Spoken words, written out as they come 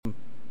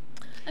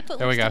put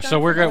There we go. lipstick So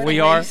on we're for good.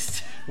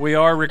 what? We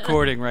are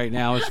recording right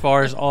now as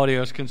far as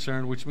audio is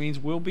concerned, which means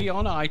we'll be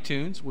on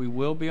iTunes, we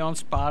will be on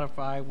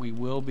Spotify, we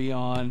will be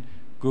on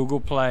Google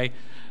Play.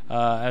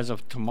 As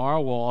of tomorrow,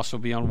 we'll also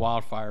be on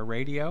Wildfire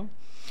Radio.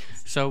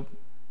 So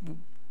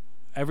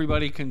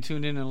everybody can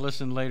tune in and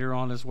listen later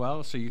on as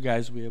well. So you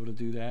guys will be able to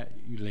do that,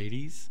 you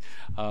ladies,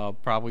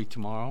 probably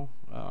tomorrow.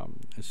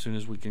 As soon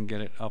as we can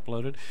get it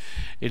uploaded.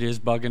 It is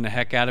bugging the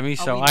heck out of me,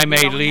 so I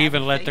may leave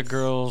and let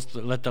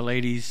the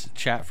ladies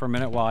chat for a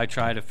minute while I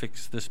try to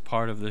fix this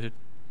part of the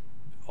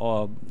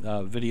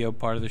video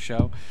part of the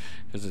show,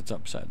 because it's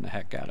upsetting the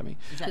heck out of me.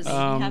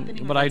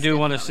 But I do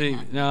want to see.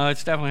 No,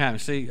 it's definitely happening.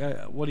 See,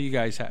 what do you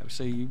guys have?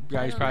 See, you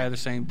guys probably have the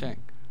same thing,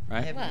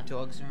 right? My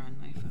dogs are on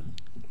my phone.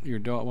 Your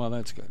dog. Well,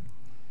 that's good.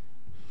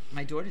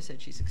 My daughter said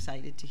she's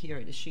excited to hear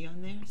it. Is she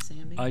on there,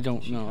 Sammy? I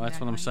don't know. That's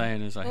what I'm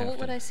saying. Is I have what to.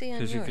 would I see on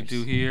Because you could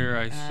do here.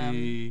 I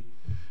see.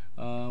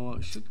 Well,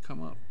 it should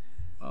come up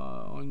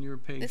on your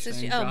page. This is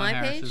saying oh, John my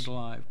Harris page? is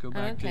live. Go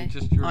back okay. to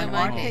just your on normal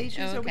our page.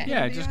 Oh, okay.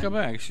 Yeah, just go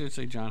back. It should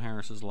say John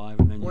Harris is live,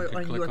 and then you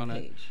can click on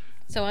it.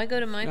 So I go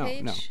to my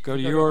page? No, go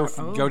to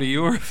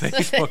your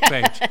Facebook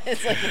page.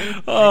 It's like,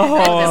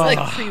 There's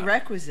like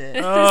prerequisite.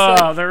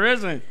 Oh, there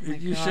isn't. My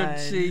You God. should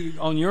see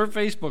on your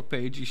Facebook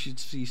page. You should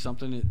see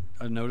something,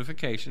 a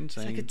notification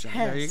saying, like a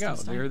 "There you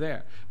test. go, they're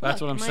there." But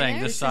that's Look, what I'm my saying.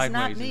 hair- This This is sideways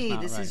not me.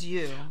 not This right. is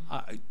you.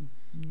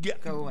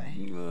 Go away.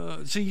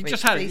 So you Wait,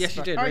 just had it. Yes,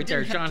 you Facebook. did. Oh, I Right there,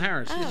 didn't have John to-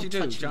 Harris. Yes, you do.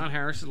 touch John me.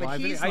 Harris is But live.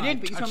 he's I live, didn't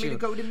but you touch told me to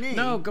go to me.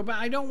 No, go back.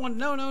 I don't want.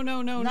 No.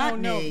 Not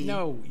me.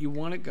 No. You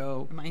want to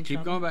go. Am I in Keep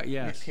trouble? going back.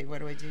 Yes. Okay, what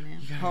do I do now?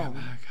 You gotta Home. go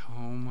back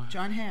home.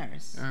 John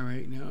Harris. All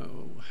right.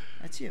 No,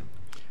 That's you.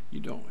 you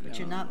don't. But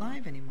you're not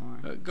live anymore.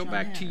 Go John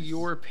back to Harris.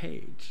 your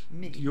page.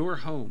 Me. Your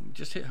home.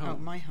 Just hit Oh,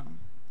 home. my home.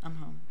 I'm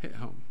home. Hit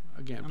home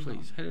again, I'm please.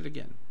 home. Hit it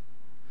again.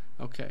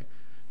 Okay.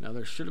 Now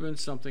there should have been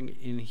something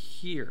in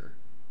here.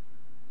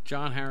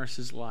 John Harris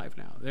is live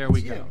now. There we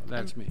It's go. you.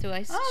 That's me. do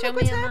I Oh, show look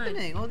me what's on mine?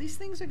 happening. All these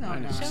things are I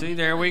going know. on. Show See, me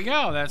there we mine.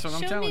 go. That's what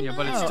I'm Show telling me you.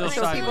 But it's mine. still Oh,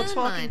 so people sideways.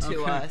 talking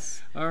to Okay.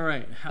 us. All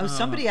right. Oh,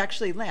 somebody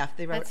actually laughed.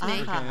 They wrote, That's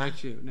me. Okay, aha.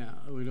 that's you. Now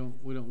we don't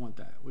want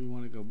that. We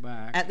want to go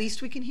back. At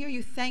least we can hear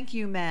you. Thank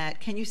you, Matt.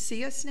 Can you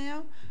see us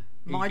now?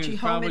 You Margie can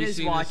Homan probably is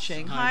see this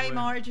watching. Hi, sideways.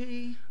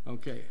 Margie.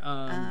 Okay.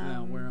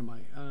 Now where am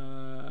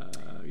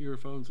I? Your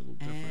phone's a little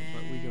different,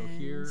 but we go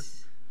here.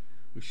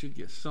 We should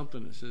get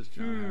something that says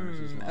John Harris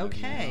is live.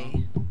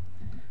 Okay.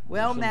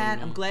 Well, Somebody Matt,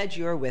 on. I'm glad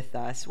you're with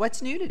us.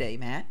 What's new today,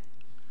 Matt?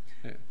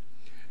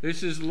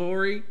 This is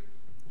Lori,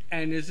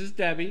 and this is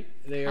Debbie.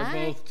 They are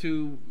Hi. both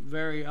two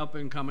very up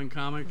and coming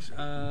comics.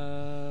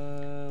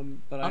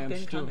 But I am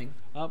and still coming.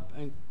 up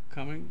and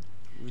coming,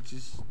 which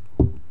is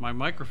my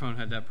microphone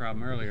had that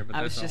problem earlier. But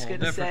I that's was just a whole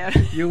gonna different.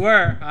 say- You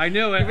were. I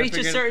knew it. You I reach a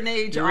figured- certain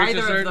age, you reach a either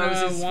of certain,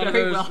 those is one of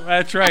very those. well-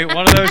 That's right.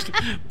 One of those.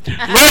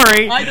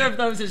 Lori. Either of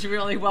those is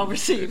really well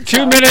received.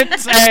 2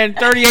 minutes and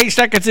 38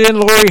 seconds in,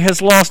 Lori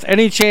has lost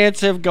any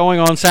chance of going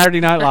on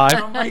Saturday Night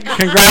Live. Oh my God.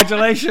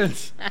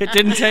 Congratulations. It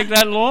didn't take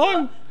that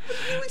long.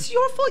 It's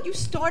your fault. You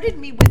started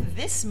me with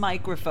this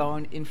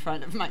microphone in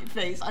front of my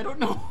face. I don't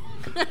know.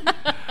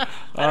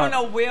 I don't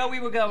know where we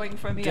were going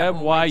from here. Deb, Oh,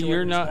 my why daughter you're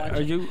was not?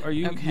 watching. Are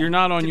you? Okay. You're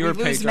not on Did your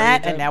we lose page.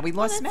 Matt, are you, and now we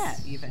Well, lost that's-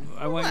 Matt. Even.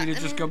 I want you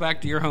to just go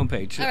back to your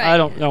homepage. All right. I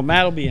don't know.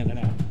 Matt will be in and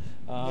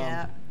out.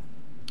 Yeah.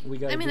 We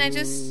got. I mean,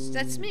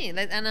 that's me.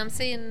 And I'm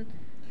seeing,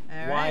 All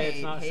Why right.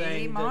 it's not Hey,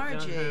 saying that John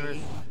Margie. Harris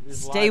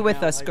is Stay live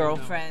with now, us, I don't know.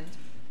 girlfriend.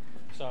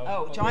 So,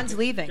 Oh, John's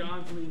leaving.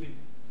 John's leaving.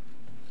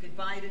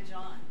 Goodbye to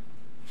John.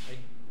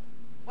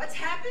 What's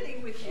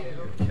happening with you?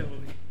 You're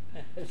killing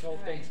me. This whole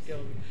thing's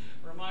killing me.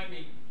 Remind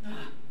me.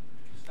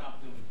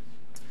 Stop doing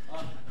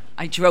this.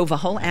 I drove a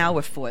whole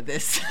hour for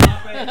this.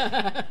 Stop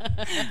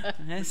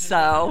it.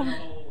 So,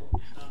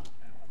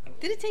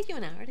 did it take you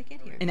an hour to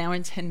get here? an hour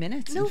and 10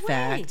 minutes, No in way.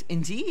 fact.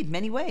 Indeed,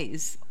 many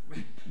ways.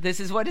 This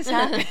is what has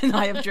happened.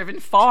 I have driven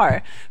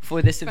far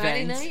for this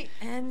Friday event. night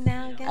and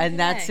now again And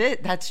that's today.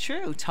 it. That's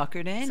true.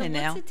 Tuckered in, So and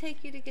what's now it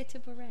take you to get to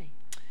Beret?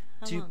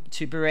 How long?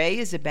 to Beret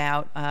is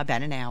about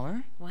an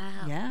hour. Wow.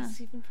 Yeah.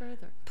 It's even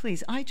further.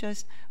 Please,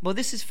 well,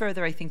 this is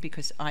further, I think,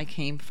 because I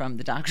came from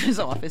the doctor's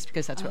office,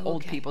 because that's where Oh,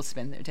 old okay. people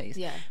spend their days.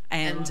 Yeah.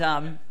 And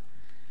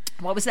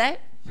what was that?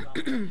 Stop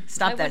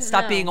that. wouldn't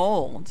Stop know. being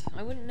old.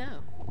 I wouldn't know.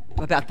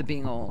 About the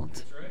being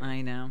old. right.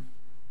 I know.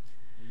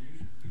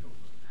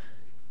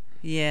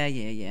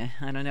 Yeah.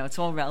 I don't know. It's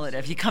all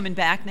relative. You coming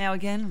back now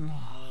again?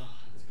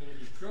 It's going to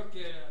be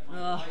crooked.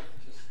 My life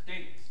just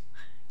stinks.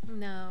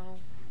 No.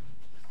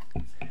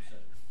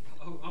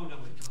 Oh no,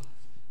 it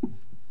does.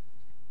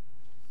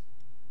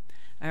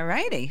 All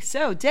righty.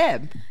 So,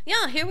 Deb,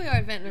 Yeah, here we are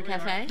at Ventnor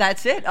Cafe.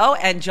 that's it. Oh,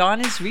 and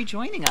John is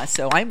rejoining us,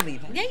 so I'm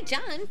leaving. Yay,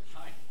 John. Oh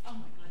my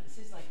God, this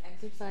is like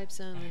Good vibes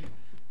only.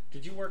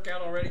 Did you work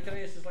out already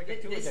today? This is like a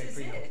This two-a-day is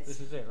for you. it. This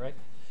is it, right?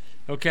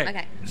 Okay.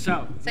 Okay.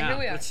 So now, here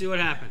we are. let's see what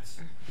happens.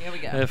 Here we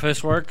go. If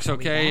this works,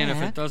 okay, and if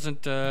back? it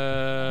doesn't,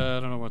 I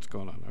don't know what's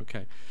going on.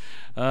 Okay.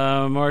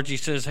 Margie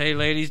says, "Hey,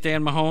 ladies,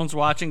 Dan Mahone's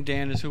watching."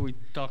 Dan is who we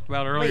talked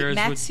about earlier. Wait, is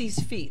with- Maxie's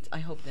feet. I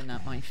hope they're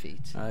not my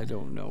feet. I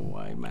don't know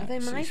why they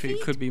my Maxie's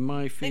feet? could be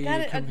my They feet.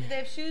 got it. could be- They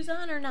have shoes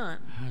on or not?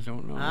 I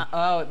don't know.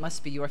 Oh, it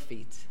must be your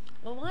feet.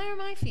 Well, why are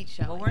my feet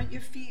showing? Well, weren't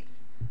your feet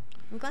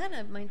I'm glad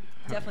my.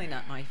 definitely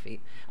not my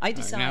feet? I All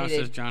right, now it says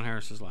decided John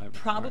Harris is live.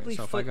 probably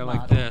so if I foot go like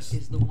model this,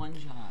 is the one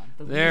job.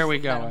 The there least we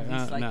go. that I'm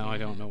least No, likely I to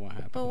don't do. know what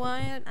happened. But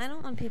why? I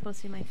don't want people to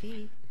see my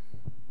feet.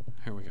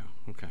 Here we go.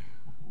 Okay.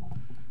 All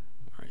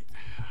right.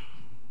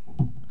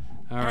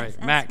 All right,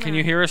 That's Matt, can you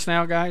mine. hear us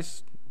now,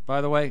 guys?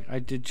 By the way, I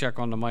did check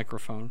on the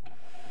microphone.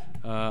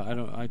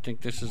 I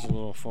think this is a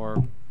little far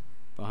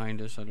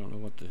behind us. I don't know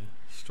what the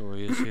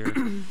story is here.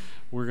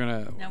 We're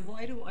gonna. Now,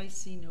 why do I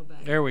see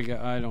nobody? There we go.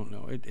 I don't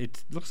know.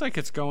 It looks like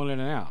it's going in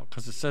and out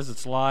because it says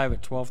it's live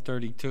at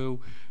 12:32.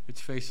 It's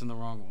facing the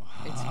wrong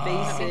one. It's Do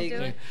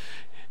facing. it.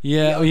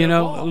 Yeah, other you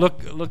know, wall.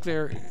 look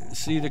there.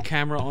 See the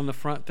camera on the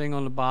front thing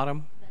on the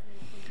bottom?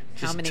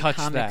 How Just many touch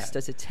comics that.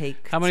 does it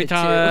take? How many to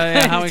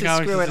times? How many to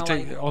comics screw does in it a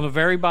take? light? On the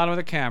very bottom of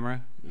the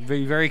camera.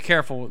 Be very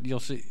careful. You'll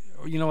see.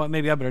 You know what?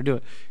 Maybe I better do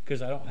it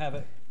because I don't have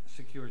it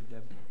secured,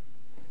 Deb.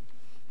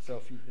 So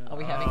if you. Are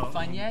we having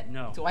fun yet?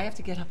 No. Do I have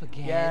to get up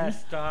again?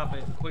 Yes. Stop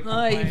it. Quit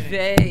Ay complaining.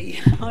 vey.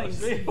 Ay,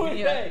 See, vey.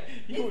 hey,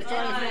 you were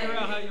trying to If figure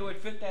out how you would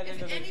fit that If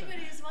into the.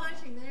 anybody is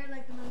watching, they're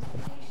like the most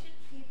patient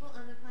people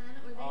on the planet,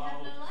 or they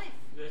have no life.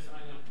 This I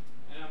know,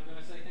 and I'm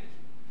gonna say thank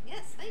you.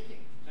 Yes, thank you.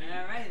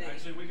 All right, then.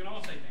 Actually, we can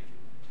all say thank you.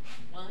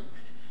 1,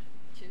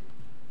 2.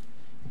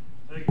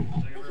 Thank you.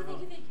 Thank you very much.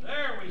 Thank you.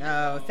 There we go.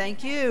 No,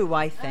 thank you.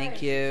 Why,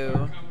 thank you.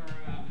 Coming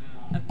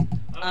around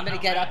now. I'm gonna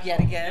get up yet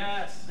again.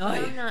 Yes. Ay.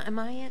 I'm not. Am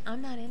I in?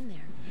 I'm not in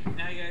there.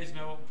 Now you guys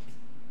know.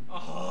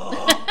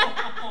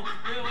 Oh,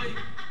 really?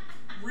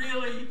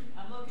 Really?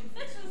 I'm looking for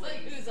This is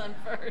like who's on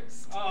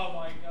first. Oh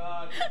my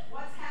God.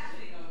 What's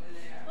happening over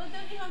there? Well,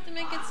 don't you have to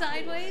make it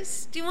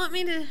sideways? Do you want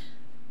me to?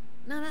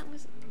 No, that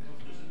was.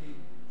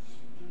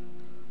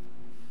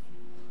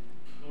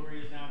 Lori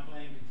is now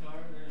playing guitar.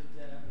 There's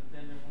Deb, but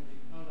then there won't be.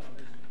 Oh no,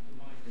 there's the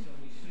mic. So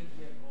we should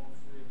get all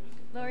three of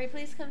us. Lori,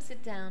 please come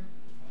sit down.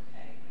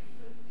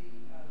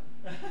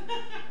 Okay.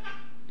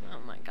 Oh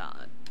my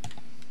God.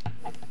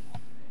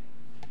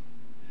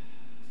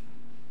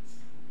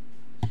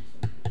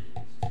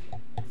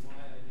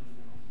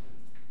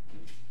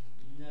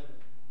 Never.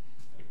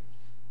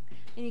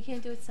 And you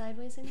can't do it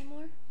sideways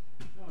anymore?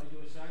 No, I do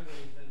it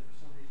sideways, then for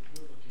some reason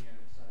we're looking at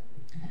it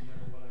sideways, no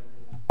matter what I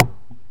do.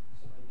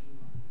 So I do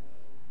not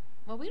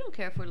know. Well, we don't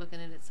care if we're looking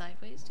at it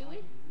sideways, do we?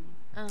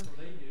 Oh. Well,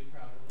 they do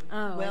probably.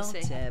 Oh, Well,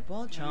 I see. Deb,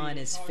 while John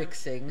is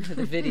fixing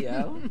the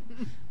video,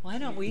 why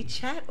don't we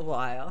chat a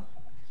while?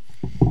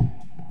 See,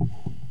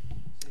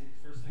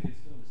 first thing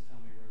it's doing is tell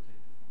me rotate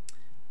the phone.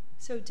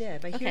 So,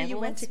 Deb, I hear Okay, you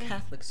well, went to let's-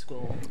 Catholic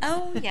school.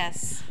 Oh,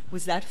 yes.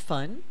 Was that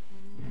fun?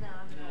 No,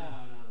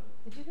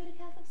 Did you go to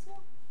Catholic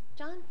school,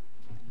 John?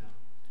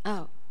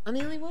 Oh, I'm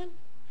the only one?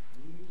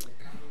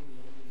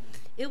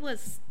 It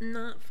was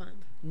not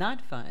fun.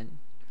 Not fun.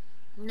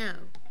 No.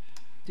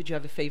 Did you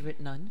have a favorite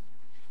nun?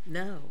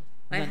 No.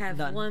 I have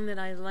none. one that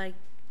I like,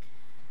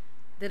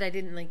 that I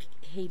didn't like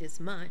hate as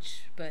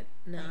much, but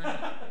no.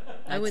 I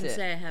That's wouldn't it.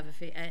 say I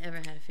ever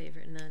had a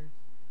favorite nun.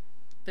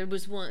 There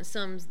was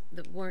some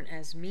that weren't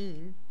as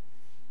mean.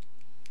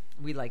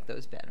 We like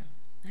those better.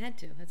 I had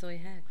to. That's all I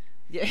had.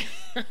 Yeah.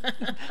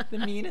 The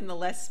mean and the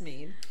less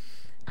mean.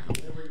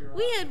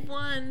 We had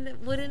one that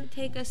wouldn't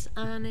take us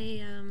on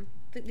a.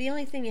 The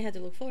only thing you had to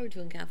look forward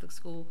to in Catholic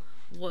school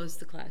was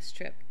the class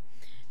trip,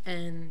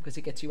 and Because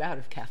it gets you out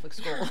of Catholic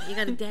school. you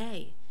got a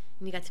day,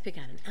 and you got to pick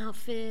out an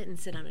outfit and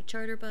sit on a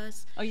charter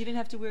bus. Oh, you didn't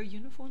have to wear a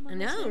uniform on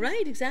No, those days?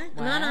 right,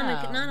 exactly. Wow.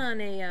 Not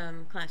on a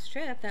class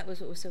trip. That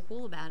was what was so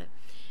cool about it.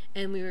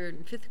 And we were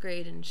in 5th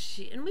grade, and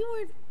we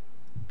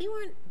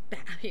weren't bad.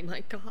 I mean,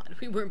 my God,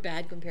 we weren't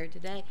bad compared to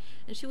today.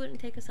 And she wouldn't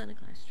take us on a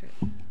class trip.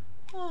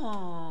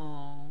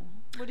 Oh,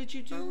 what did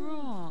you do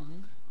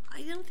wrong?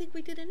 I don't think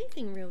we did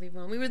anything really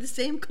wrong. We were the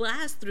same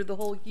class through the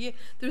whole year,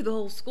 through the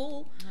whole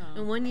school. Oh.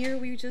 And one year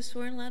we just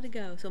weren't allowed to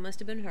go. So it must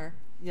have been her.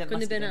 Yeah, it Couldn't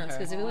must have been have been us, her.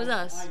 because if it was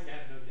I us, have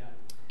no doubt.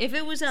 if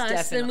it was us,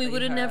 then we definitely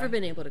would have her. never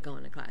been able to go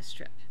on a class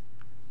trip.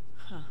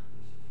 Huh.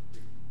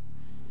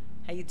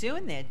 How you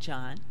doing there,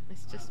 John?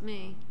 It's just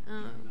me.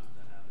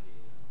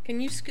 Can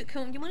you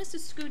you want us to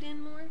scoot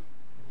in more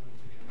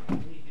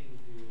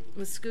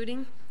with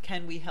scooting?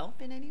 Can we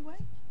help in any way?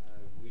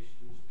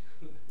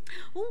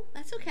 Oh,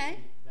 that's okay.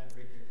 That right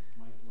there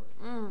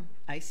might work.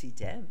 I see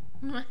Deb.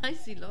 I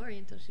see Lori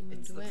until she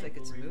moved It away. looks like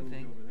it's Lori moved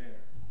moving. over there.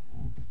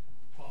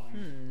 Falling. Hmm.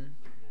 Now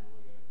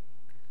look at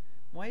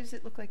it. Why does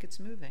it look like it's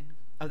moving?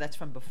 Oh, that's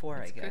from before,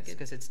 It's I guess, crooked.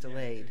 because it's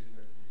delayed.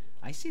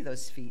 I see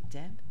those feet,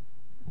 Deb.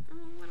 Oh, I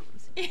don't want to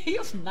see. You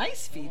have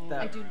nice feet, though.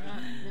 I do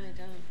not. No, I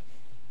don't.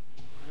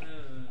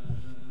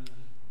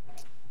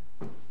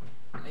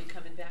 Are you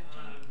coming back,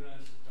 John? I'm gonna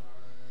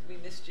start. We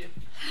missed you.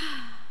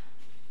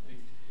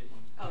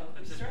 Oh,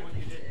 At we this certainly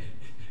point, did.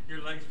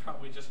 your legs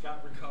probably just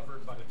got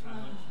recovered by the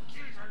time.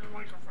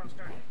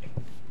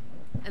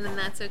 and then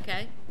that's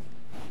okay.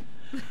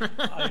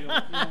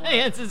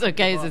 Yes, it's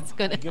okay as it's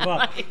gonna. Give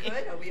up.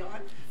 Good? Are we on?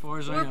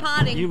 We're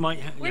potting. You might.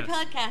 We're Yes.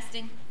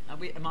 podcasting.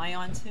 Am I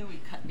on too? You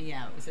cut me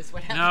out. Is this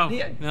what No, happened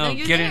here? no,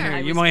 you're get in there. here. I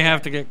You was might there.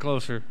 have to get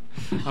closer.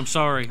 I'm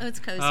sorry. Oh, it's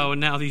cozy. Oh,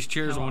 and now these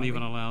chairs How won't are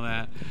even we? allow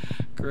that.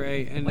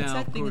 Great. And What's now,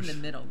 that of thing course, in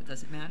the middle?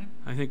 Does it matter?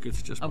 I think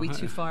it's just. Are we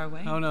behind- too far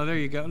away? Oh no, there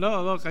you go.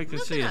 No, look, I can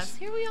Look see at us. us.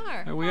 Here we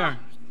are. There we are.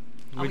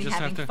 Are we just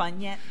having have to. fun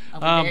yet?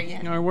 Are we there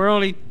yet? No, we're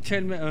only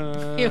You're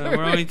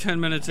we're only 10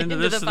 minutes into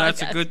into this, the so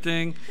that's a podcast. good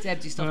thing. Deb,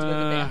 do you still have to go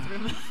to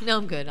the bathroom? No,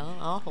 I'm good.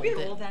 I'll hold We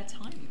had all it. that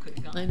time. You could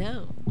have gone. I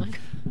know.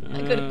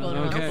 I could have gone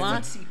around okay. the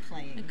block. Footsie I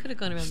playing. could have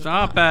gone around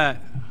Stop the block.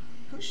 it.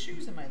 Whose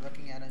shoes am I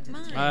looking at under the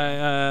Mine.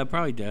 table?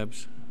 Probably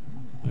Deb's.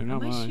 They're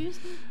not Are my mine. shoes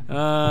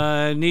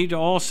there? Need to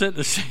all sit in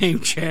the same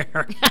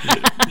chair.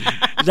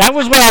 That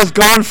was what I was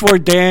going for,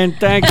 Dan.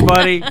 Thanks,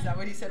 buddy. Is that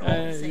what he said? All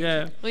the same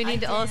Yeah. time? We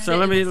need to all did. sit So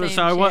let in me. the same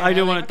So I do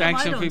chair. want How to come thank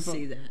I some don't people.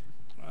 see that?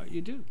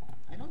 You do.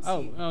 I don't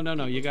Oh, see it.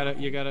 no. You gotta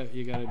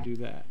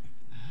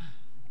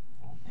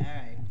All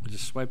right.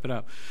 just swipe it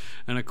up.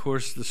 And of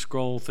course, the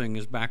scroll thing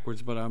is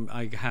backwards, but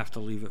I have to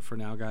leave it for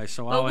now, guys.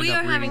 So I'll But end we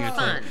up are reading having it.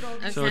 fun.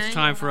 there. So it's okay?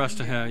 time for us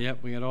to have. Yep,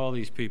 we got all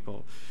these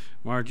people,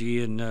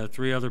 Margie and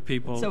 3 other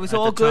people. So it's at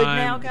all the good time.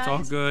 now, guys? It's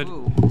all good.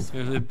 Ooh.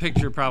 The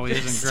picture probably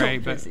isn't So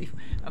great, but busy.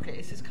 Okay,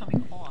 this is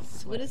coming off.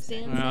 So what does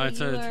Dan no, say? it's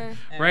You a, are-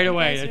 right you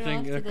away. guys I are think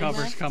off the to the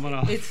cover's left? coming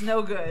off. It's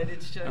no good.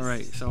 It's just. All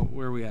right, so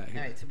where are we at All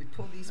here? right, so we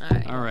pull these. All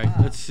right. All right,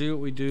 let's see what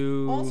we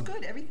do. All's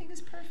good. Everything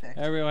is perfect.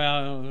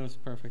 Well, that's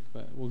perfect,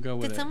 but we'll go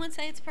with Did it. someone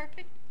say it's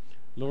perfect?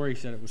 Lori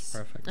said it was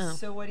perfect. Oh.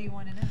 So what do you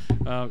want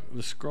to know?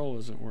 The scroll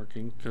isn't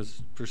working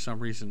because for some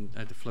reason I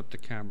had to flip the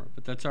camera,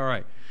 but that's all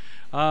right.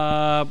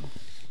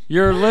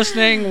 You're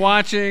listening,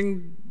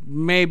 watching,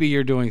 maybe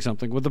you're doing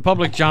something with the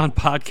Public John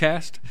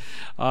podcast.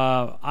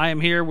 I am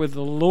here with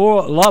the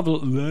Lovely.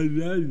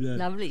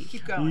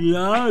 Keep going.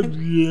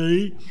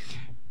 lovely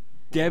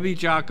Debbie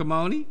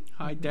Giacomoni.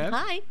 Hi, Deb.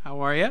 Hi. How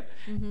are you?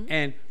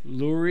 And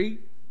Lori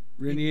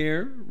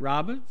Renier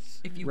Robbins.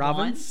 If you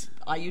Robbins.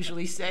 want, I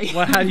usually say.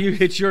 Well, how do you?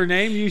 It's your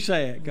name. You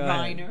say it. Go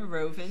ahead. Reiner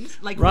Rovins.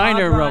 Like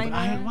Reiner Rob Rovins.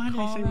 Reiner, Why did I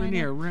Carl say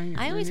Reiner. Renier?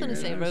 I always want to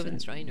say Renier.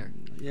 Rovens Reiner.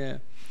 Yeah.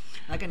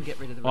 I can get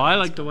rid of the. Well, I Rovins.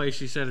 like the way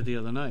she said it the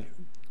other night.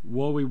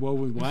 Wowie,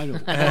 wino.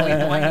 Reiner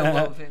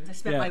Rovins. I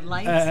spent Yeah. my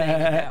life saying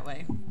it that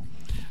way.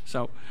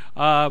 So,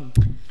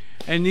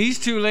 and these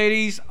 2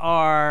 ladies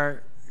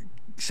are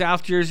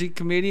South Jersey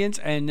comedians,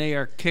 and they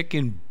are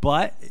kicking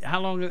butt.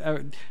 How long?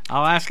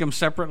 I'll ask them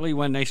separately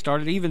when they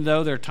started, even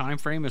though their time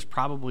frame is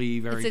probably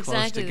very It's close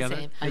exactly together.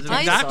 the same. Is it I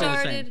exactly the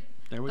same? started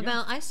There we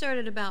I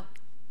started about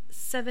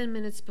 7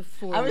 minutes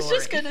before. I was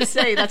just Lori. going to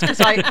say that's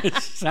because I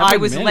 7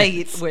 was minutes.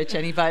 late, which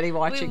anybody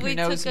watching we who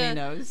knows took me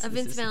knows. a This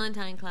Vince is-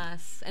 Valentine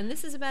class, and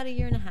this is about 1.5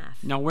 years.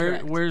 Now,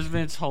 Correct. where's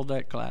Vince hold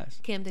that class?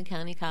 Camden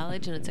County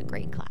College, and it's a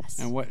great class.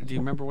 And what do you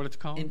remember what it's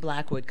called? in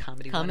Blackwood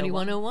Comedy Comedy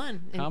 101.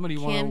 101. in Comedy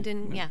Camden,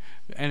 101. yeah.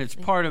 And it's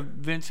part of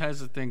Vince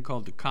has a thing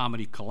called the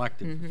Comedy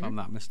Collective, if I'm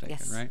not mistaken,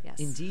 Yes, right? yes.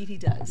 Indeed, he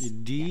does.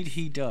 Indeed,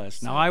 he does.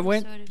 So Now, I we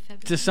went started to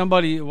February.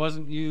 somebody, it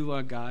wasn't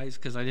you guys,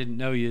 because I didn't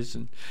know yous,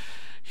 and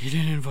you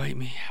didn't invite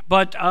me.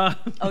 But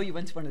Oh, you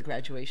went to one of the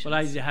graduations. but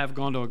I have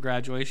gone to a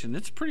graduation.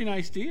 It's a pretty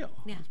nice deal.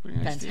 Yeah. It's a pretty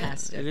nice deal.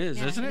 Fantastic. It is,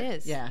 Yeah, isn't it? It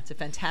is. Yeah, it's a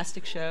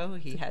fantastic show.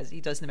 He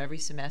does them every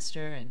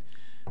semester, and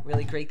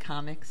really great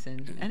comics,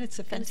 and it's a And it's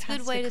fantastic a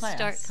good way to class.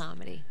 start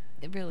comedy.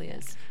 It really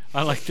is.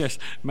 I like this.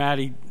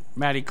 Maddie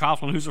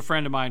Coughlin, who's a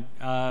friend of mine,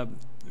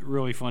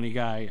 really funny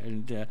guy,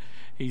 and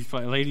he's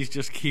like, ladies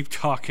just keep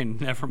talking,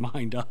 never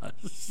mind us.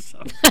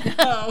 So,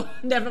 Oh,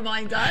 never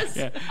mind us.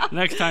 yeah.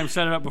 Next time,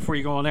 set it up before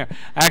you go on there.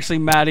 Actually,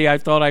 Maddie, I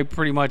thought I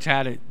pretty much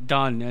had it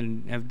done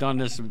and have done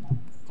this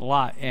a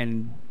lot,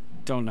 and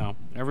don't know.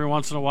 Every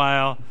once in a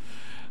while,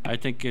 I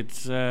think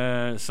it's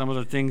some of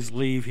the things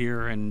leave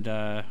here, and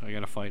I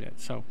got to fight it.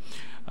 So.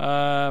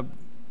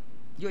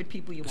 You had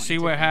people you wanted See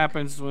to what thank.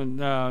 happens when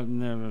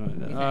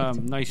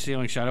nice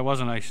ceiling shot. It was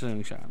a nice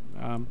ceiling shot.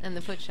 And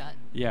the foot shot.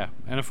 Yeah,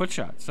 and a foot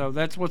shot. So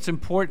that's what's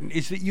important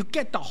is that you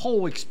get the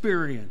whole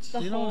experience.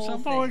 The you know, whole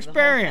some thing, whole the whole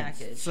experience.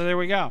 package. So there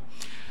we go.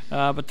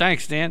 But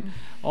thanks, Dan.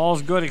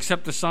 All's good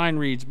except the sign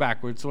reads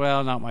backwards.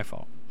 Well, not my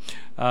fault.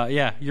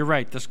 Yeah, you're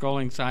right. The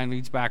scrolling sign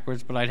leads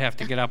backwards, but I'd have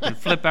to get up and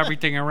flip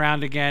everything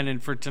around again.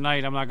 And for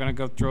tonight, I'm not going to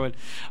go through it.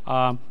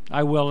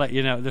 I will let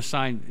you know the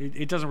sign.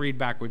 It doesn't read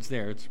backwards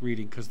there. It's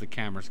reading because the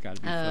camera's got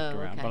to be flipped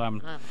around. okay. But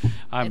Well,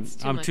 I'm it's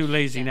too I'm much. too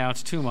lazy Yeah. now.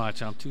 It's too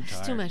much. I'm too tired.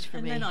 It's too much for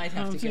And me. then I'd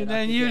have to So get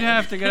then up you'd again.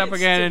 have to get up It's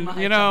again, too and much.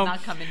 you know I'm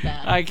not coming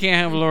back. I can't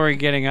have Lori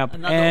getting up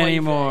Another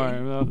anymore. oy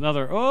vey.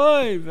 Another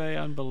oy vey,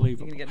 You're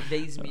unbelievable. gonna get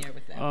Vazemere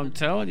with that. I'm one.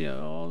 telling you,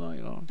 all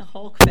night long. The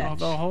whole Oh, kvetch.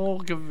 the whole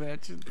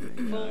convention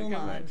thing. Full Yeah,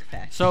 on convention.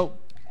 kvetch. So,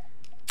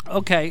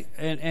 okay,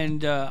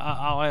 and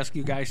I'll ask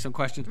you guys some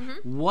questions.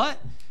 What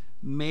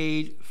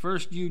made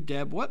first you,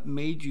 Deb? What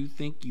made you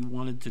think you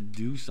wanted to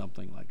do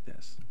something like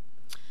this?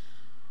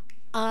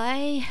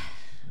 I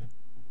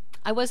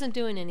wasn't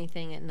doing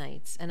anything at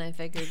nights, and I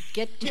figured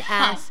get your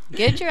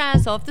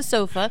ass off the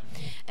sofa,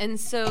 and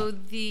so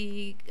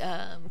the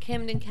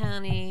Camden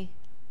County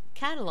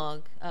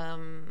catalog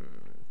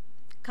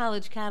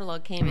college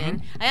catalog came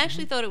in. I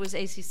actually thought it was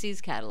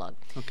ACC's catalog.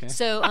 Okay.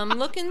 So I'm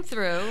looking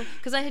through,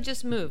 because I had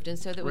just moved, and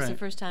so that was the Right.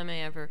 first time I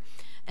ever.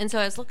 And so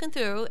I was looking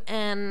through,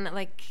 and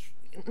like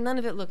none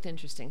of it looked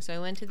interesting. So I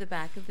went to the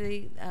back of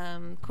the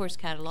course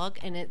catalog,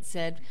 and it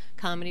said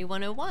Comedy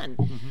 101,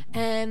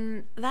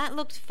 and that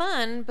looked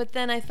fun. But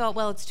then I thought,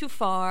 well, it's too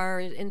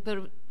far,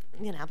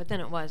 but then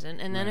it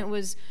wasn't, and then Right. it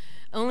was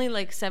only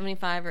like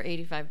 $75 or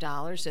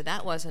 $85, so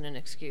that wasn't an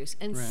excuse.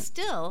 And Right.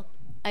 still,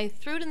 I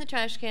threw it in the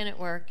trash can at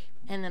work,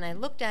 and then I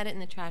looked at it in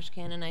the trash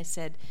can, and I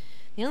said,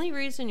 the only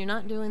reason you're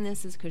not doing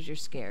this is because you're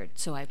scared.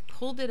 So I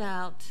pulled it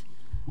out,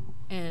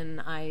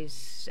 and I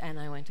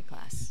went to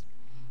class,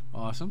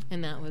 Awesome.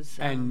 and that was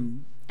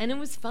And it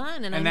was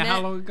fun. And and I now how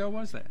met, long ago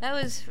was that? that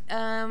was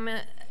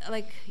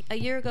like a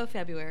year ago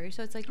February,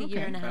 so it's like a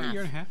year and a about half. a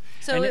year and a half.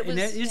 So and, it and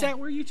was. is yeah. that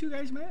where you two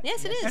guys met?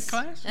 Yes, it At is.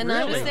 class? And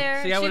really? I was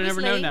there. See, I She would have was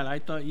never known late. that. I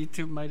thought you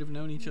two might have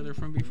known each other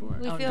from before.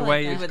 We Oh, feel the like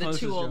way that. we were the Close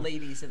two as old you-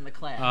 ladies in the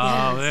class.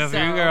 Oh, if you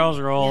So- girls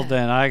are old, Yeah.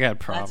 then I got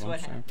problems. That's what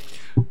so.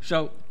 happened.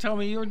 So tell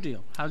me your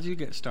deal. How did you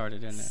get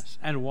started in this,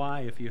 and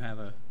why? If you have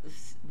a,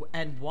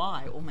 And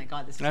why? Oh my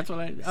God, this is that's what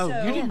I. Oh,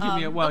 So, you didn't give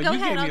me a. um, Well, Go you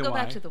ahead. gave me I'll a go why.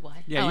 back to the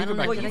why. Yeah, Oh, you I go don't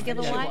back know. to Did the I give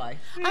a why.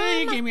 why?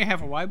 You gave me a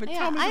half a why, but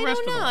tell me the I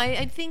rest don't know. of it.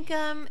 I think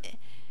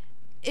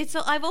it's.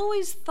 I've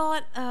always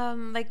thought,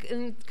 like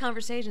in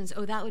conversations,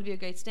 oh, that would be a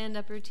great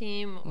stand-up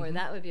routine, or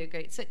that would be a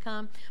great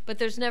sitcom. But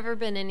there's never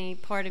been any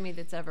part of me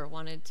that's ever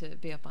wanted to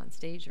be up on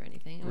stage or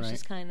anything. It was Right.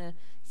 just kind of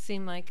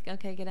seemed like,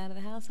 okay, get out of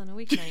the house on a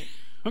weeknight.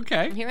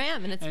 Okay. And here I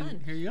am, and it's And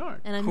fun. here you are.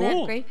 And I Cool.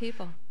 met great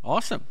people.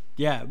 Awesome.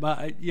 Yeah,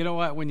 but you know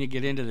what? When you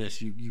get into this,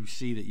 you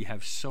see that you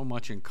have so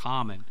much in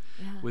common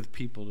Yeah. with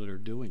people that are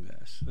doing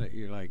this that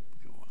you're like,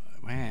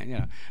 man, you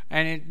know.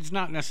 And it's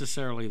not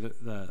necessarily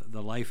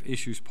the life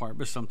issues part,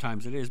 but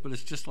sometimes it is. But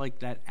it's just like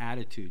that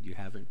attitude you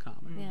have in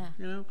common. Yeah.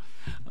 You know.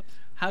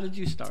 How did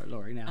you start,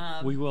 Lori? Now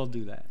we will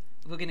do that.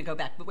 We're going to go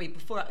back. But wait,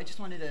 before, I just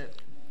wanted to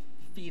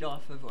feed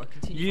off of or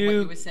continue from You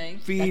what you were saying.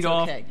 feed That's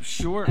off. okay.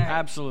 Sure, All right.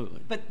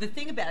 absolutely. But the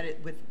thing about it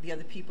with the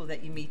other people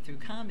that you meet through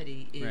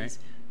comedy is Right.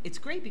 it's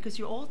great because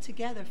you're all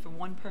together for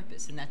one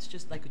purpose, and that's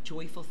just like a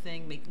joyful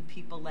thing, making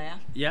people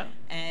laugh. Yeah.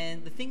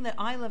 And the thing that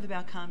I love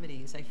about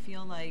comedy is I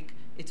feel like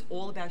it's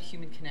all about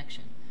human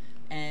connection.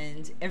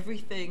 And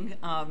everything,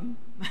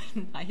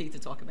 I hate to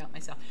talk about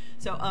myself.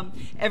 So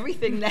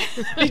everything that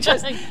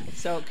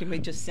so can we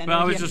just send Well,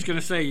 I it was here? just going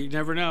to say, you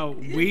never know.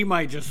 We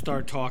might just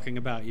start talking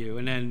about you,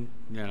 and then,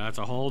 that's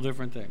a whole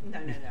different thing. No,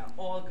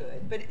 all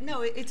good. But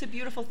no, it's a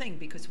beautiful thing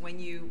because when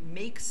you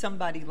make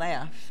somebody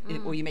laugh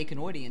or you make an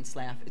audience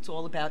laugh, it's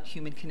all about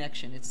human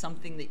connection. It's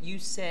something that you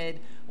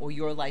said or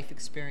your life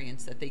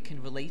experience that they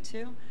can relate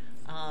to.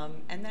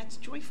 And that's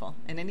joyful.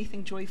 And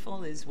anything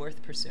joyful is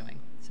worth pursuing.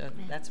 So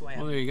that's why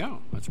Well, there you go.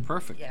 That's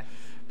perfect. yeah.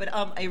 But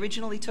I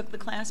originally took the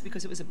class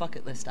because it was a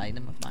bucket list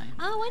item of mine.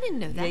 Oh, I didn't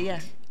know that. Yeah.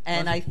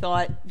 And I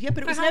thought, but it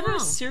For was how never long?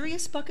 a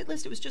serious bucket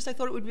list. It was just I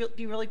thought it would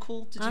be really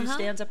cool to do Uh-huh.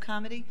 stand-up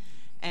comedy,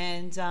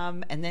 and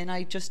then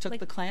I just took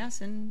the class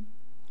and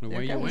Away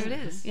there you goes. went. There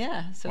it is.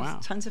 Yeah, so Wow.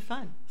 it's tons of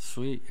fun.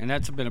 Sweet. And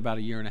that's been about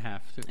a year and a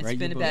half, too, It's right?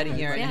 been You about both a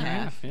year had and a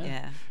Yeah. half.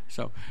 Yeah.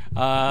 So,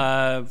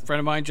 a friend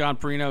of mine, John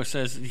Perino,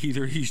 says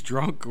either he's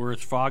drunk or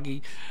it's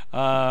foggy.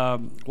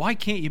 Why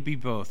can't you be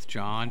both,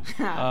 John?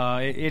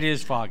 It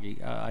is foggy,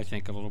 I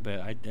think, a little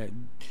bit.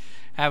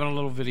 Having a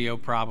little video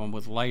problem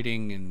with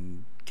lighting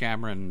and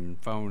camera and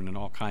phone and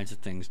all kinds of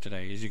things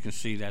today. As you can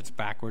see, that's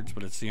backwards,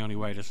 but it's the only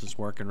way this is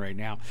working right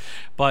now.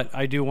 But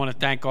I do want to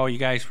thank all you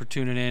guys for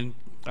tuning in.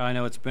 I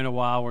know it's been a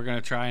while. We're going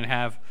to try and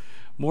have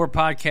more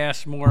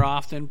podcasts more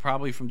often,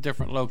 probably from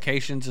different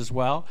locations as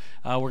well.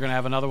 We're going to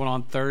have another one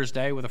on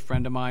Thursday with a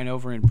friend of mine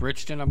over in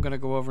Bridgeton. I'm going to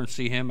go over and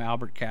see him,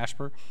 Albert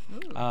Casper.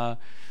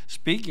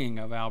 Speaking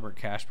of Albert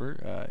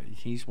Casper,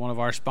 he's one of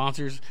our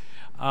sponsors.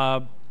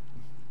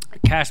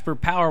 Casper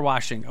Power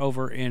Washing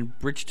over in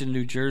Bridgeton,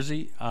 New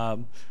Jersey.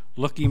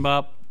 Look him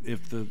up.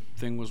 If the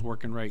thing was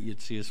working right, you'd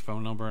see his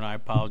phone number, and I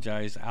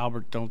apologize.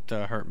 Albert, don't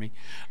hurt me.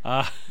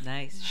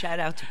 Nice. Shout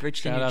out to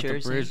Bridgeton, Shout New out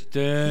Jersey. to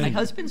Bridgeton. My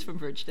husband's from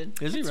Bridgeton.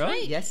 Is he That's really?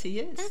 right. Yes, he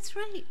is. That's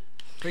right.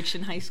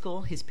 Bridgeton High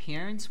School. His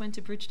parents went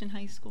to Bridgeton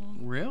High School.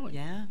 Really?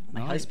 Yeah. My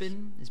Nice.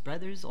 husband, his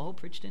brothers, all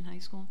Bridgeton High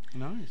School.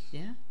 Nice.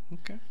 Yeah.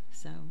 Okay.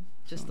 So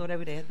just thought I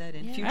would add that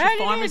in. Yeah. Future Add it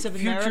Farmers in. of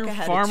Future America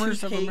had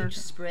Farmers a of 2-page America.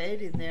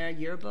 spread in their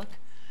yearbook.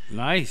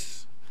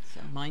 Nice. So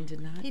mine did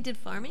not. He did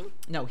farming?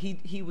 No,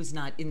 he was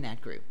not in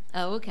that group,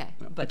 Oh, okay.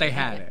 But they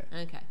had it.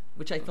 Okay.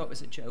 which I thought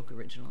was a joke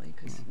originally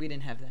because we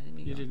didn't have that in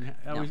New You York. didn't.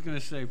 I No. was going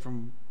to say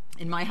from.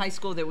 In my high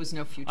school, there was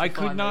no Future I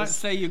could not Farmers.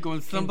 say you're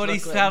going. Somebody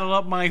Brooklyn. saddle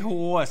up my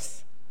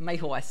horse. My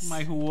horse.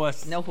 My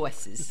horse. No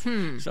horses. So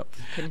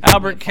Couldn't find Albert the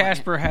apartment.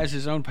 Casper has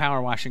his own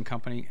power washing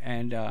company,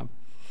 and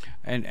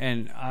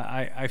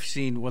I've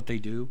seen what they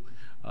do.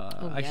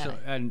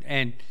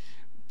 And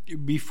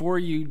before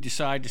you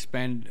decide to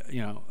spend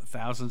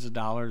thousands of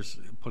dollars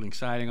putting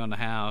siding on the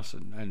house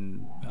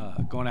and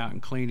going out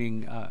and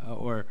cleaning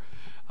or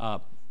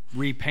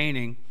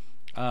repainting,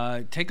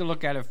 take a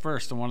look at it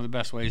first. And one of the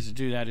best ways to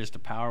do that is to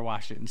power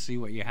wash it and see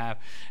what you have.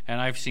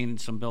 And I've seen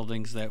some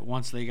buildings that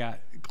once they got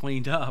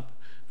cleaned up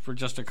for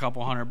just a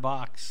couple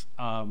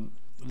 $100,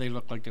 they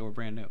look like they were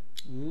brand new.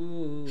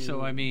 Ooh.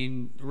 So I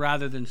mean,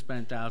 rather than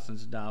spend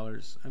thousands of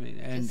dollars, I mean,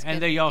 Just and get-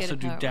 they get also a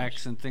do power decks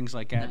wash. and things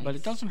like that. But it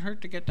Nice. doesn't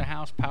hurt to get the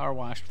house power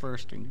washed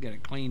first and get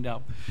it cleaned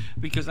up,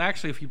 because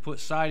actually, if you put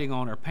siding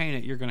on or paint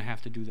it, you're going to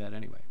have to do that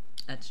anyway.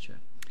 That's true.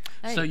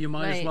 So you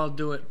might as Right. well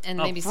do it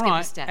And up maybe skip a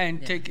front step. and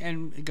Yeah. take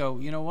and go.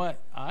 You know what?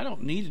 I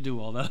don't need to do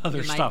all that other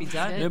It might stuff. be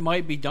done. It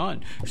might be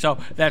done. So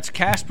that's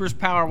Casper's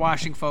Power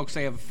Washing, folks.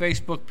 They have a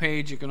Facebook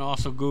page. You can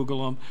also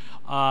Google them.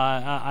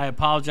 I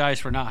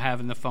apologize for not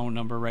having the phone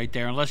number right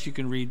there. Unless you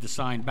can read the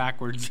sign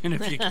backwards, and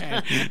if you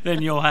can,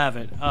 then you'll have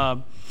it.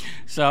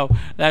 So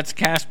that's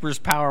Casper's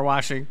Power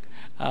Washing.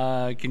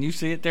 Can you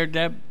see it there,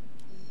 Deb?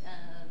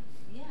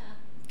 Yeah.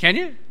 Can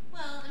you?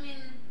 Well, I mean,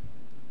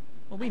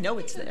 Well, we know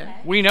it's there.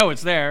 We know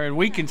it's there, and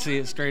we can see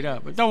it straight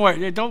up. But don't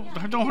worry. Don't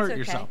hurt okay.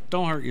 yourself.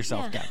 Don't hurt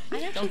yourself, Deb. I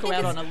actually Don't go think out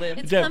it's- on a limb.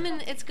 It's Deb.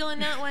 coming. It's going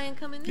that way and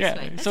coming this Yeah.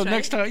 way. That's So right.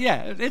 next time,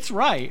 yeah, it's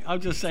right. I'm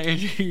just saying.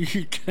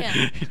 You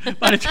Yeah.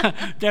 by the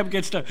time Deb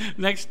gets done,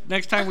 next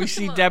time we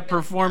see Come on, Deb Deb.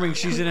 performing,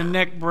 she's in a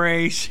neck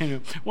brace.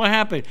 And what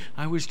happened?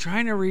 I was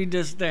trying to read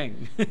this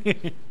thing.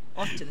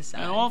 Off to the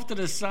side. And off to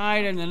the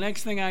side, and the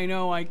next thing I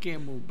know, I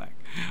can't move back.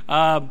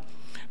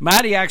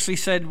 Maddie actually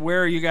said,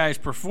 "Where are you guys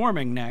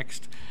performing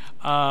next?"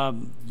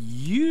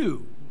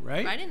 You,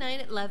 right? Friday night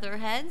at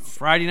Leatherheads.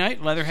 Friday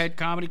night, Leatherhead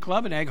Comedy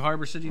Club in Egg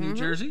Harbor City, New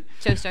Jersey.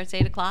 Show starts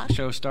 8:00.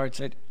 Show starts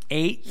at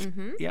 8.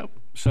 Yep.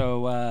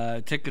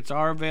 So tickets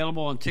are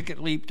available on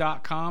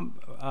ticketleap.com,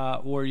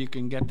 or you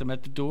can get them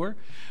at the door.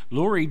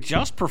 Lori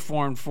just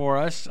performed for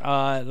us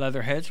at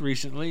Leatherheads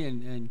recently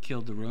and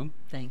killed the room.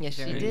 Thank Yes,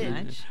 you she very did.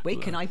 much.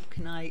 Wait, can I?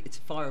 It's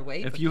far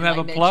away. If but you can have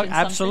I a plug, mention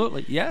something?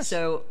 absolutely, yes.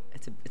 So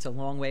it's a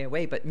long way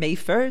away, but May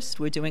 1st,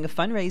 we're doing a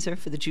fundraiser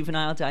for the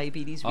Juvenile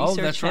Diabetes Oh,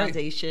 Research that's right.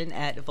 Foundation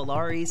at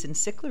Valari's in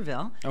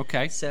Sicklerville.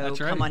 Okay, So that's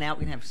right. come on out.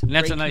 We're going to have some And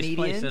that's great a nice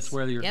comedians. place. That's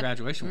where your Yep.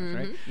 graduation was,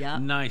 right? Yeah.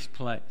 Nice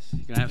place.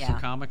 You can have some Yeah.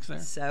 comics there.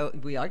 So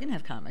we are going to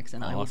have comics,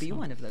 and I will be Awesome.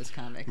 one of those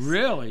comics.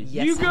 Really?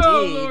 Yes, you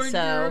go, indeed. Lori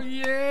So girl,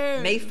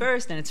 yeah. May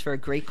 1st, and it's for a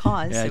great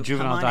cause. Yeah, so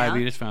Juvenile come on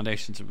Diabetes out.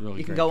 Foundation's a really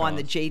You can great go on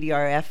the cause.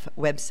 JDRF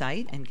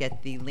website and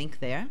get the link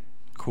there,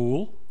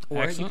 Cool. or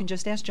you Excellent. can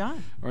just ask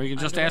John. Or you can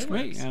just Either way ask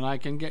me, works. and I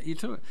can get you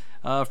to it.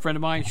 A friend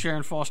of mine,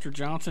 Sharon Foster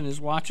Johnson,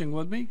 is watching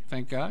with me.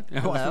 Thank God.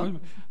 Hello. Watching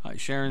with me.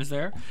 Sharon's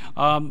there.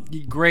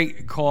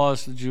 Great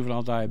cause, the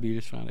Juvenile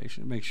Diabetes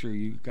Foundation. Make sure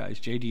you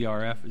guys,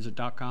 JDRF, is it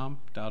 .com,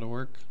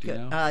 .org? Do you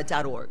Good. know?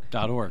 .org.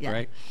 .org, Yeah.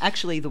 right?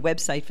 Actually, the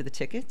website for the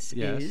tickets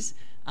Yes. is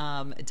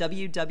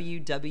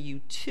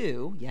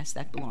www.2. Yes,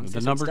 that belongs. The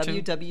there. number it's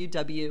two?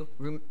 www.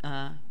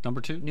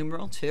 Number 2?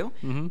 Numeral 2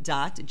 Mm-hmm.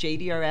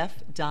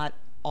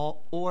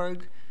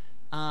 .jdrf.org.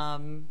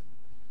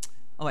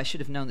 I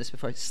should have known this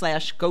before.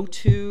 /go//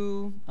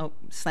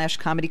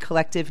 Comedy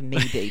Collective,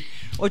 maybe,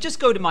 or just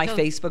go to my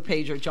Facebook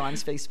page or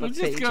John's Facebook Well, page,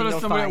 just go and to you'll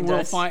somebody, find we'll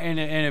us. find,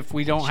 and if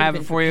we don't Should've have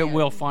been it for you, prepared.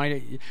 we'll find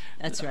it.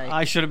 That's right.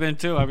 I should have been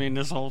too. I mean,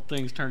 this whole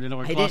thing's turned into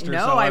a didn't cluster.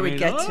 know so, I would mean,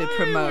 get to we're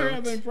promote.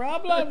 having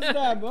problems,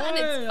 Deb. And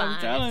it's I'm fine.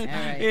 telling you, All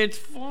right. it's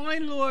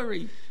fine,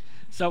 Lori.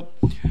 So,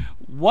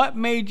 what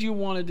made you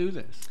want to do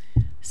this?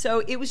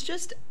 So it was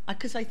just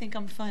because I think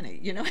I'm funny,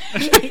 you know.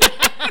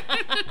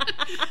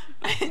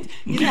 And,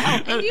 you know,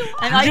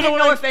 and I You didn't know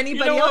know what? if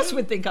anybody You know else what?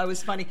 would think I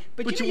was funny.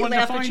 But But you you know, wanted to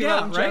laugh at find your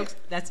out, own right?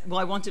 jokes.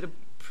 I wanted to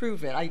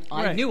prove it. I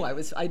Right. knew I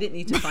was. I didn't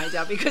need to find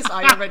out because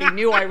I already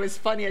knew I was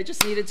funny. I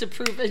just needed to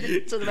prove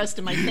it to the rest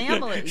of my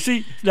family.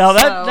 See, now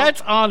So- that's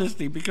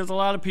honesty, because a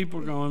lot of people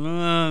are going,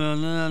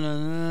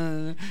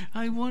 no.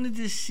 I wanted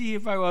to see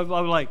if I was.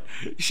 I'm like,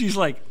 she's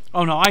like,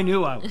 oh no, I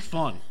knew I was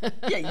funny.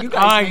 Yeah, you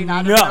guys may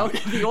not have known.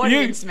 The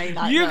audience may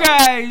not You know.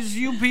 guys,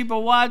 you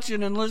people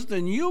watching and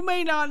listening, you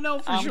may not know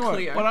for I'm sure.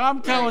 clear. But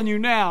I'm telling Right. you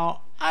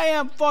now, I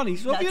am funny.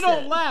 So if you That's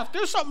don't it. laugh,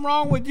 there's something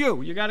wrong with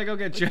you. You got to go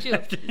get You.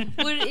 checked.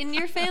 In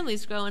your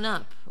families growing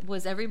up,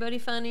 was everybody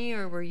funny,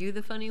 or were you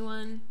the funny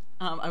one?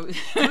 I was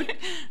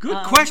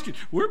Good question.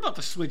 We're about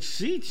to switch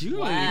seats.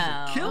 You ladies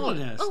Wow. are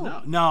killing us.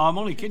 Oh. No, I'm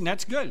only kidding.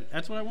 That's good.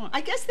 That's what I want.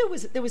 I guess there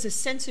was a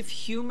sense of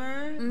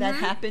humor that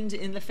happened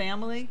in the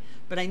family,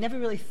 but I never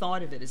really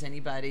thought of it as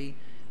anybody.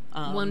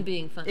 One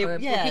being funny. Or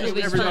yeah, people it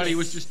being was Everybody funny.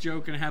 was just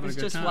joking, having It's a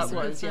good just time. what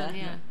right? was. Fun,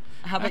 Yeah.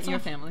 How about That's your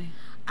awesome. family?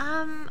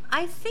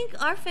 I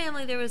think our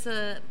family,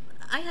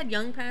 I had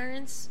young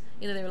parents.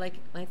 You know, they were like,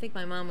 I think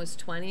my mom was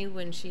 20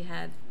 when she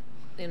had,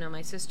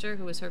 my sister,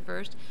 who was her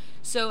first.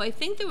 So I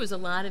think there was a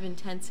lot of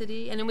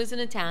intensity, and it was an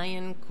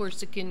Italian,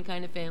 Corsican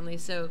kind of family.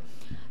 So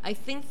I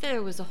think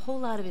there was a whole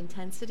lot of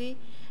intensity,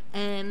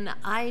 and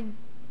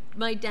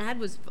my dad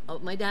was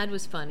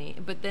funny,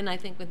 but then I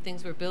think when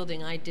things were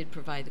building, I did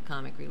provide the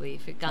comic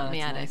relief. It got me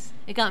that's out nice. of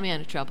it got me out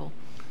of trouble.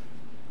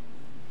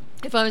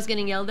 If I was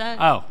getting yelled at,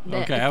 Oh,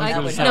 that- okay. if I was I-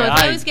 gonna no, say, if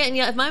I was getting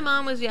if my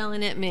mom was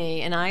yelling at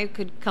me and I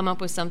could come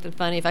up with something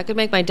funny, if I could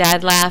make my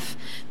dad laugh,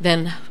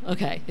 then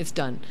okay, it's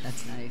done.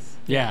 That's nice.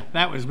 Yeah,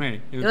 that was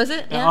me. Was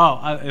it? Yeah.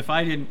 Oh, if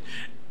I didn't.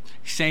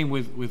 Same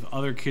with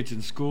other kids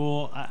in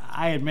school.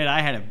 I admit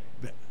I had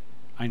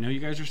I know you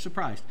guys are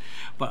surprised,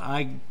 but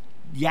I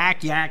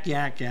yak,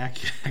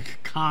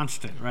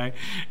 constant, right?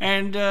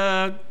 And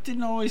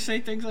didn't always say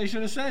things I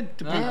should have said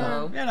to people.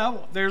 Uh-oh. You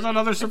know, there's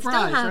another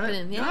surprise, still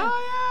happening, right? yeah.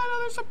 Oh, yeah,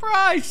 another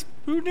surprise.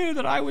 Who knew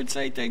that I would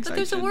say things But I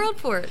there's a shouldn't? world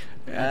for it.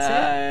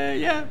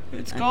 Yeah,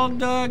 it's called,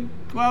 well,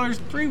 there's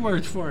 3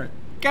 words for it.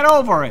 Get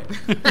over it.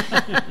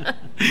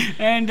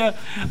 And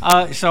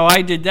so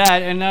I did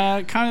that,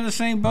 and kind of the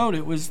same boat.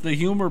 It was the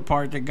humor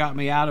part that got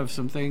me out of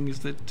some things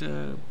that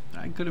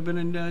I could have been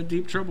in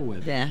deep trouble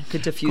with. Yeah,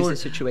 could diffuse the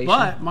situation.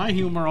 But my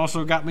humor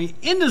also got me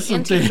into some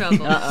Into things.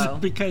 trouble. Uh-oh.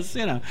 Because,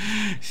 you know,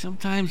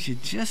 sometimes you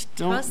just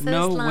don't Cross those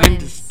know when to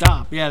lines.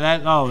 stop. Yeah,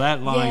 that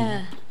line.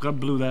 Yeah. God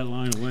blew that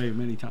line away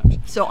many times.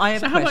 So I have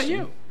So a how about question.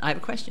 you? I have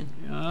a question.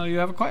 You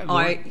have a question.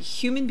 Are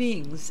human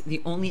beings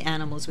the only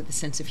animals with a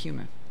sense of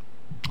humor?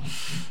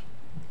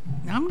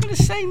 I'm going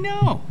to say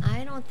no.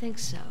 I don't think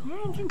so. I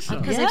don't think so.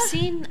 Because Yeah?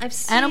 I've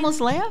seen Animals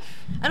laugh?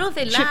 I don't know if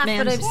they laugh,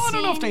 Chipmunks. but I've Well, I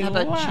don't know if seen. they How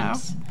about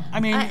laugh. chimps? I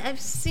mean, I've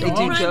seen They do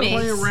joke. play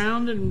primates.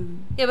 around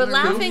and Yeah, but they're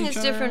laughing building is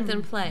each different other.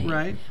 than play.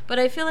 Right. But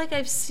I feel like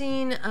I've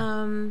seen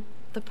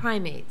the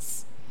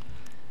primates.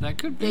 That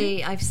could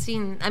be. I've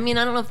seen. I mean,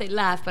 I don't know if they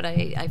laugh, but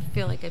I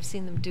feel like I've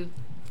seen them do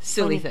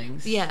Silly funny-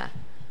 things. Yeah,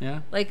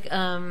 Yeah. like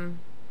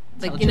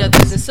Tell you know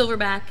jokes. the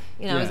silverback.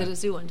 You know, I was Yeah. at a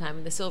zoo one time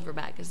and the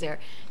silverback is there,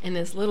 and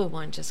this little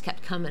one just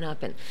kept coming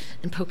up and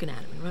poking at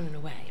him and running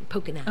away and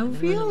poking at him. Oh,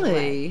 and running away.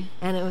 really?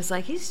 And it was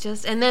like he's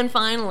just. And then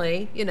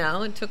finally, you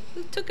know, it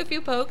took a few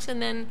pokes,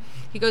 and then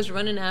he goes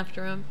running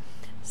after him.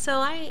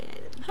 So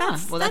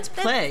That's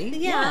play.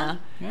 Yeah.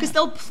 Because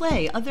they'll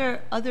play.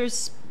 Other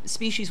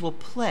species will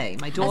play.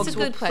 My dogs That's a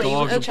will good play. question.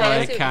 Dogs will Okay, I play, see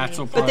what you cats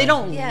will mean. play. But they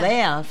don't Yeah.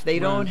 laugh. They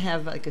Right. don't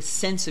have like a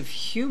sense of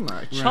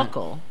humor,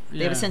 chuckle. They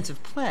have a Yeah. sense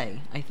of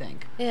play, I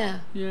think. Yeah.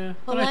 Yeah.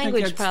 Well, but I think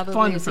language that's probably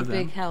fun is for a them.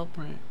 big help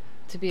Right.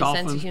 to be a sense of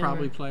Dolphins humor.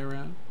 probably play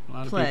around. A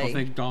lot of Play. people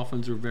think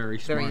dolphins are very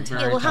smart. Very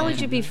intelligent. Yeah, well, how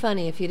would you be intelligent.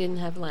 funny if you didn't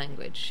have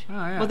language? Oh,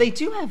 yeah. Well, they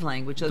do have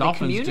language, though.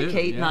 Dolphins They do,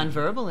 communicate yeah.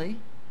 non-verbally.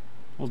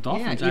 Well,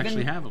 dolphins even-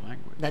 actually have a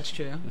language. That's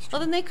true. That's true. Well,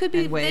 then they could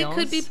be. And They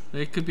could be. whales.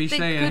 They could be They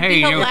saying, could "Hey, be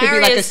you know, It could be like a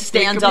hilarious.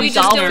 stand-up We just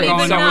don't dolphin.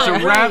 even there was a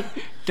know.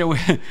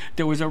 rab-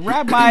 there was a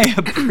rabbi,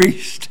 a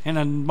priest, and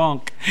a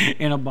monk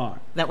in a bar.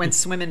 That went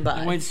swimming by.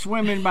 They went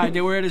swimming by.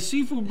 They were at a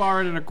seafood bar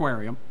at an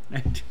aquarium.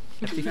 That'd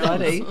be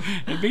funny.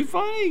 It'd be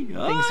funny.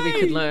 Things we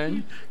could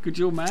learn. Could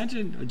you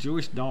imagine a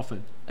Jewish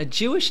dolphin? A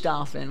Jewish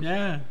dolphin.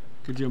 Yeah.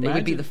 Could you They imagine?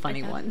 would be the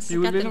funny ones. They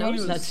would got be the funny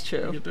noses. ones. That's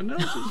true. They get the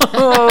noses.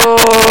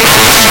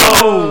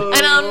 Oh!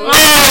 And I'm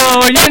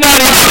Oh,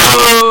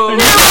 you're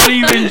not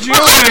even Jewish.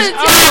 I'm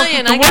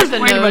Italian. I got the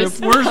wait a minute.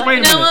 nose. Wait a You know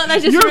minute. what? I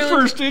just Your ruined-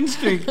 first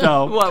instinct,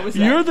 though. What was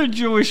that? You're the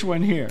Jewish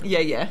one here.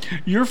 Yeah.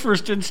 Your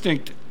first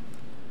instinct.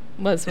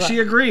 Was what? She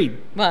agreed.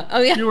 What?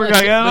 Oh yeah. You were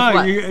like, oh,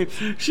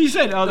 what? she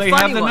said, "Oh, The they have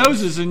funny the ones.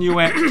 noses," and you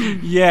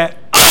went, "Yeah."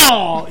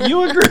 Oh,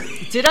 you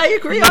agree. Did I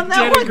agree on that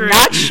did one? agree.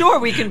 Not sure.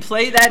 We can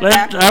play that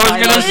back. I was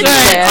going to Well, say, it's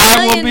I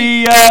will Italian-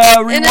 be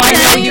I know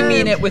Italian- you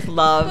mean it with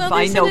love. Well,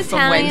 I there's know an from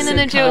Italian whence and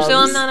a it Jewish. So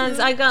I'm comes. not.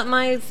 I got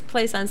my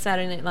place on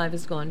Saturday Night Live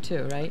is gone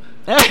too, right?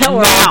 Well,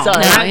 it's all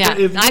right. yeah.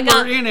 If I you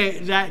got- were in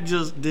it, that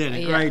just did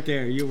it Yeah. right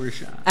there. You were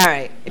shot. All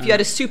right. If you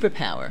had a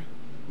superpower,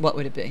 what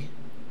would it be?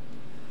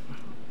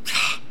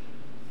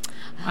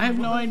 I have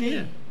no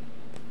idea.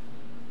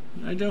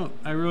 I don't.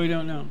 I really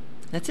don't know.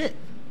 That's it.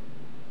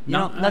 You No,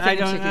 don't, nothing I in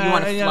don't. particular. You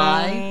want to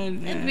fly?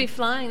 It'd be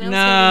flying. I was No,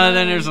 thinking then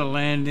that. there's a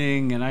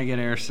landing, and I get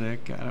airsick.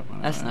 I don't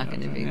want. That's not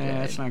gonna be Yeah, good.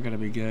 that's not going to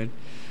be good.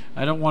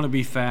 I don't want to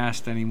be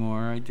fast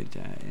anymore. I did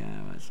that. Yeah,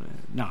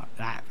 not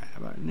that bad,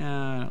 but no,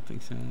 I don't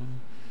think so.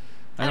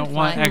 I I'd don't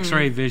want fly.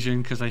 X-ray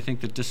vision because I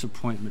think the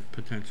disappointment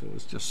potential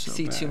is just so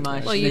See bad. too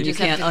much. Well, you Then just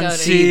can't have to go to-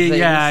 unsee See, things.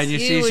 yeah, and you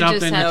You see would just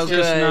something have that's to-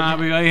 just not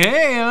be like,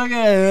 hey, look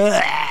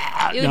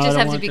at You would just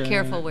have to be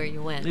careful where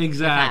you went. with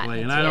Exactly,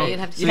 that. and I Yeah, don't. You'd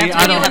have to, see, You'd have to I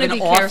have don't want to an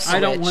be off careful. I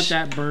don't want switch.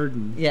 that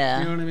burden. Yeah.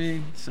 You know what I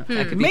mean? So,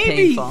 That could be maybe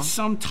painful.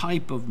 some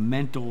type of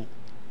mental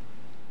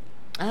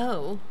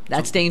Oh.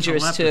 That's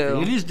dangerous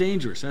telepathy. It too. is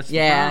dangerous. That's the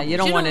Yeah, problem. you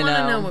don't want to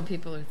wanna know. what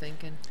people are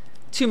thinking.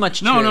 Too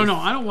much. No, truth. no, no.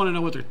 I don't want to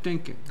know what they're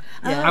thinking.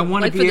 Yeah. I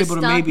want like to for be the able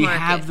to stock maybe market.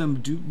 have them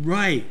do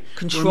right.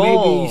 Control.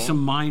 Or maybe some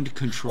mind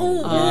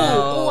control.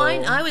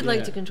 I would like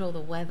Yeah. to control the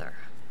weather.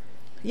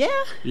 Yeah.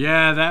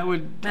 Yeah, that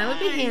would. That would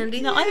be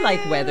handy. No, I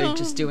like weather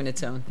just doing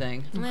its own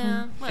thing.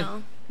 Yeah,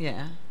 well,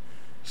 Yeah.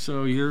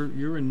 So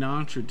you're a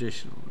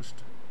non-traditionalist,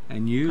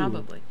 and you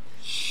probably.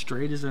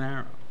 straight as an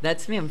arrow.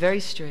 That's me. I'm very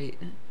straight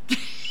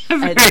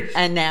very,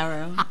 and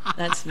narrow.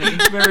 That's me.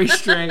 very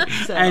straight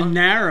So, and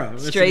narrow.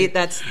 Straight.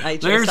 There's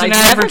There's an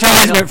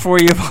advertisement for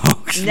you,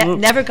 folks.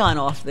 Never gone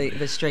off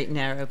the straight and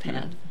narrow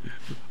path.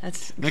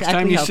 That's Next exactly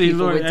time you how see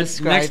people Lori, would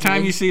describe next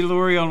time me. you see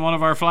Lori on one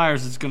of our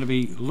flyers, it's going to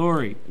be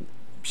Lori,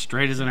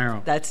 straight as an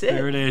arrow. That's it.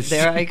 There it is.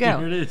 There I go.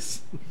 There it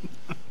is.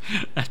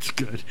 That's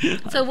good.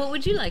 So, what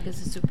would you like as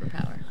a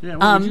superpower? Yeah,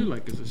 what would you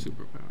like as a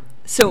superpower?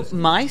 So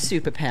my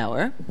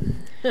superpower,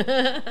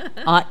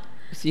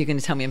 so you're going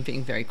to tell me I'm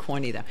being very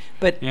corny though,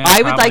 but Yeah, I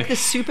would probably. like the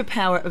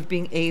superpower of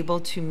being able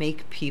to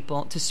make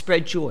people, to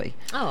spread joy,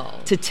 Oh.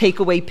 to take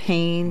away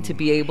pain, to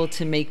be able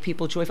to make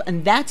people joyful.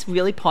 And that's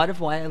really part of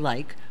why I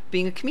like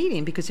being a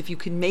comedian, because if you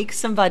can make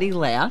somebody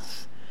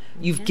laugh,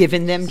 you've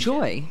given them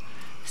joy.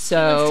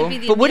 So, be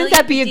the but wouldn't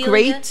that be a Amelia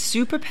great Bedelia?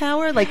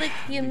 superpower? Like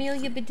the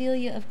Amelia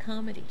Bedelia of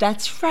comedy.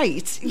 That's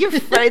right. You're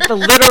right, the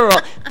literal.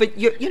 But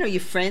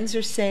your friends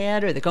are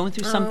sad or they're going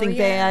through something yeah.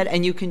 bad,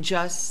 and you can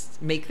just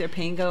make their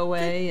pain go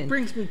away. And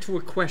Brings me to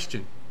a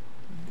question.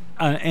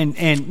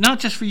 And not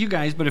just for you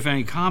guys, but if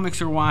any comics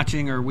are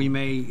watching, or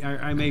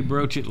I may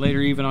broach it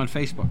later, even on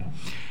Facebook,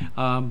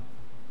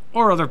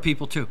 or other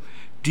people too.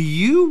 Do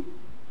you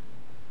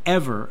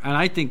ever, and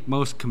I think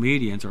most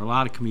comedians, or a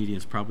lot of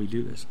comedians probably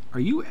do this, are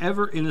you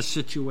ever in a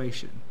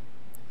situation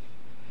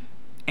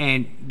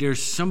and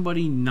there's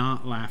somebody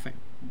not laughing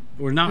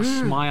or not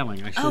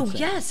smiling, I should say?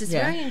 Yes, it's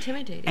very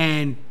intimidating.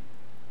 And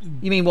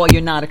you mean while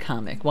you're not a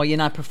comic, while you're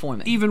not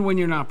performing? even when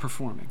you're not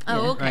performing.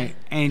 Oh, okay. Right?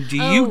 And do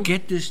you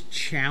get this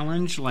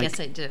challenge, like, Yes,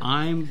 I do.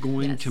 I'm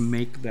going to Yes.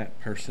 make that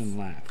person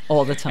laugh?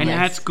 All the time. And Yes.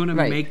 that's going to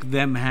Right. make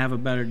them have a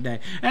better day.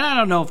 And I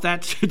don't know if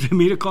that's to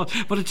me to call,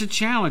 but it's a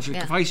challenge. Like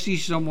Yeah. if I see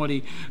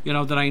somebody,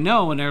 that I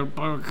know, and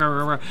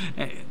they're,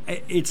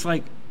 it's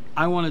like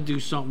I want to do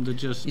something to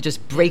just, You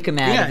just break them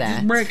out of that.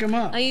 just break them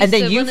up. I used And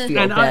then to- you when feel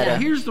And better.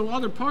 here's the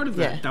other part of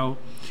that, Yeah. though.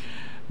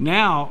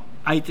 Now,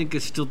 I think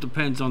it still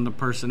depends on the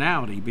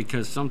personality,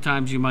 because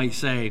sometimes you might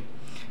say,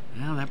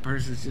 well, that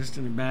person's just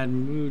in a bad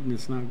mood and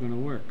it's not going to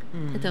work.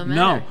 It don't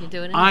No, matter. You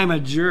do it I'm a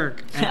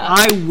jerk, and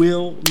I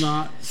will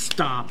not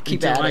stop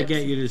Keep until at I it.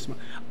 get you to smile.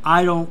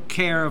 I don't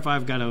care if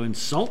I've got to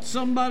insult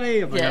somebody,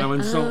 if I Yeah. got to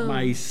insult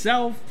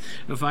myself,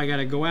 if I got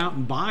to go out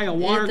and buy a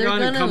water they're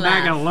gun and gonna come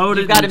back and laugh. load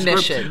it. You've got and a squirt.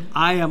 mission.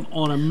 I am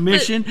on a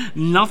mission.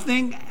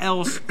 Nothing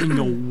else in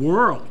the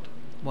world.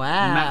 Wow.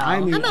 I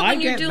mean, How about I when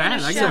you're get doing bad.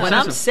 a I show? get when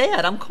I'm obsessive.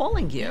 sad, I'm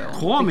calling you.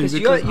 Call me because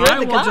you're I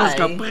the will just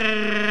go. guy. "Brrr,"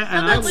 and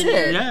How I about will, when,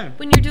 it. yeah.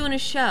 when you're doing a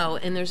show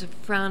and there's a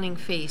frowning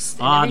face?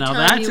 And every Now time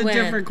that's you a went,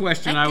 different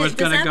question. That- I was does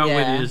going to that- go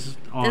Yeah. with is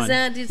on. Does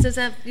that,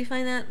 do you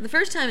find that? The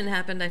first time it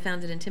happened, I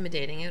found it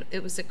intimidating.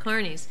 It was at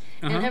Carney's.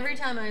 And every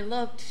time I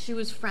looked, she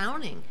was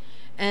frowning.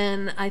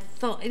 And I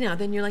thought,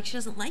 then you're like, she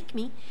doesn't like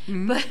me.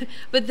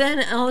 But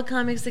then all the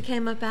comics that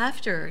came up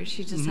after her,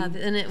 she just had,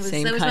 and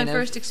Same that was my kind of-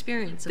 first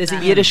experience. There's a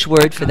that. Yiddish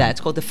word for that. It's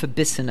called the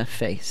Fabissina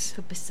face.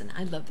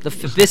 I love The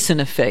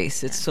Fabissina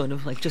face. It's sort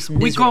of like just we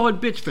miserable. call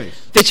it bitch face.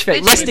 bitch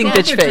face. Bitch Resting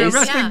face. bitch face.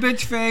 Resting Yeah.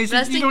 bitch face.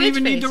 Resting You don't bitch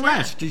even need face, to yeah.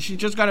 rest. She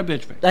just got a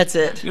bitch face. That's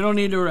it. You don't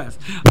need to rest.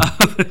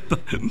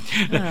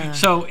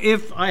 So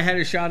if I had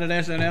a shot at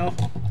SNL,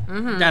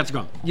 that's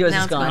gone. Yours Now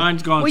is it's gone.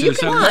 Mine's gone Well, too. you can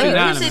So lie. it's You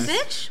unanimous. say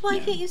bitch? Why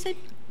can't you say?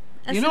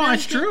 You know,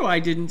 it's true. I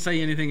didn't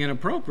say anything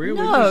inappropriate.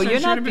 We No, just said you're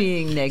should not have been-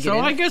 being negative So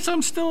I guess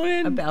I'm still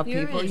in. about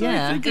You're people. in.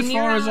 Yeah. I think as And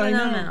far you're as out I and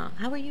I'm know. out.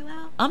 How are you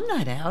out? I'm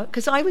not out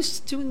because I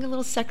was doing a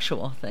little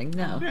sexual thing.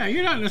 No. Yeah,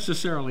 you're not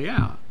necessarily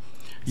out.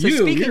 So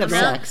speaking you're of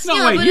not. sex- No,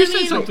 Yeah, wait, but you I said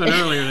mean- something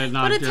earlier that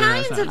But knocked your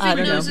Italians ass have out. I big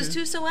don't know. noses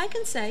too, so I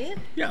can say it.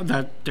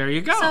 Yeah, there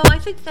you go. So I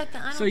think that I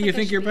don't So think you I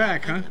think should you're be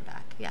back, out huh? in the back.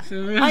 Yeah.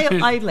 So,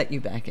 I let you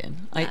back in.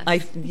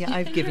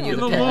 I've given you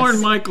the the Lorne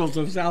pass. Michaels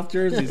of South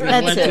Jersey.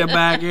 That's Let it. you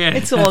back in.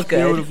 It's all That's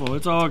good. Beautiful.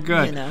 It's all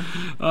good. You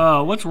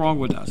know. What's wrong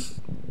with us?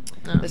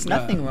 There's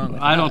nothing wrong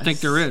with I don't us.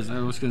 think there is. I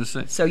was going to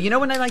say. So you know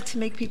when I like to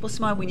make people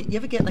smile, when you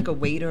ever get like a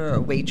waiter or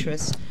a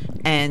waitress,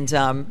 and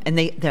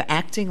they're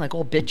acting like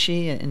all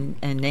bitchy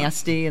and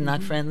nasty and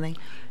not friendly,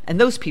 and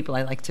those people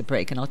I like to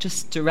break, and I'll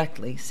just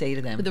directly say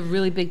to them, With a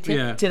really big tip.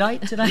 Yeah. Did I?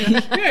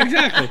 Yeah,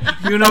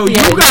 exactly. You know, you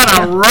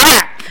got a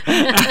rack,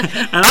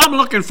 and I'm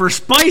looking for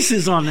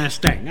spices on this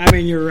thing. I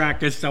mean, your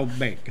rack is so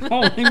big.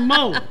 Holy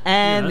moly!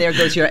 And there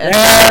goes your There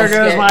SNL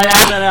goes skit. my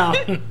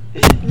SNL.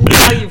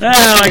 Now you've Yeah,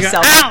 pushed like,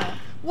 yourself. ow!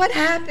 What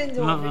happened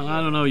over I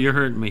here? don't know. You're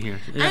hurting me here.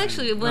 Yeah.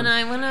 Actually, when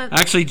I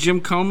Actually,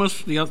 Jim Comas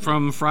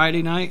from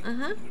Friday night.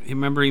 Uh-huh. You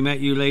remember he met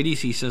you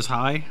ladies. He says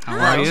hi. How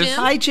Hi, are you? Jim.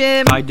 Hi,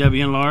 Jim. Hi,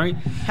 Debbie and Laurie.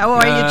 How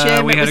are you,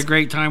 Jim? We It had was- a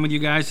great time with you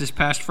guys this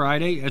past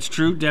Friday. That's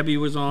true. Debbie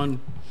was on.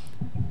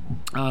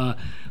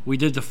 We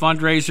did the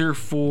fundraiser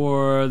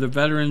for the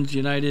Veterans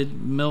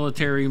United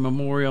Military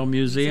Memorial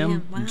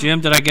Museum. Wow. Jim,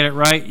 did I get it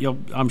right?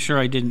 I'm sure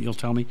I didn't. You'll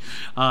tell me.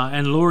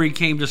 And Lori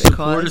came to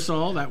support cause. us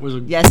all. That was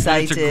Yes, I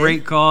it's a did.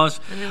 great cause.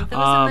 It was a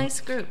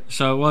nice group.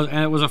 So it was,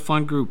 and it was a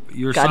fun group.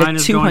 Your Got a sign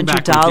is going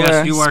backwards. $200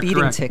 Yes, you are speeding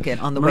correct.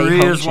 ticket on the way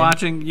Maria's home, Jim.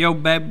 watching. Yo,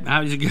 babe,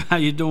 how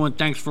you doing?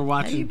 Thanks for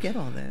How do you watching. get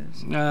all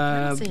those?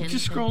 don't see Just anything.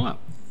 scroll up.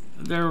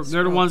 They're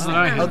the ones that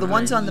I have. Oh, the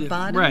ones on the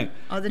bottom? Right.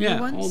 Are the yeah,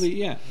 new ones? All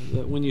the,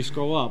 when you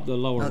scroll up, the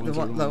lower Oh, the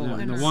ones. are lower yeah,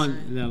 ones. The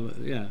one,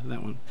 yeah,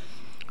 that one.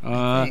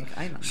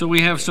 I don't So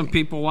we have some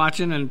people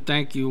watching, and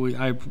thank you.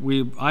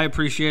 I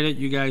appreciate it.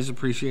 You guys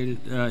appreciate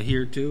it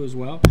here too as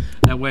well.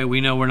 That way we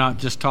know we're not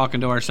just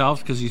talking to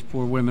ourselves, because these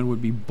poor women would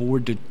be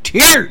bored to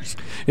tears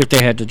if they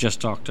had to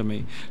just talk to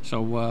me.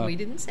 So We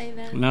didn't say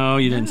that. no,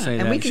 you didn't say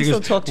that. And we can She still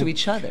goes, talk to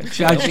each other.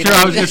 Yeah, that's true.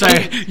 I was going to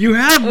say, you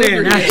have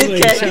been, actually.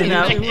 Okay, So you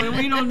know.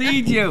 we don't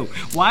need you.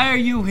 Why are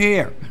you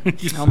here?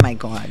 Oh, my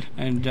God.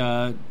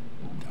 And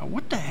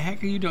what the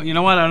heck are you doing? You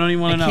know what? I don't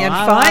even want to know. can't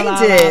La, find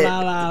la, it. la,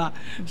 la, la.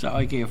 So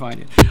I can't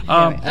find it.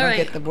 I don't right.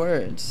 get the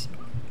words.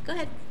 Go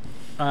ahead.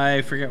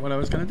 I forget what I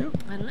was going to do.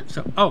 I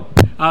don't know.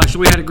 So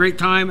we had a great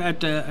time at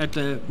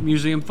the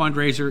museum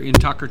fundraiser in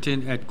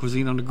Tuckerton at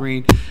Cuisine on the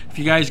Green. If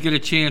you guys get a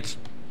chance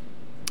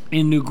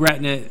in New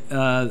Gretna,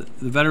 the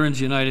Veterans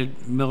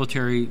United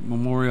Military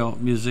Memorial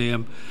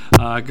Museum,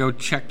 go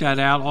check that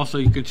out. Also,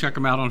 you can check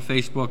them out on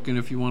Facebook, and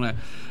if you want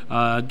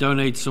to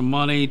donate some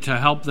money to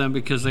help them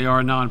because they are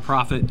a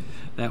nonprofit,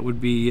 that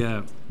would be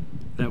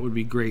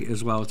great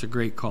as well. It's a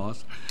great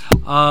cause.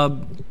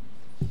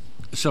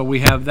 So we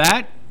have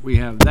that. We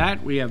have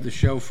the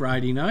show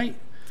Friday night.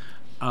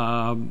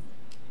 And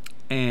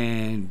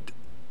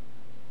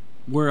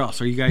where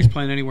else? Are you guys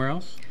playing anywhere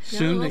else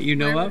soon that you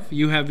know of?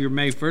 You have your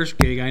May 1st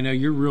gig. I know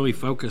you're really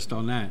focused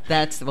on that.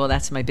 That's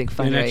my big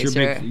fundraiser. And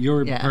that's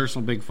your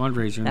personal big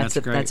fundraiser. And that's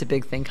great. That's a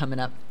big thing coming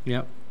up.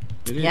 Yep.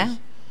 It is. Yeah.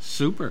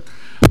 Super.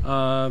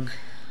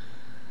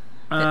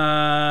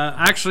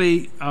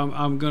 Actually,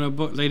 I'm going to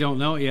book. They don't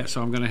know it yet,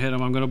 so I'm going to hit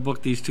them. I'm going to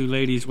book these two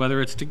ladies,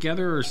 whether it's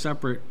together or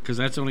separate, because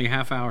that's only a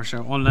half-hour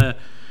show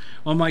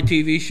on my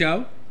TV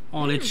show.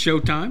 On It's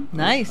Showtime.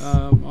 Nice.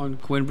 On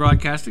Quinn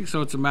Broadcasting.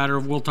 So it's a matter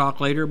of we'll talk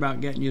later about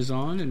getting you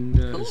on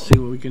and see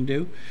what we can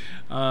do.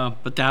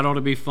 But that ought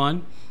to be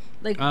fun.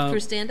 Like for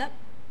stand-up?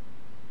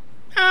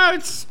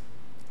 It's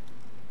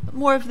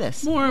more of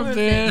this. More of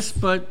this,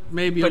 but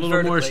maybe a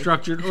little more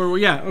structured. Or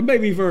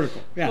maybe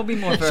vertical. Yeah. We'll be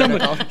more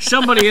vertical.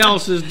 Somebody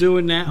else is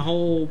doing that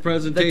whole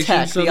presentation. The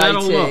tech, so the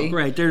that'll IT. look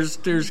great.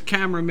 There's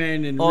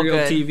cameramen and All real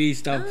good. TV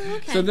stuff. Oh,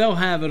 okay. So they'll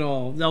have it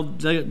all.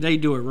 They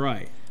do it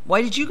right.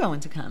 Why did you go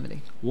into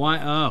comedy? Why?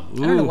 I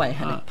don't know why I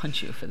had to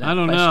punch you for that. I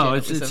don't question. know.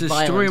 It was It's a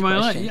a story of my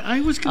violent life. question.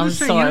 I was going I'm to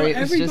say, sorry, it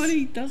was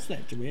everybody does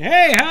that to me.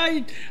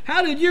 Hey,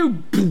 how did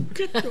you?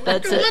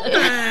 That's what it.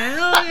 the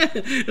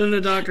hell? And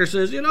the doctor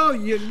says, you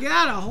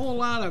got a whole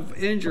lot of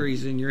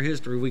injuries in your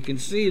history. We can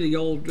see the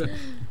old. What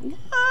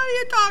are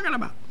you talking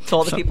about? It's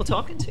all the people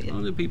talking to you.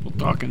 All the people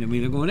talking to me.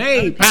 They're going,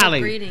 hey, People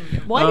Pally. greeting you.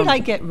 Why did I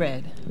get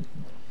red?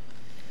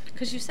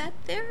 Because you sat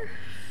there?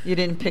 You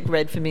didn't pick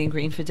red for me and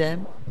green for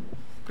Deb?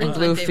 And Green's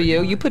blue my for favorite you?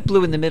 color. You put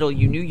blue in the middle.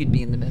 You knew you'd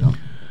be in the middle.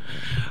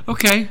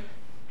 Okay.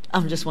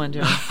 I'm just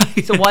wondering.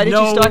 So why did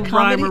you start comedy? No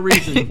rhyme or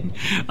reason.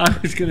 I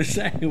was going to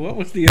say, what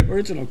was the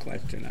original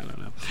question? I don't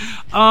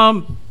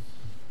know.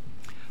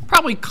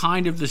 Probably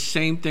kind of the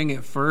same thing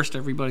at first.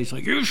 Everybody's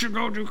like, you should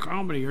go do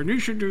comedy or you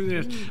should do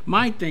this.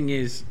 My thing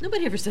is,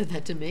 Nobody ever said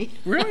that to me.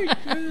 really?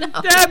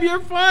 Deb, you're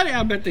funny.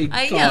 I bet they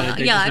thought it.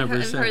 They just I've never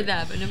heard, said it.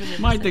 that, but nobody.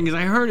 My thing is,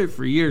 I heard it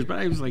for years, but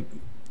I was like,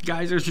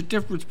 guys, there's a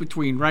difference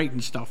between writing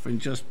stuff and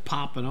just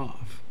popping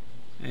off.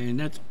 And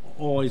that's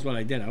always what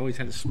I did. I always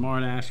had a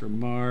smart ass or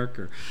mark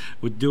or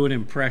would do an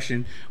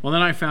impression. Well,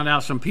 then I found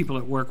out some people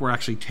at work were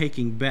actually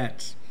taking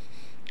bets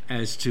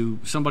as to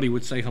somebody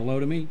would say hello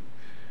to me.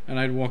 And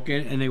I'd walk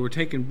in, and they were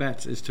taking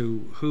bets as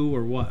to who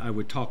or what I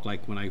would talk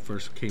like when I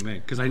first came in,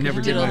 because I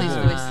never did all my these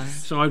voice.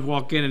 voices. So I'd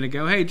walk in, and they'd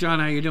go, "Hey, John,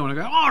 how you doing?" I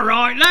go, "All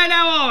right, lad,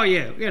 how are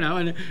you?"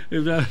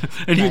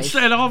 And he'd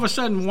say, and all of a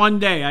sudden, one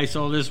day, I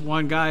saw this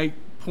one guy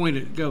point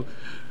it, go,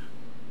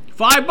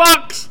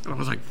 $5. And I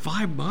was like,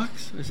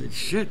 $5? I said,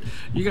 shit,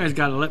 you guys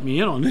got to let me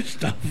in on this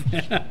stuff.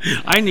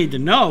 I need to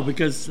know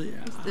because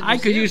I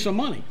could use some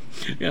money.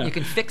 You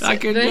can fix I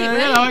it. could,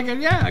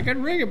 Right. I could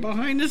ring it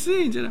behind the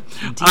scenes. Indeed,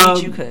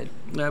 you could.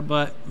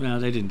 But no,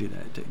 they didn't do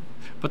that.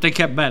 But they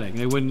kept betting.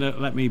 They wouldn't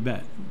let me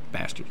bet,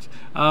 bastards.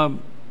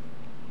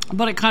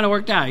 But it kind of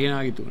worked out.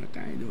 I get doing it.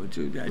 I do it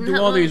too. I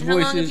do all these How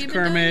long have voices, you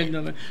been doing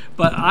Kermit.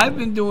 But I've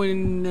been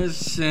doing this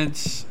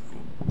since.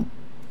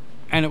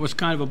 And it was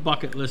kind of a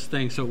bucket list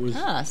thing, so it was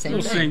same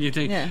little thing. you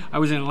think. Yeah. I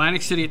was in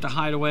Atlantic City at the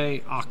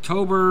Hideaway,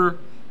 October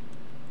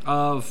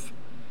of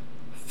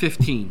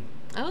 15.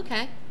 Oh,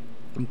 okay.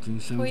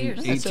 17, 4 years.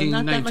 18, So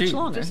not that 19. much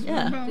longer. Just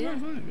Yeah. about Yeah.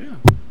 right,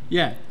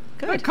 yeah.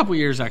 Good. A couple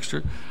years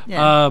extra.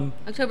 Yeah.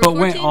 October but 14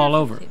 went all or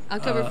over. 15?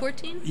 October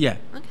 14? Yeah.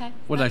 Okay.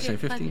 What did I Okay, say, 5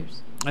 15?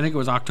 years. I think it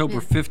was October Yeah.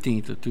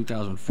 15th of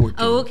 2014.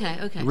 Oh, okay.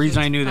 The reason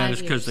So I it's knew that 5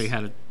 is because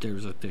years. there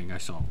was a thing I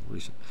saw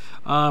recently.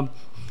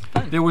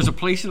 There was a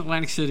place in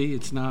Atlantic City,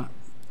 it's not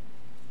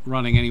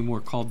running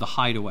anymore, called The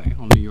Hideaway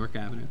on New York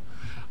Avenue.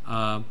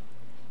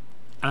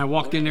 And I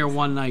walked in there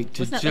one night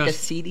to Wasn't that like a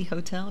seedy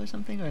hotel or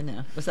something, or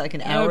no? Was that like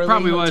an hourly it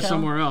probably hotel? was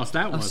somewhere else.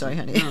 That was sorry,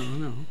 honey.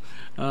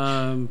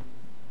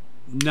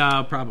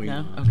 No, probably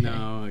No? not. Okay.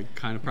 No, I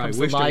kind of probably Comes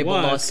the wished it libel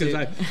was, lawsuit.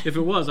 because if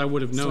it was, I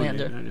would have known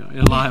Slander. it.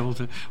 And liable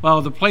to.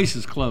 Well, the place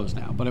is closed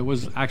now, but it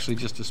was actually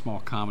just a small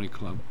comedy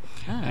club.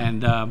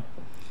 And a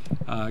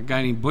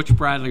guy named Butch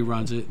Bradley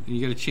runs it. You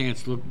get a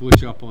chance, look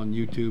Butch up on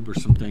YouTube or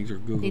some things, or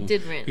Google. He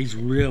did run it. He's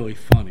really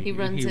funny. He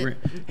runs it.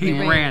 He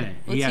ran it.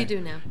 What's he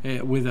do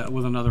now? With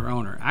another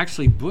owner.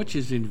 Actually, Butch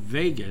is in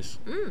Vegas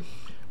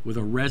with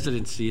a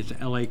residency at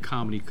the LA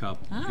Comedy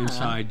Cup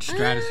inside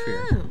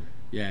Stratosphere. Oh.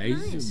 Yeah,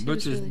 Nice.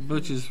 Butch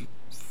is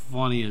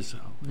funny as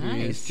hell.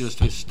 Nice. He's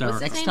just What's hysterical.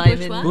 his Next name? time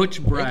Butch in what?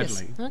 Butch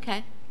Bradley.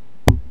 Okay.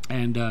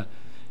 And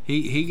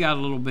he got a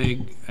little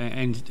big,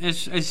 and it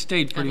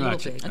stayed pretty a little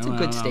much. big. That's a I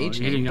good don't know. stage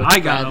He name, didn't- Butch I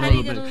got Bradley. a How do little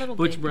you get bit. a little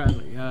Butch big?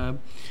 Bradley.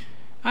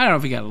 I don't know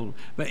if he got a little,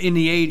 but in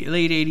the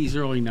late 80s,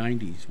 early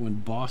 90s, when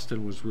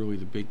Boston was really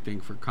the big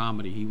thing for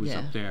comedy, he was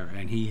Yeah. up there,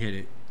 and he hit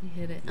it You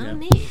hit it. Yeah. Oh,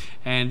 neat.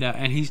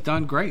 And he's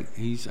done great.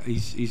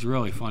 He's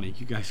really funny.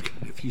 You guys,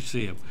 if you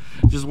see him,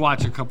 just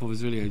watch a couple of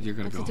his videos. You're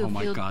gonna Let's go, do oh a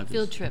my field, god,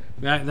 field trip.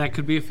 That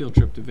could be a field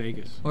trip to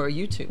Vegas Or a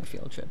YouTube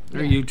field trip. or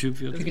a YouTube field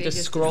You trip. could Vegas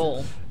just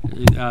scroll,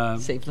 Uh,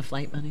 save the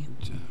flight money.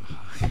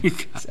 you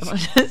guys,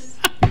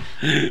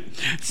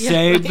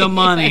 save the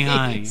money,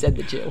 honey. Said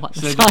the Jew on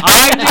the Said- side.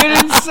 I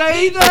didn't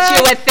say But you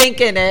that. were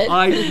thinking it.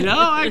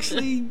 No,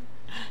 actually,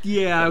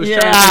 yeah, I was Yeah,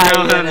 trying to figure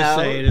out you how to know.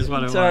 say it. Is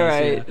what It's it was. all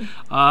right.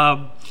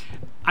 Yeah.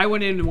 I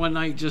went in one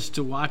night just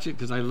to watch it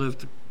because I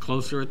lived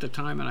closer at the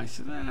time, and I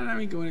said, let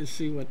me go in and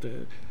see what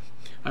the.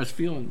 I was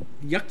feeling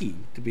yucky,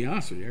 to be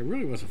honest with you. I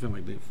really wasn't feeling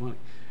like being funny,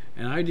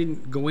 and I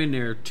didn't go in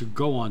there to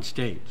go on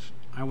stage.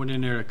 I went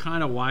in there to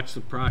kind of watch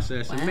the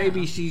process and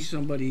maybe see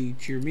somebody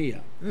cheer me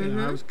up. You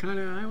know, I was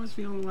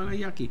feeling kind of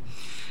yucky,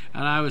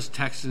 and I was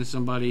texting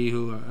somebody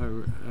who's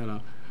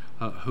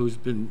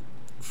been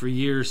for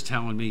years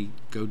telling me,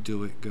 "Go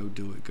do it, go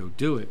do it, go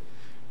do it."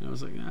 And I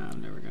was like, "Nah, I'm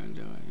never going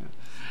to do it."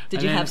 Did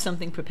And you then- have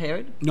something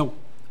prepared? No,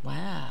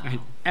 Wow. I had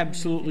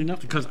absolutely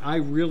nothing because I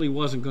really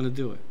wasn't going to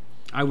do it.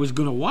 I was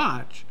going to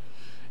watch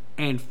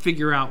and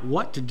figure out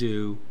what to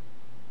do,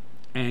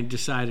 and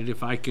decided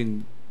if I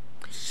can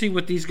see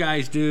what these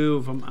guys do.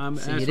 If I'm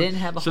So you didn't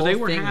have a so they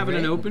whole were thing having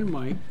an written? open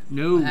mic.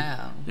 No,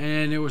 Wow.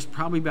 and there was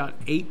probably about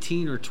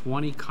 18 or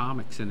 20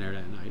 comics in there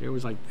that night. It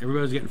was like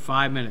everybody was getting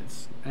 5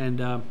 minutes,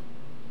 and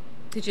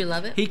Did you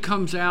love it? he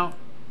comes out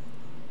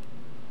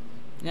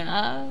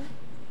Yeah.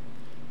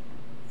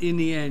 in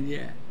the end.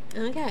 Yeah.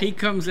 Okay. He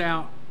comes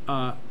out,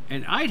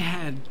 and I'd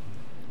had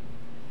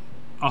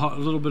a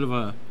little bit of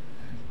a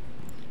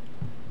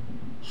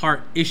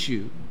heart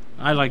issue.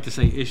 I like to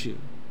say issue.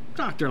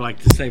 Doctor like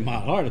to say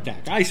mild heart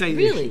attack. I say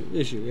Really?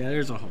 issue. Yeah,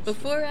 there's a whole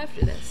Before or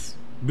after this?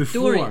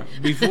 before.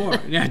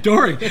 Yeah,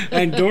 during,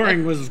 and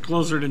during was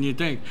closer than you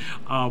think.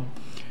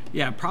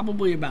 Yeah,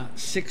 probably about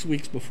 6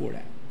 weeks before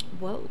that.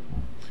 Whoa.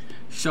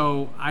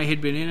 So I had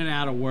been in and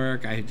out of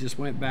work. I had just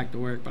went back to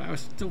work, but I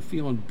was still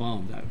feeling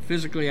bummed.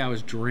 Physically, I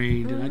was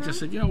drained, and I just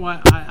said, you know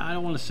what? I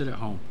don't want to sit at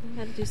home. I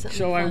had to do something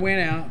So I fun.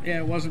 went out. Yeah,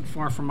 it wasn't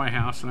far from my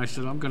house, and I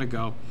said, I'm going to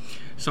go.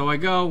 So I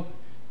go,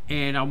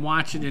 and I'm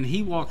watching, and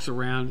he walks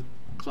around.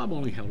 Club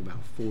only held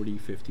about 40,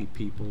 50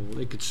 people.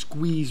 They could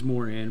squeeze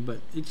more in,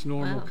 but its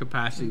normal Wow.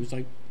 capacity was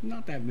like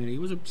not that many.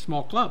 It was a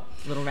small club.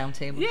 Little round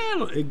table.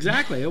 Yeah,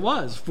 exactly. It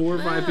was 4 or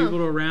 5 Wow. people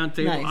to a round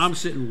table. Nice. I'm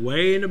sitting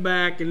way in the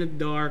back, in the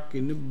dark,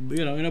 in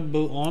a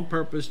booth on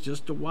purpose,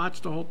 just to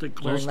watch the whole thing.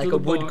 Close Wearing like to a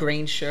the wood bar.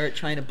 grain shirt,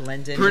 trying to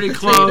blend in. Pretty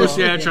with the close,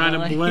 table, yeah. you Trying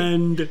know, to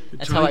blend.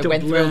 That's trying how I to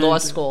went through blend. law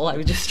school. I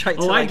would just try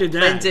to Oh, like I did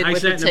blend that. in I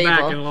with sat the in the back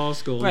table. in law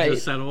school. Right.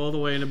 Just sat all the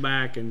way in the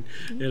back, and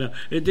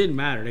it didn't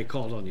matter. They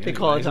called on you. They anyway,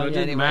 called so on it you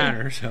didn't anyway.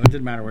 matter. So it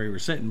didn't matter where you were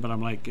sitting. But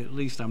I'm like, at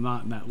least I'm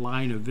not in that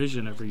line of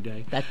vision every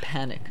day. That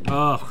panic.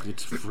 Oh,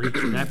 it's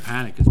freaky. That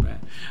panic is bad.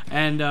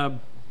 And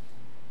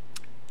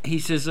he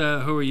says,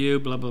 who are you?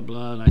 Blah, blah,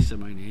 blah. And I said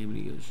my name. And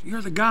he goes,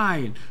 you're the guy.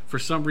 And for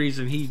some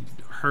reason, he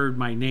heard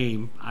my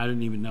name. I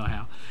didn't even know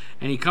how.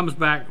 And he comes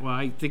back. Well,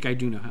 I think I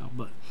do know how.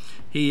 But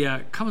he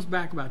comes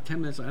back about 10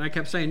 minutes later. And I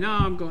kept saying, no,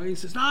 I'm going. He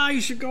says, no, you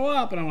should go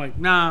up. And I'm like,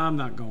 no, I'm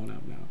not going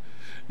up now.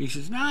 He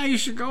says, no, you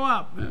should go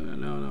up.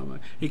 No.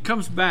 He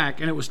comes back,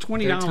 and it was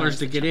 $20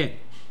 to get in.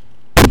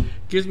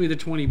 Gives me the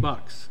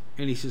 $20.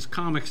 And he says,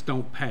 comics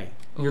don't pay.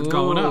 You're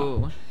going up.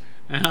 Ooh.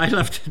 And I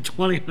left at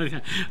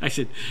 20. I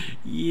said,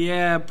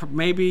 yeah,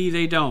 maybe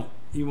they don't.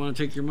 You want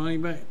to take your money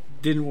back?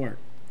 Didn't work.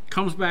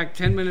 Comes back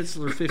 10 minutes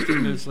or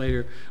 15 minutes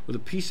later with a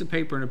piece of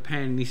paper and a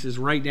pen, and he says,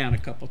 write down a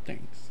couple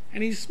things.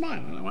 And he's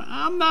smiling. I went,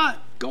 I'm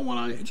not going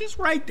on it. Just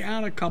write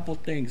down a couple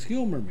things.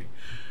 Humor me.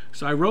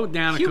 So I wrote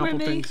down a Humor couple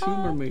me, things. huh?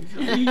 Humor me.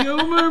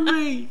 Humor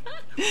me.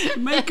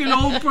 Make an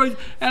old person.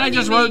 And I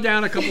just wrote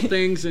down a couple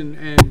things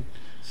and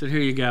said, here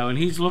you go. And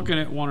he's looking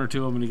at one or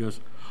two of them, and he goes,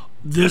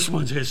 this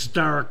one's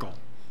hysterical.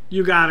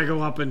 You got to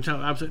go up and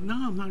tell. I said, no,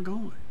 I'm not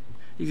going.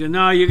 He said,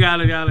 no, you got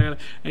to.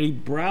 And he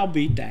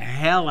browbeat the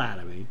hell out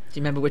of me. Do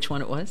you remember which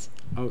one it was?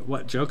 Oh,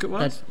 what joke it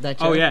was? That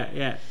Oh, joke?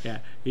 yeah.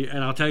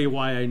 And I'll tell you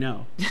why I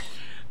know.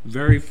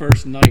 Very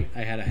first night, I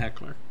had a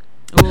heckler.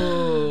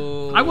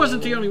 Oh. I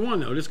wasn't the only one,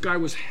 though. This guy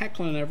was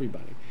heckling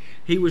everybody.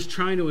 He was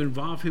trying to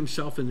involve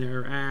himself in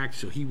their act,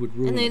 so he would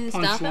ruin And they the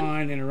didn't stop him?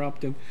 punchline,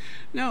 interrupt him.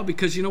 No,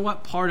 because you know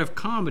what? Part of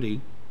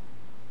comedy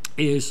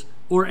is,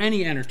 or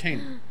any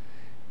entertainment,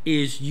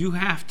 is you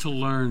have to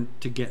learn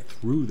to get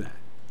through that.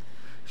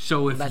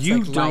 So if That's you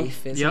like don't,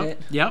 life, isn't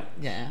it? Yep.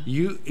 Yeah.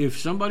 If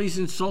somebody's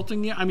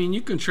insulting you, I mean,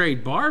 you can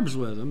trade barbs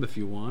with them if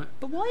you want.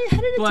 But why? How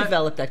did it But-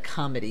 develop that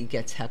comedy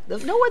gets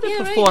heckled? No other Yeah,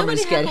 right,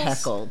 performers nobody get heckles.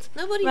 heckled.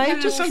 Nobody right?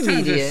 heckles. Just Sometimes a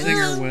comedians.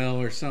 singer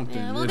will or something.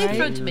 Yeah, well, If they Right.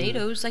 throw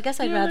tomatoes. I guess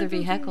I'd rather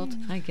be heckled.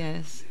 I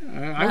guess.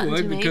 I Rotten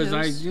would because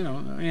tomatoes.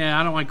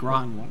 I don't like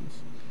rotten ones.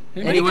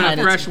 Any Maybe when a kind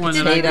of fresh one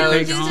that I can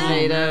potatoes, take home.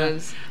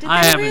 tomatoes. Did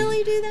I they haven't.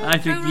 really do that? I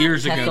think Throw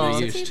years rotten ago Heckles. they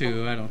tomatoes at used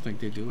people? to. I don't think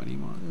they do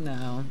anymore.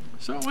 No.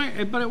 So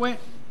it went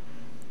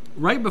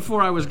right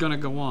before I was going to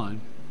go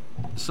on.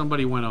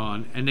 Somebody went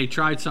on and they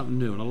tried something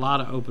new, and a lot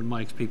of open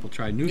mics people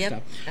tried new Yep,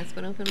 stuff. that's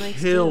what open mics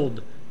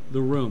Killed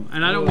the room.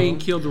 And I don't mean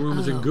killed the room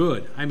as a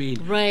good. I mean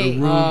Right. the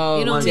room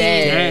You don't was mean-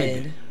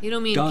 dead. You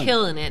don't mean Done.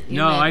 killing it. You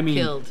No, meant I mean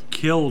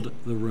killed.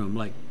 the room.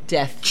 Like,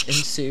 Death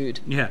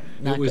ensued. yeah,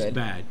 Not it was good.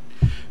 bad.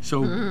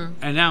 So,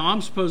 and now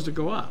I'm supposed to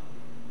go up.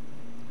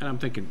 And I'm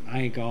thinking,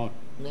 I ain't going.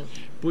 No.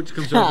 Butch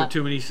comes over to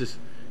me and he says,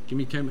 give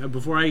me 10 minutes.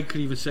 Before I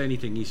could even say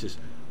anything, he says,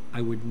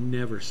 I would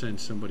never send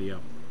somebody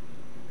up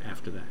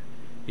after that.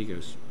 He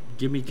goes,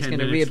 give me 10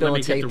 gonna minutes. Let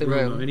me get rehabilitate the the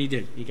room. room. And he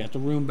did. He got the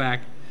room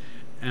back.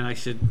 And I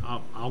said,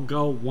 I'll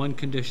go, one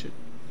condition.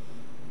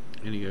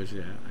 And he goes,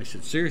 yeah. I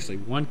said, seriously,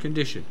 one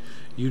condition.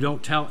 You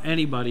don't tell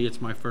anybody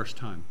it's my first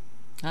time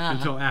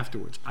until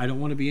afterwards. I don't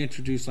want to be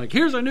introduced like,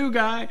 here's a new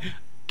guy.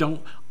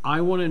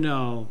 I want to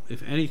know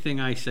if anything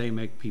I say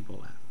make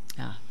people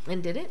laugh.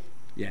 And did it?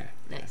 Yeah.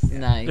 Nice.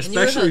 Nice. And you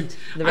were Especially, hooked.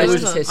 The I rest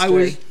was, is I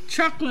was history.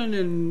 chuckling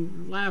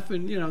and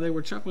laughing. You know, they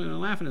were chuckling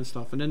and laughing and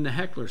stuff. And then the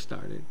heckler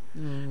started,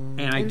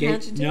 and I And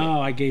how'd you do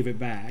I gave it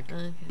back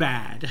Okay.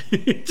 bad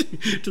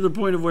to the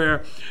point of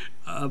where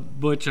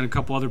Butch and a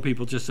couple other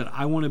people just said,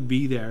 "I want to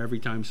be there every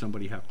time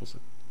somebody heckles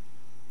it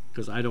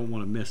because I don't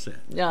want to miss it."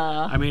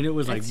 I mean, it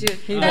was like He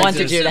that's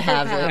wanted your you to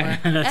have it.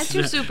 superpower. That's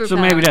your superpower. So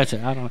maybe that's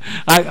it. I don't know.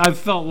 I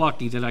felt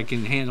lucky that I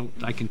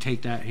can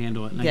take that,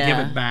 handle it, and I give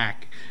Yeah. it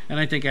back. And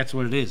I think that's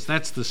what it is.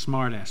 That's the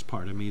smart ass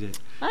part of me. That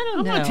I don't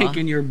I'm know. not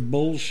taking your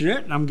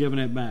bullshit and I'm giving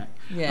it back.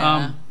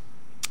 Yeah.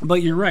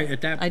 But you're right.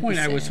 At that I'd be point,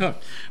 I was sad.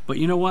 hooked. But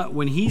you know what?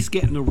 When he's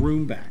getting the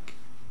room back,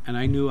 and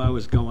I knew I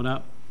was going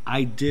up,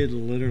 I did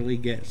literally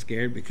get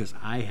scared because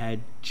I had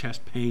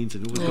chest pains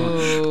and it was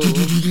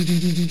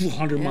going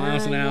 100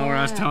 miles an hour.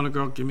 I was yeah. telling the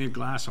girl, "Give me a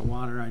glass of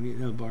water. I need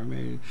a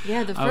barmaid."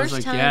 Yeah, the I was first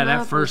like, time "Yeah, that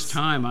up first was-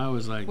 time, I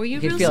was like, Were you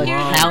You could real feel it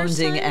scared the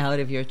first pounding time? out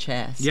of your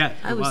chest. yeah."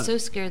 I it was so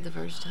scared the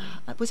first time.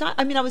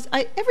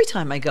 Every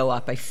time I go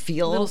up, I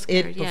feel Little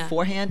scared, it yeah.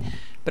 beforehand.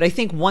 But I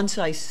think once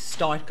I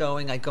start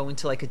going, I go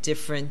into like a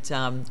different.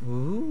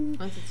 Ooh,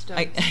 Once it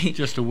starts.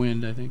 just a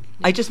wind, I think.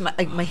 I just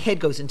my head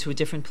goes into a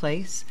different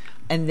place,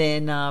 and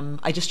then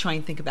I just try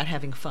and think about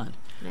having fun.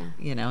 Yeah.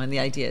 You know, and the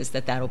idea is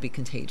that that'll be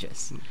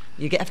contagious.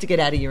 You have to get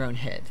out of your own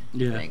head.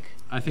 Yeah,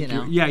 I think. You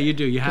know? you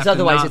do. You have 'Cause to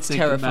otherwise not it's think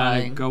about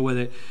terrifying. it. Go with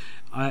it.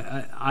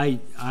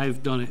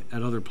 I've done it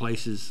at other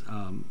places,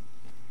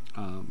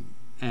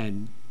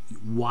 and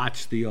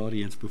watch the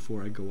audience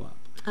before I go up.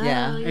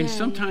 Yeah. Oh, And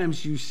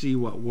sometimes you see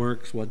what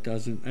works, what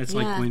doesn't. It's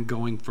Yeah. like when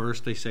going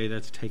first, they say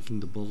that's taking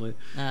the bullet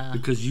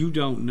because you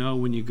don't know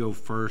when you go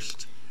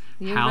first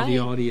You're how the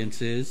right. audience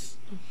is.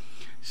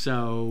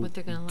 So, What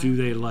they're gonna do like.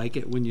 they like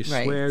it when you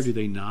Right. swear? Do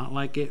they not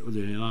like it? Or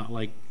do they not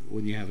like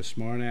when you have a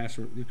smart ass?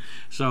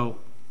 So,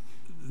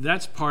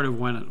 that's part of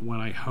when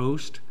I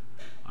host.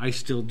 I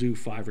still do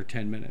 5 or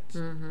 10 minutes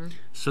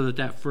so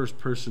that first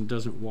person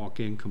doesn't walk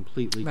in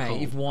completely Right,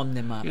 cold. you've warmed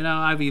them up. You know,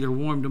 I've either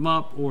warmed them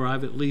up or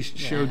I've at least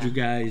showed Yeah. you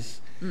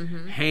guys,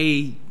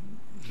 hey,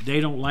 they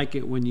don't like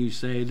it when you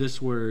say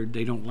this word.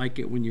 They don't like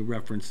it when you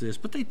reference this,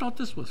 but they thought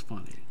this was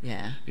funny.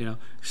 Yeah. You know,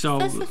 so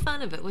That's the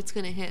fun of it. What's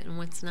going to hit and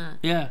what's not.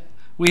 yeah,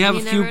 we have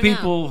You a few never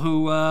people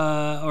who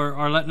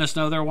are letting us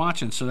know they're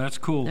watching, so that's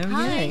cool. Oh,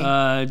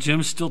 Hi. yay.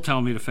 Jim's still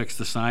telling me to fix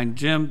the sign.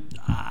 Jim,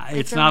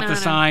 it's don't not the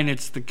matter. sign;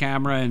 it's the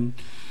camera, and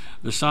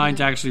the sign's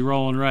actually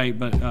rolling right.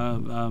 But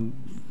I'll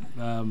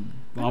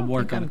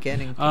work on I'm it.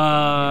 getting.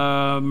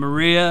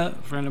 Maria, a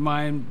friend of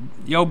mine,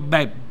 yo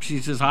babe, she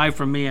says hi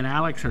from me and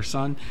Alex, her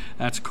son.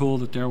 That's cool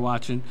that they're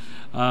watching.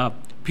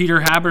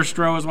 Peter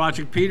Haberstroh is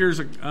watching. Peter's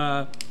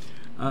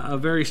a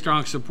very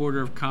strong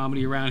supporter of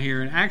comedy around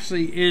here, and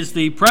actually is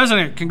the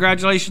president.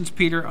 Congratulations,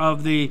 Peter,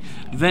 of the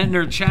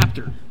Ventnor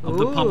chapter of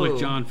the Public Ooh.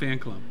 John Fan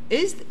Club.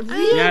 Is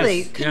really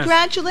Yes, yes.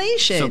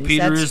 congratulations. So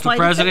Peter That's is the quite a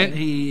president.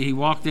 thing. He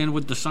walked in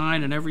with the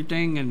sign and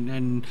everything,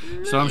 and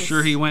so I'm Nice.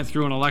 sure he went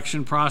through an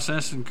election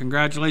process. And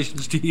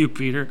congratulations to you,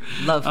 Peter.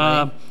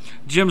 Lovely.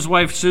 Jim's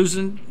wife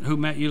Susan, who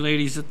met you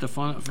ladies at the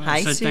fun,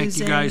 Hi, said thank you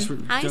Susan. guys for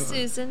Hi,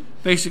 Susan.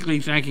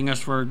 basically thanking us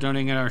for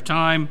donating our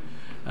time.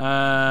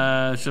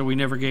 So we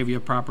never gave you a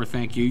proper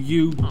thank you.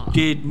 You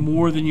did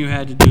more than you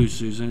had to do,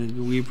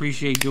 Susan. We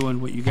appreciate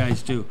doing what you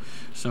guys do.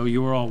 So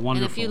you were all And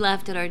wonderful. if you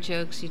laughed at our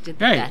jokes, you did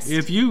the Hey, best.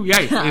 if you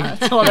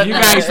if all that you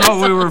guys matters.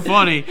 thought we were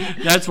funny,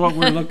 that's what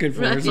we're looking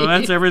for. So Right.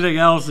 that's everything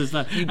else is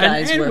not. You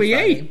guys and were we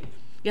funny. ate.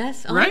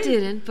 yes, oh, Right? I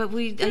didn't, but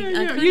we. I yeah, couldn't you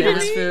have. didn't There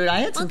was food. I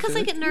had Well, some because food.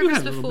 I get You nervous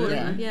had a little before.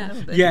 bit. Yeah.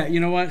 Yeah, you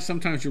know what?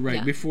 Sometimes you're right.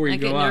 Yeah. Before you I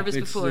go get up, nervous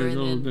it's before, a and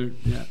little then- bit.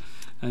 Yeah,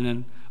 and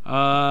then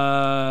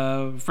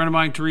a friend of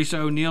mine, Teresa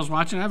O'Neill's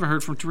watching. I haven't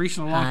heard from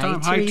Teresa in a long Hi,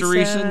 time. Hi, Teresa.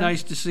 Teresa.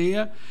 Nice to see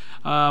you.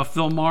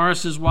 Phil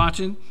Morris is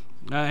watching.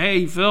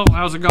 Hey, Phil,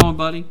 how's it going,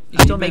 buddy? You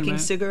How still been, making man?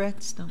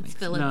 cigarettes? Don't make.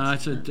 Philip.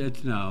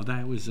 No,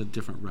 that was a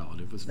different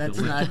relative. It was That's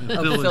Phil. not-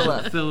 oh, Phil,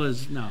 Philip. Phil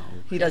is no.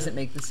 He doesn't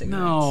make the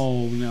cigarettes.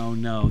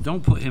 No.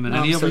 Don't put him in Oh,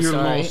 any I'm of so your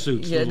sorry.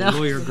 lawsuits, Yeah, little no.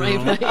 lawyer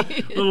girl.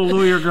 Right. Little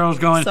lawyer girl's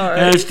going,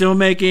 Sorry. still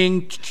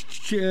making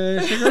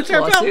cigarettes there,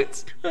 Phil?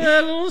 Lawsuits?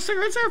 Little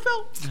cigarettes there,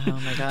 Phil?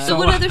 Oh my God. So,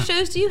 what other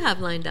shows do you have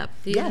lined up?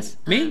 Do you, Yes.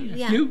 Me?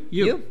 yeah. You?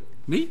 You.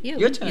 Me? You.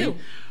 Your turn. You.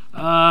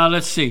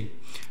 Let's see.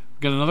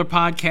 Got another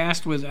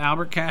podcast with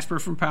Albert Casper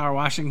from Power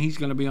Washing. He's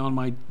going to be on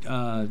my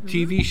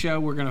TV show.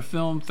 We're going to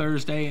film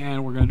Thursday,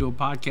 and we're going to do a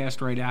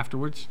podcast right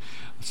afterwards.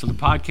 So the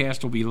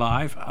podcast will be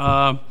live.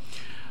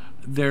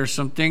 There's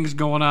some things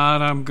going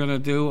on I'm going to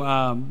do.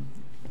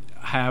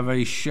 Have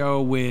a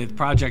show with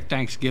Project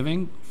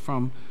Thanksgiving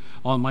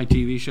on my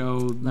TV show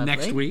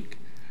next week,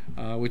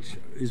 which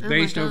is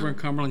based over in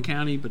Cumberland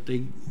County, but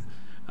they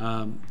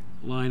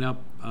line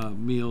up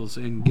meals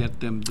and get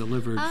them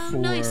delivered for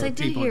nice. I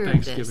did people hear at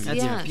of Thanksgiving.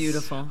 this. That's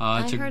beautiful.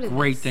 It's a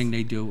great thing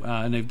they do,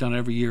 and they've done it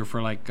every year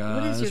for like,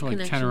 What is your like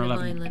connection 10 or to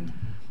 11. Vineland?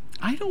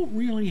 I don't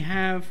really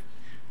have.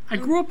 I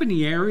grew up in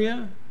the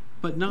area,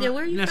 but not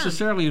where are you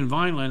necessarily in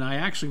Vineland. I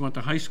actually went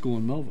to high school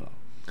in Millville.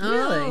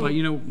 Really? But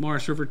you know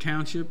Morris River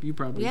Township, you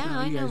probably Yeah,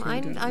 I you know.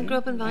 guys know that. I grew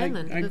up in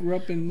Vineland. I grew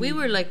up in. We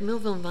were like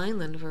Millville and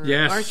Vineland were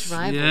yes, arch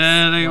rivals.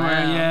 yeah, they were.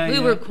 Yeah, we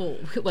were cool.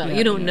 Well,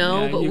 you don't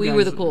know, but we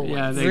were the cool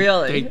yeah, ones.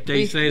 Really?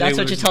 They say That's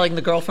they what you're telling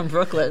the girl from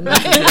Brooklyn.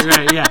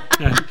 right, yeah.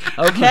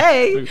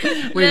 Okay.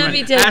 Let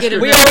me take it.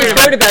 We always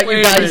heard about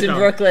you guys in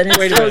Brooklyn.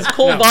 It's those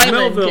cool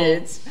Vineland Millville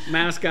kids.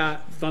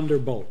 Mascot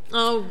Thunderbolt.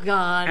 Oh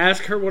God.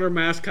 Ask her what her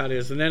mascot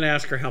is, and then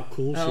ask her how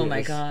cool she is. Oh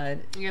my God.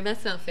 Yeah,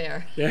 that's not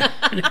fair. Yeah.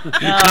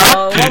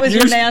 What was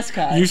your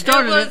mascot? You It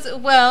started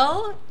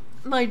was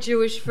my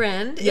Jewish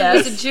friend.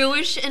 Yes. It was a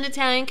Jewish and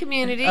Italian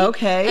community.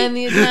 Okay. And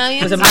the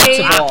Italians Was it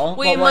matzo ball?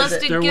 we What was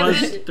must it? have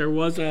given. There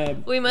was a.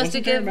 We must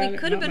have given. We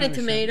could have been a Not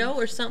tomato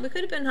or something. We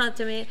could have been hot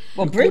tomato.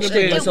 Well, been. Bridgeton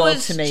It was all It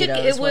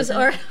tomatoes. was wasn't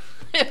our. it?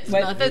 It's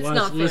Wait, not, that's was.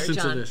 not fair, Listen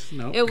to John. this.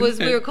 No. It was.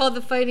 We were called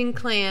the Fighting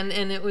Clan,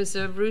 and it was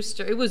a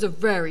rooster. It was a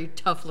very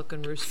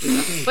tough-looking rooster,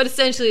 but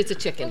essentially it's a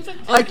chicken.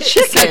 A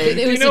chicken?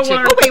 It was know a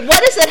chicken. what? Oh wait,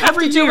 what does that have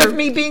to do year- with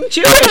me being Because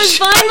Jewish?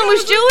 Vineland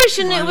was Jewish,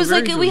 and it Vineland was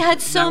very like we Jewish.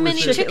 had so That was many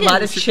chicken. chickens. A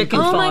lot of chicken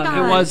Oh my farm.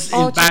 God! It was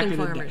all back chicken in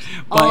the day. farmers.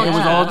 But it was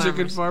all farmers.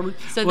 chicken farmers.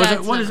 So was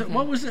that's it, what not is it? fair.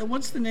 What was it?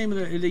 What's the name of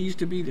the? They used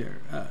to be there.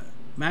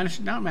 Not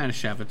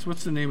Manischewitz.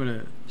 What's the name of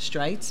the?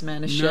 Strites,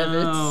 Manischewitz.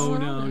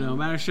 No.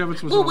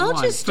 Manischewitz was Well, on the line.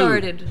 Welch's Food.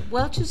 started.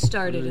 Welch's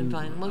started in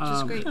Vineland.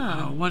 Welch's great.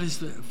 What is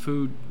the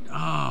food?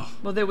 Oh,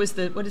 Well, there was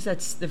what is that?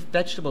 The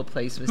vegetable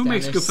place was who down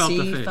makes there. gefilte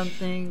C fish?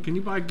 something. Can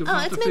you buy it's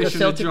gefilte made fish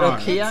in a Gefilte jar?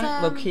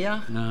 Rokia? It's,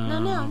 Rokia?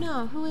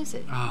 No. Who is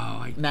it?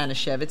 Oh,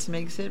 Manischewitz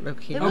makes it.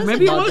 Rokia. It oh, was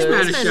maybe it was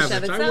Mothers. Manischewitz. Manischewitz. I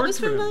That worked was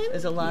for from them. Vineland?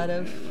 There's a lot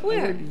of.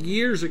 Where?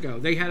 Years ago,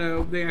 they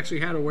actually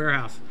had a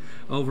warehouse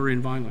over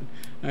in Vineland.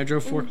 I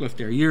drove forklift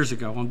there years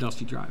ago on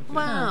Dusty Drive.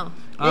 Wow.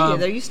 Yeah,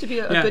 there used to be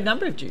a yeah. good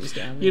number of Jews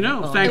down there. You know,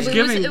 Well,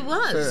 Thanksgiving. It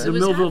was. The It was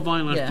Millville happening.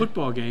 Vineland Yeah.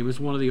 football game is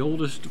one of the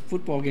oldest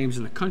football games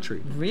in the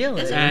country.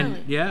 Really? Is it? And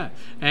Really? yeah,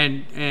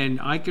 and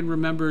I can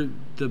remember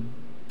the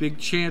big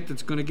chant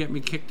that's going to get me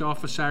kicked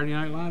off of Saturday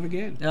Night Live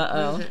again.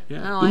 Uh-oh.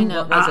 Yeah. Oh, I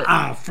know. was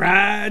it?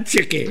 Fried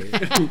chicken.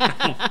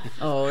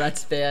 Oh,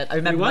 that's bad. I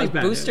remember was my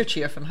bad, booster yeah.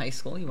 cheer from high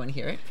school. You want to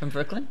hear it? From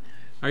Brooklyn?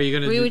 Are you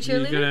gonna Were you a do,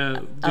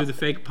 cheerleader? do the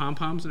fake pom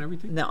poms and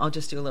everything? No, I'll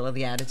just do a little of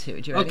the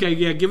attitude. You ready? Okay,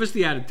 yeah, give us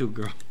the attitude,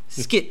 girl.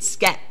 Skit,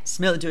 scat,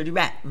 smell a dirty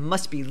rat.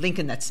 Must be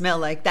Lincoln that smell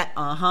like that.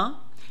 Uh-huh.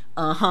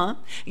 Uh-huh.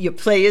 Your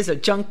players are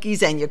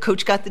junkies and your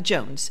coach got the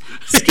Jones.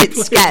 Skit,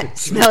 scat,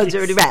 smell a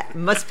dirty rat.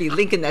 Must be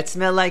Lincoln that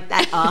smell like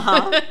that.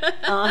 Uh-huh.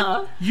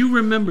 Uh-huh. You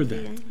remember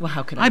that? Well,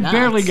 how could I I not?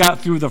 barely got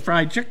through the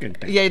fried chicken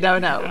thing. Yeah,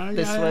 no. I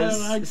This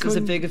was a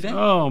couldn't- big event.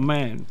 Oh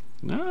man,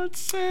 no,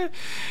 it's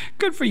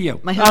good for you.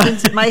 My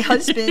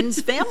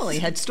husband's family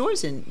had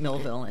stores in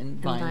Millville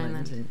and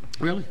Vineland. Vineland. And,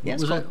 Really? yeah,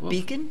 it's What was called that? What-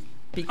 Beacon.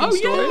 Beacon Oh, yeah.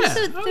 stores.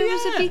 So Oh, there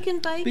was yeah. a Beacon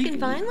bike in Beacon.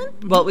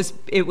 Vineland? Well,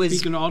 it was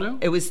Beacon Auto?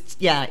 It was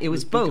it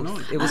was Beacon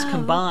both. Auto. It was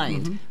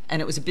combined, Mm-hmm. and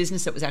it was a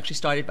business that was actually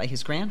started by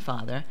his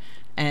grandfather,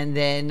 and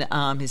then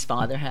his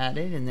father had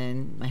it, and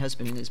then my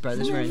husband and his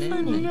brothers were in it. and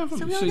Funny. then-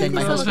 So we So all you have my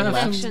this husband little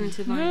left. connection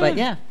to Vineland. But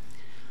yeah.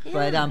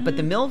 But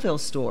the Millville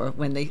store,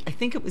 when I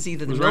think it was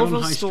either the was right on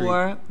Millville High Street.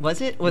 store,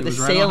 was it, or It the was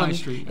right on Salem? High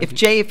Street, I If think.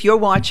 Jay, if you're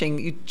watching,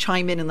 you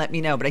chime in and let me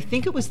know. But I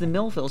think it was the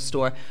Millville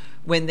store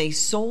when they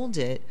sold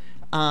it,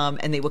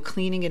 and they were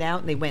cleaning it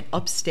out, and they went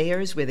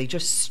upstairs where they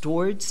just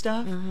stored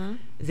stuff.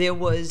 There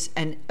was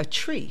a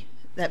tree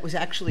that was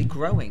actually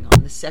growing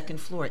on the second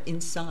floor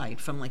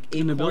inside from like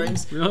In the building?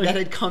 acorns Really? that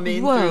had come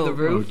in Whoa. through the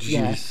roof. Oh,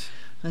 yeah. jeez.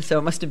 So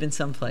it must have been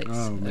someplace.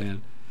 Oh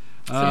man.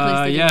 Someplace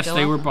they didn't Yes, go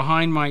they were out?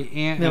 behind my aunt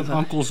and Millville.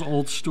 uncle's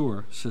old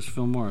store, says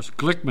Phil Morris.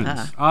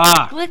 Glickman's.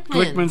 Glickman's.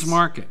 Glickman's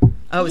Market.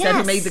 Oh, is that who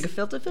Yes. made the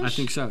gefilte fish? I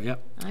think so,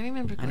 yep. I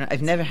remember.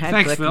 I've never had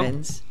Thanks, Phil.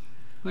 Glickman's.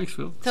 Thanks,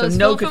 Phil. So So is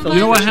no Phil gefilte from You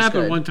know what fish is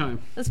happened good. one time?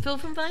 Is Phil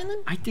from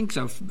Vineland? I think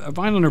so.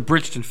 Vineland or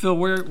Bridgeton. Phil,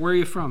 where are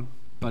you from,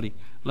 buddy?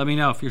 Let me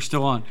know if you're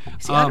still on.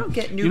 See, I don't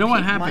get new You know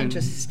what people. Mine happened?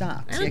 just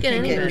stops. I don't get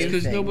can't any new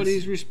Because things.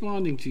 nobody's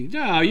responding to you.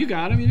 No, you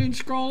got him. You didn't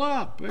scroll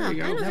up. There No,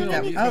 you I go. don't Phil.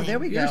 have anything. Oh, there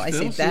we go. Here's I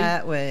see Phil,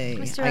 that way.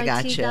 Mr. I IT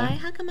gotcha. guy,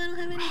 how come I don't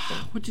have anything?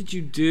 What did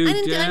you do, I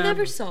didn't. I Deb?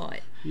 never saw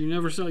it. You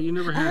never saw. You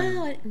never had.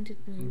 Oh, it. I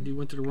didn't. You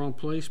went to the wrong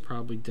place,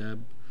 probably,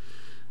 Deb.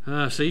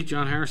 See,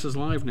 John Harris is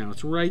live now.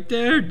 It's right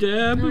there,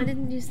 Deb. No, I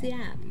didn't use the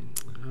app.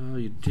 Oh,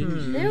 you didn't.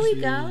 use There we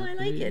the- go. I like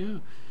there it.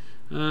 you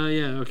go.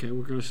 Yeah. Okay,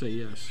 we're gonna say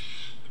yes.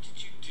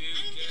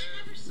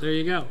 There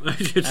you go.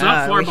 It's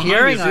not far we're behind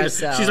hearing you.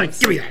 She's like, ourselves.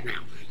 give me that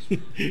now.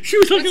 She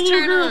was like Let's a little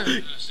turn girl. on.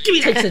 Give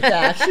me Takes it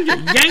back. She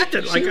just yanked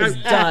it like, was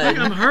like done.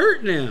 I'm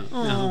hurt now.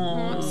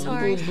 Oh, I'm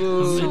sorry. It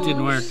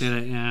didn't work, did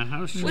it? Yeah. I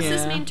was What's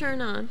this Yeah. mean?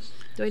 Turn on.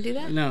 Do I do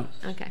that? No.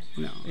 Okay.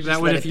 No. just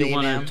That way, let if it you be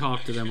want now. to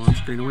talk to them on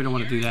screen, we don't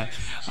want to do that.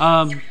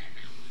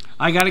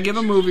 I got to give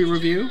a movie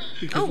review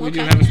because Oh, we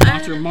do okay. have a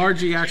sponsor.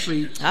 Margie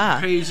actually Ah.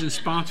 pays and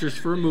sponsors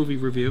for a movie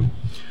review.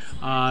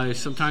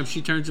 Sometimes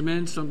she turns them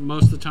in.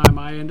 Most of the time,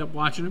 I end up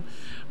watching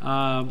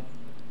them.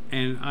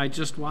 And I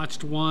just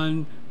watched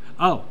one.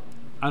 Oh,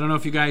 I don't know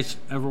if you guys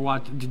ever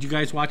watched. Did you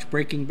guys watch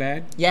Breaking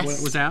Bad? Yes. When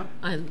it was out?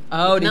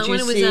 Oh, did Not you when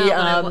it was see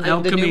out, but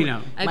El the new-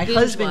 Camino. I My binge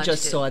husband watched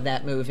just it. saw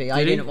that movie. I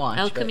Did he? didn't watch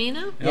El but-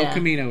 Camino? El Yeah.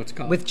 Camino, it's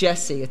called. With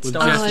Jesse. It With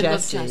stars Jesse. I love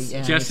Jesse. Jesse.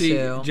 Yeah, Jesse, me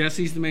too.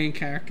 Jesse's the main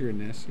character in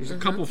this. There's a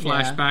couple Yeah.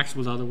 flashbacks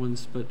with other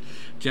ones, but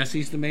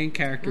Jesse's the main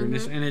character in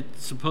this, and it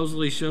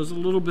supposedly shows a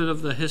little bit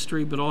of the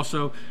history, but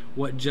also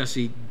what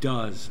Jesse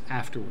does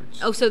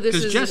afterwards. Oh, so this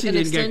is because Jesse an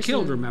didn't get extension-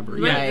 killed. Remember?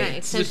 Right, Yeah, right.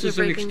 This Extension is of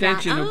an Breaking Bad.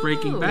 extension of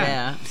Breaking Oh. Bad.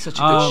 Yeah, such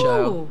a good Oh.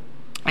 show.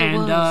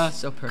 And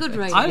So perfect. Good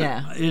writing.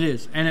 Yeah. it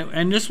is,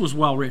 and this was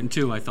well written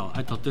too. I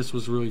thought this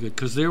was really good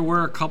because there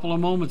were a couple of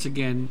moments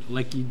again,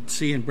 like you'd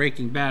see in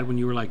Breaking Bad, when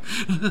you were like,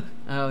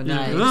 Oh, you know,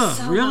 nice. "Ugh,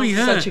 So really?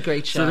 well- huh?" Such a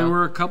great So there show.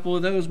 were a couple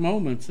of those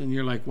moments, and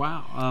you're like,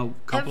 wow.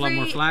 A couple of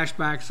more Every-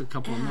 flashbacks, a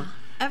couple of more.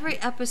 Every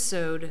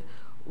episode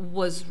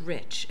was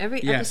rich. Every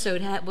Yes.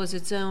 episode was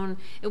its own.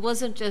 It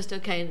wasn't just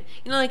okay.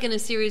 You know, like in a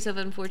series of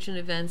unfortunate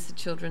events, the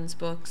children's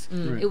books.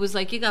 Right. It was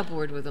like you got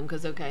bored with them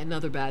because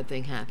another bad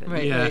thing happened.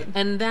 Right, Yeah. right.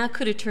 And that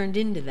could have turned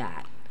into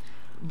that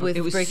with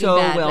It was Breaking so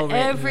Bad. well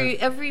But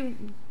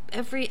written.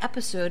 every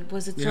episode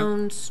was its Yep.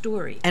 own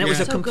story. And it was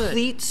Yeah. a So good.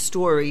 complete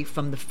story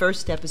from the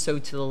first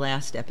episode to the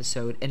last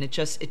episode, and it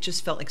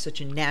just felt like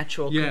such a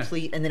natural, Yeah.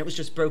 complete, and then it was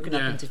just broken Yeah.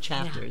 up into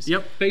chapters.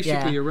 Yep, basically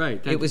Yeah. you're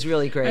right. It was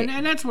really great.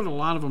 And that's what a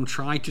lot of them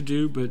try to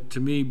do, but to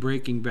me,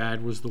 Breaking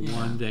Bad was the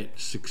one that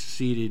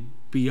succeeded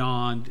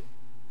beyond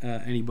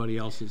anybody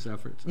else's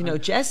efforts. You know,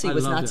 Jesse I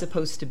was loved not it.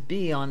 supposed to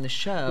be on the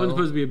show. Wasn't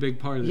supposed to be a big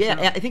part of the Yeah,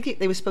 show. I think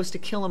they were supposed to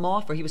kill him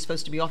off, or he was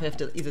supposed to be off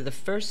after either the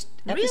first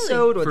Really?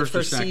 episode or First the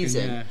or first second,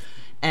 season. yeah.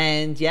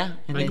 And I think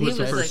then it was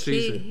the was first like,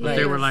 season. he But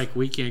they were was- like,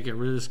 we can't get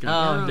rid of this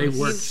guy. Oh, they he's-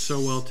 worked so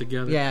well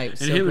together. Yeah, and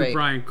so him great. and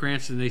Bryan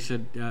Cranston, they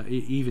said,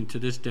 even to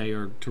this day,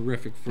 are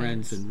terrific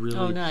friends and really,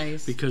 Oh,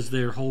 nice. because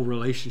their whole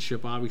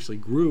relationship obviously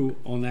grew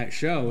on that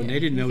show, and they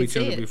didn't know You each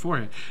could other see it.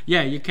 beforehand.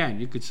 Yeah, you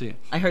could see it.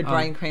 I heard Um,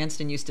 Bryan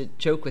Cranston used to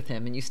joke with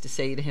him and used to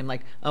say to him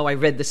like, "Oh, I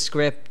read the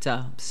script.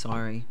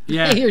 Sorry."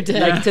 Yeah, You're dead.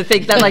 yeah. Like to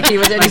think that like he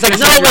was. And he's like,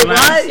 Like, "No, you're wait,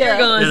 last. what? You're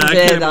gone. This And is I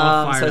get it. him all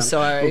I'm fired so up.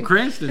 sorry." Well,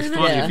 Cranston's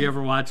funny Yeah. if you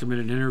ever watch him in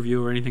an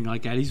interview or anything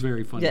like that. He's a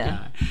very funny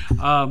Yeah.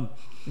 guy.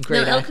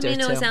 Great No, El actor,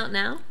 Camino too. is out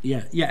now.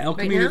 Yeah, El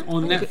Right Camino now?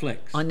 on Okay. Netflix.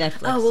 On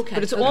Netflix. Oh, okay.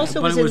 But it's Okay. also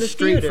But was it in was the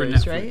straight for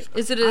theaters, Netflix. right?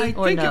 Is it I a?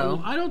 Or think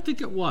no? I don't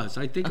think it was.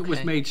 I think it was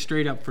Okay. made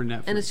straight up for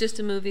Netflix. And it's just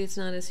a movie. It's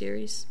not a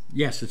series.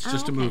 Yes, it's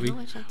just a okay. movie. I'll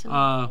watch that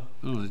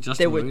tonight. Just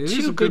There a were movie. It is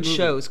a two good movie.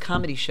 shows,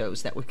 comedy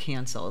shows, that were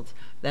canceled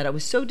that I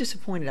was so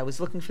disappointed. I was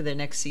looking for their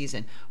next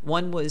season.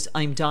 One was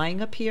I'm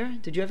Dying Up Here.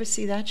 Did you ever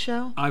see that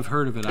show? I've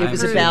heard of it. It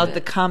was heard about of the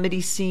it.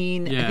 comedy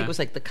scene. I Yeah. think it was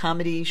like the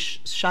comedy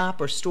shop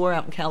or store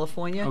out in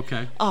California.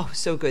 Okay. Oh,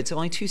 so good. So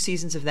only 2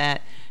 seasons of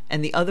that.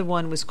 And the other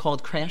one was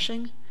called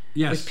Crashing.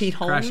 Yes, with Pete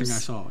Holmes. Crashing, I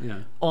saw. Yeah.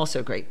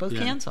 Also great. Both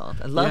Yeah. canceled.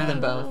 I love Yeah. them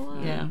both. Oh,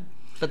 wow. Yeah.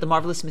 But The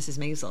Marvelous Mrs.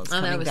 Maisel is Oh, that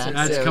coming was back so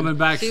That's soon. coming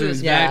back She soon.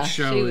 was- yeah, That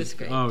show she is was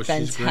great. Oh,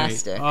 she's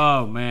Fantastic. great.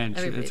 Oh man,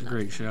 Everybody it's a loved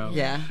great it. show.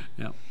 Yeah.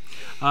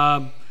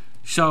 Yeah.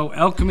 So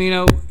El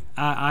Camino,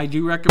 I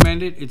do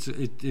recommend it.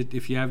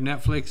 If you have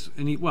Netflix,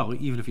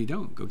 even if you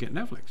don't, go get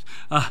Netflix.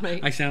 Right.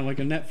 I sound like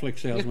a Netflix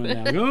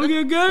salesman now. Go get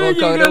it. Or You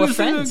go to gotta a see it.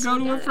 friend's. Go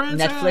to a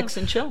friend's Netflix house.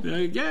 and chill.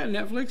 Yeah,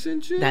 Netflix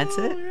and chill. That's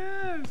it?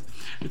 Yeah.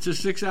 It's a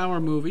 6-hour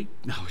movie.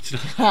 No, it's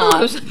not.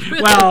 Ah.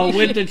 Well,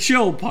 with the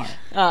chill part.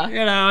 Ah.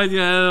 You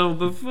know,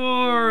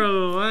 before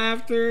or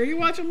after, you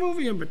watch a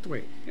movie in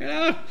between. You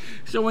know?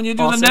 So when you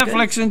do Also the good.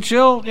 Netflix and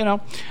chill,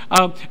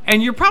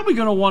 and you're probably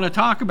going to want to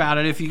talk about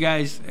it if you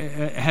guys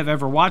have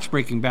ever watched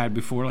Breaking Bad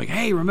before. Like,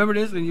 hey, remember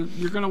this? And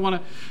you're going to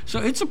want to. So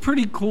it's a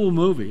pretty cool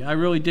movie. I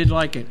really did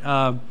like it.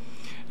 And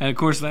of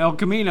course, the El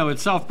Camino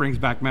itself brings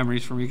back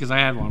memories for me because I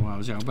had one when I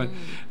was young.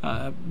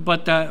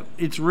 But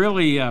it's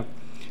really.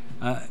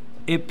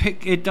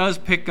 It does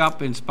pick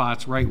up in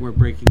spots right where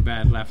Breaking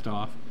Bad left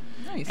off.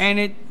 Nice. And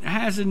it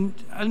has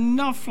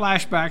enough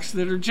flashbacks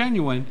that are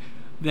genuine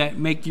that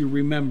make you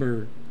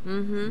remember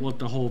what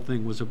the whole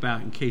thing was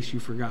about in case you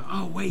forgot.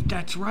 Oh, wait,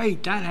 that's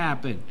right. That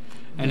happened.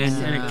 And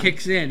then it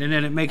kicks in, and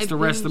then it makes the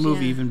rest of the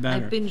movie even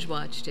better. I binge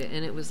watched it,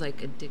 and it was like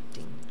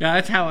addicting. Yeah,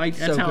 that's how I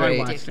great.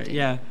 watched it. Addicting.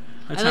 Yeah.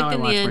 That's I how liked in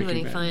the watched end when Breaking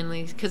he Bad.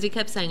 finally, because he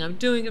kept saying, "I'm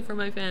doing it for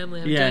my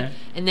family." I'm Yeah. doing it.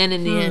 And then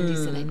in the end, he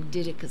said, "I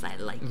did it because I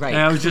liked it." Right.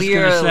 I was just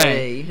going to say,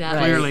 Clearly. That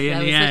was- clearly in that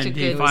the was such a end,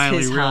 he good- finally It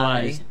was his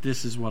realized high.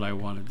 this is what I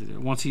wanted to do.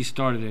 Once he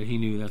started it, he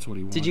knew that's what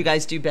he wanted. Did you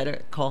guys do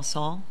Better Call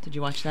Saul? Did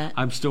you watch that?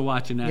 I'm still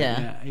watching that.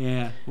 Yeah.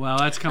 Yeah. Well,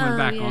 that's coming Oh,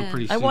 back on yeah.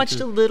 pretty I soon. watched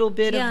too. a little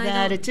bit Yeah, of I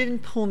that. don't- It didn't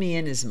pull me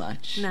in as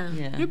much. No.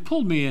 Yeah. It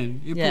pulled me in.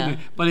 Yeah.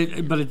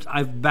 But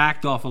I've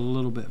backed off a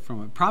little bit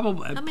from it.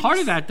 Probably mean, part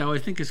of it's- that though, I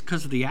think, is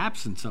because of the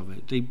absence of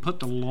it. They put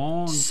the long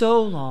long,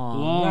 so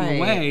long right.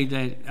 way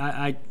that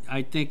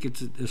I think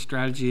it's a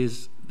strategy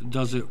is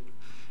does it.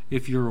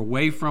 If you're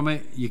away from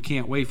it, you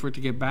can't wait for it to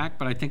get back.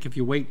 But I think if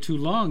you wait too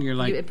long, you're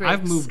like,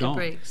 I've moved on.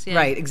 Breaks, yeah.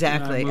 Right,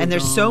 exactly. And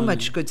there's so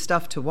much good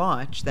stuff to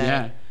watch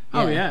that.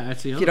 Oh, yeah,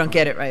 that's the other If you don't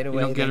get it right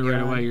away. You don't get it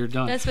right away, you're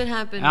done. That's what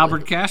happened.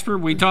 Albert Casper,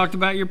 we talked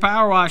about your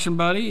power washing,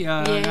 buddy.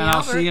 And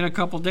I'll see you in a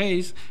couple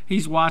days.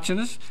 He's watching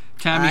us.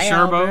 Tammy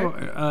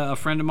Sherbo, a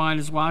friend of mine,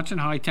 is watching.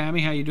 Hi,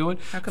 Tammy. How you doing?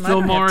 How come Phil I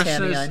don't Morris have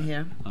Tammy says, on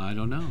here? I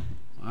don't know.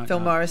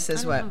 Phil Morris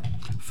says what?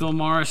 Phil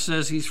Morris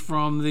says he's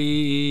from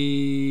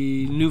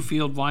the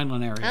Newfield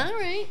Vineland area. All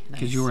right.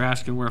 Because you were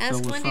asking where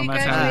Phil was from.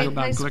 That's how I knew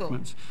about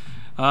Glickman's.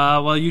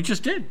 Well, you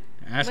just did.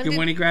 Ask him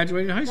when he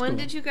graduated high school. When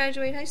did you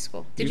graduate high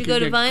school? Did you go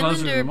to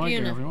Vineland or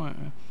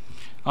Buena?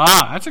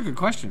 That's a good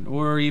question.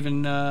 Or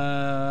even,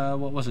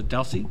 what was it,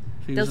 Delsey?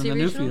 If he was in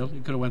the Regional? Newfield, he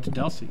could have went to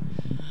Delsey.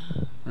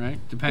 Right?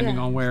 Depending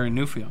on where in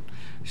Newfield.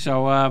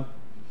 So,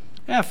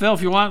 Phil,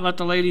 if you want, let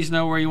the ladies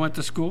know where you went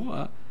to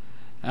school.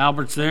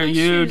 Albert's there.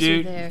 You,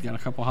 dude. He's got a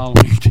couple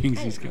Halloween things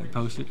he's got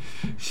posted.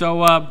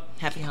 So,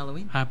 Happy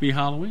Halloween. Happy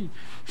Halloween.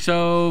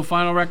 So,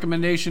 final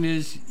recommendation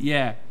is,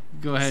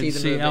 go ahead and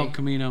see El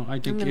Camino. I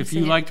think if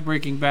you liked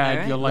Breaking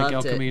Bad, you'll like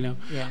El Camino.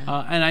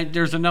 Yeah. And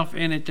there's enough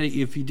in it that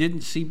if you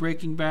didn't see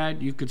Breaking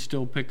Bad, you could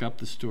still pick up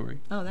the story.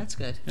 Oh, that's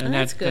good. And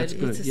that's good.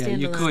 It's a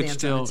You could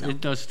still. itself. It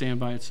does stand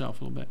by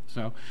itself a little bit.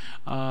 So,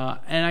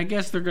 and I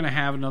guess they're going to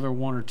have another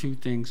one or two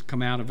things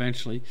come out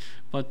eventually,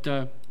 but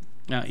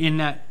in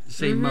that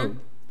same mode.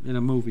 In a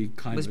movie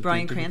kind was of. Was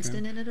Bryan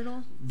Cranston in it at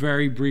all?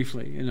 Very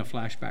briefly, in a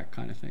flashback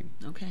kind of thing.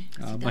 Okay.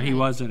 But he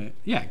was in it.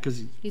 Yeah,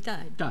 because he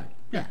died.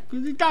 Yeah,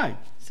 because he died.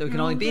 So it can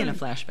only be in a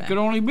flashback. It can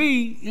only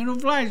be in a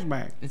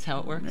flashback. That's how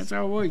it works? That's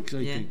how it works,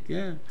 I think.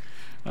 Yeah.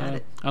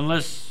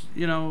 Unless,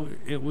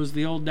 it was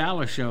the old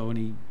Dallas show and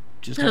he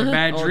just had a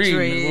bad dream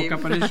and woke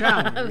up in the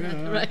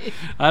shower. Right.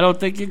 I don't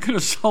think you could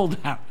have sold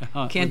that.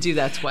 Can't do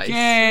that twice.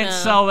 Can't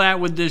sell that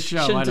with this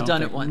show. Shouldn't have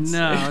done it once.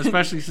 No,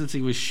 especially since he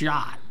was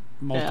shot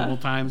multiple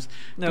times.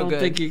 Don't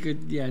think you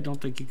could. Yeah, I don't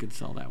think you could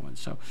sell that one.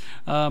 So,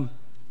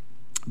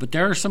 but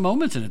there are some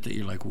moments in it that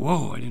you're like,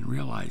 "Whoa! I didn't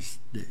realize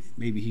that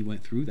maybe he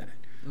went through that."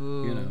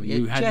 Ooh,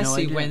 you had Jesse no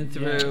idea. went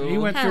through. Yeah, he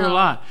went through a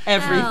lot.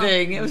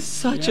 Everything. It was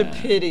such a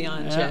pity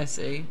on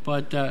Jesse.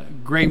 But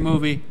great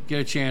movie.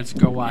 Get a chance,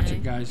 go watch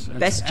it, guys. That's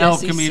Best El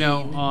Jesse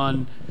Camino scene.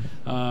 on.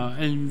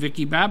 And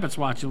Vicky Babbitt's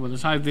watching with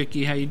us. Hi,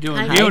 Vicky. How you doing?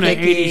 Hi, Una,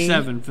 Vicky.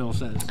 87. Phil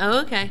says.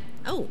 Oh, okay.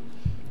 Oh,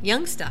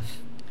 young stuff.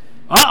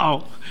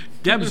 Uh-oh.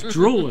 Deb's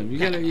drooling. You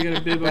got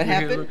a bib over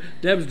happened? here.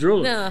 Deb's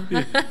drooling. No.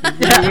 When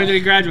did he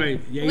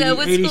graduate? Well,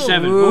 what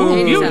 87. school? Ooh,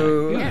 87.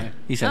 Buena. Yeah.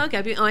 He said.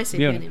 Okay. Oh, I see.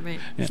 Buena. Right.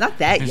 It's not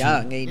that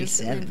young, Just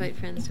 87. invite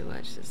friends to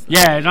watch this.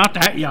 Yeah, not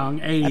that young.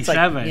 That's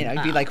 87. like,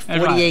 you'd be like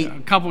That's 48. a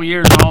couple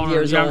years older,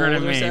 years younger old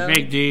than or me. so.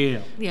 Big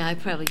deal. Yeah, I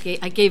probably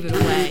gave it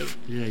away.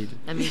 Yeah, you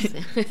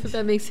did.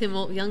 That makes him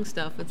old, young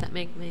stuff. What's that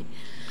make me?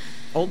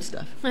 Old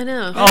stuff. I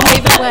know. I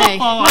gave it away.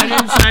 Oh, I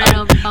didn't say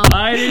it.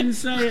 I didn't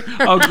say it.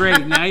 Oh,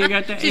 great. Now you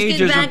got the She's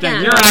ageism getting thing.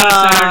 back You're at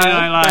on me. Saturday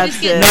Night Live.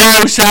 That's it.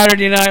 No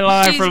Saturday Night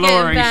Live She's for getting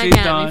Lori. back She's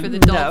at done. me for the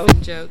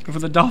dolphin joke. For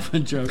the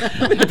dolphin joke.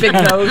 The big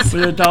nose. For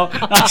the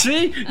dolphin.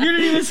 See? You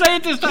didn't even say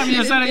it this time.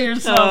 You said it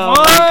yourself. Oh,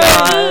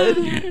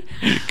 my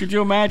God. Could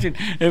you imagine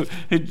if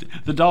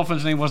the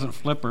dolphin's name wasn't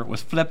Flipper, it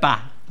was Flipper.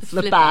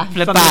 Flipper.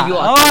 Flipper. From New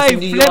York. Oh, He's a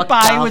New York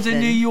Flipper. He was a dolphin.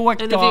 New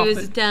York And if dolphin. he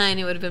was Italian,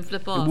 it would have been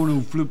flip off.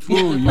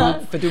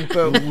 Flip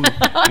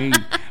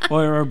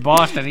or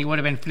Boston, he would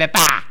have been Flipper.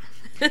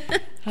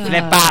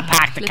 Flipper,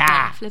 park the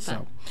car.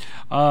 Flipper.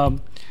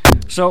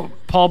 So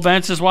Paul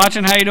Bentz is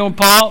watching. How you doing,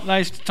 Paul?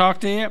 Nice to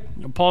talk to you.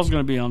 Paul's going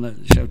to be on the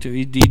show too.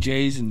 He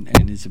DJs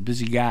and is a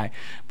busy guy,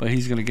 but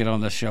he's going to get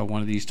on the show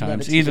one of these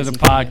times. it's Either the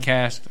busy guy.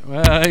 podcast.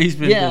 Well, he's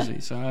been busy,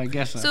 so I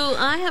guess. So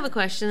I have a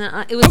question.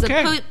 It was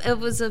Okay. it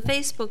was a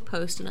Facebook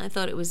post, and I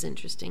thought it was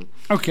interesting.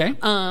 Okay.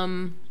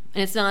 And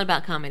it's not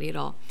about comedy at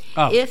all.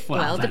 Oh, it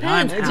well, then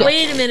depends. I'm out.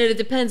 Wait a minute. It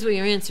depends what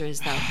your answer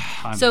is,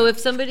 though. So if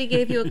somebody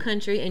gave you a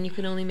country and you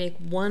could only make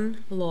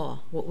one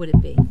law, what would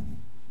it be?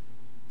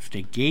 If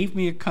they gave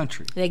me a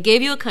country, They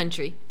gave you a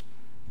country,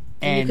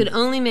 and you And- could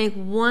only make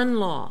one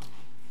law.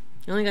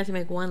 You only got to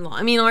make one law.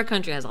 I mean, our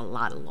country has a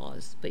lot of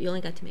laws, but you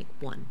only got to make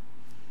one.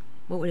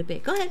 What would it be?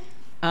 Go ahead.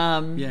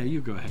 yeah, you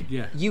go ahead.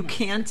 Yeah. You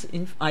can't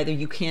either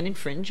you can't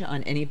infringe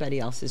on anybody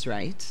else's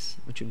rights,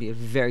 which would be a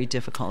very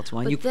difficult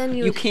one. But then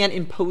you can't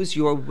impose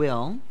your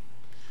will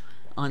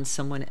on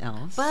someone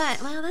else.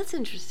 But, well, that's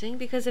interesting,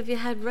 because if you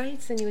had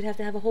rights, then you would have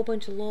to have a whole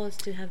bunch of laws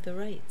to have the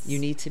rights. You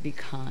need to be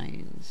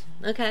kind.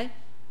 Okay.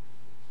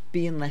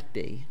 Be and let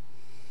be.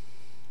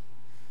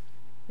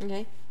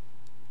 Okay.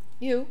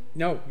 You.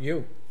 No,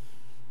 you.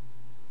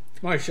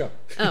 It's my show.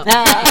 Oh.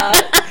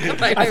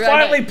 I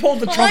finally pulled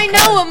the Well, trump I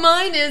know what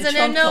mine is, and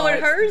I trump know what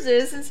card. hers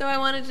is, and so I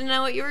wanted to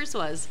know what yours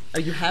was. Oh,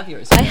 you have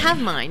yours. I have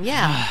mine,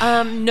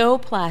 yeah. No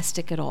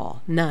plastic at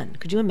all. None.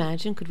 Could you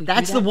imagine? Could we do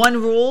That's that? the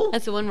one rule.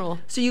 That's the one rule.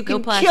 So you No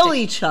can plastic. kill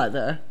each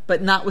other,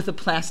 but not with a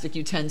plastic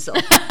utensil,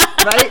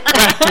 right?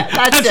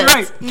 That's it.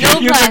 right. No You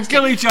can plastic.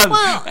 kill each other.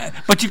 Well-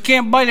 But you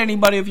can't bite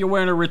anybody if you're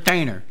wearing a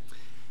retainer.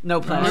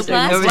 No plastic.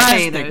 plastic. No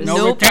Plastic. retainers. No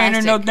No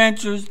retainer, no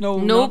plastic. dentures, no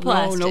No no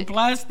plastic.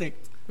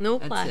 plastic No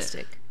That's it.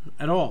 plastic.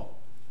 at all.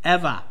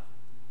 Ever.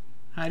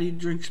 How do you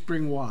drink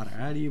spring water?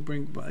 How do you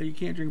you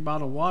can't drink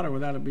bottled water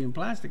without it being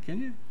plastic,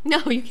 can you? No,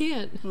 you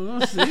can't.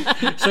 Well, see?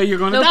 So you're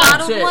going to No die.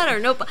 bottled That's it. water.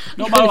 No No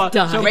you're bottled gonna water.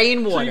 die. So,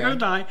 Rainwater. So you're going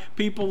to die.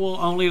 People will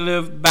only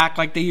live back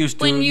like they used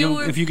to. When you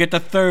were- if you get to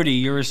 30,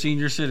 you're a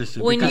senior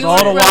citizen When because you all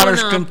were the growing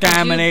water's up,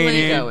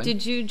 contaminated.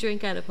 Did you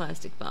drink out of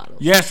plastic bottles?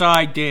 Yes,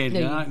 I did.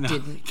 No, you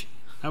didn't.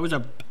 I was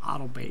a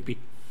bottle baby.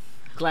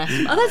 Glass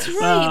Oh, bottles. that's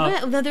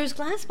right. Well, there's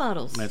glass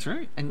bottles. That's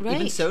right. And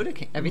even Right. soda,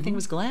 everything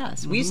was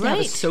glass. We used to have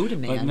a Right. soda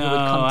man But who no, would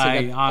come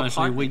to the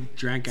honestly, we apartment.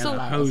 drank out So-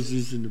 of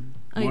hoses in the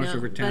I know, Marsh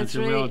River that's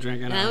Township. We all right.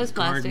 drank out That of was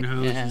garden plastic.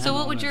 hoses. Yeah. and So all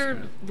what would that your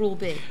stuff. rule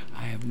be?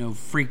 I have no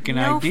freaking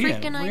No idea.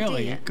 freaking Really,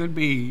 idea. it could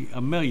be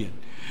a million.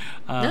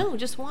 No,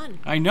 just one.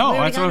 I know, We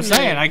already that's what got I'm a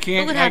saying. million. I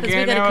can't- Look what I happens.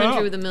 can't We got a narrow it country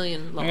up. with a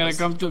million laws. I gotta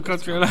come to a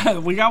country.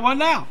 We got one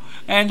now,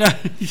 and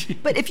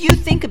But if you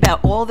think about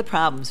all the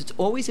problems, it's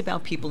always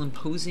about people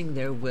imposing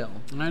their will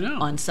I know.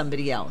 on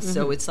somebody else.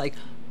 So it's like,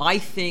 I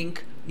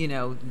think,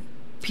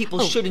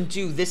 people Oh. shouldn't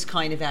do this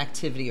kind of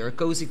activity, or it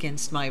goes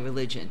against my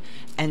religion.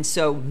 And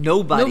so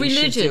nobody No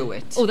religion. should do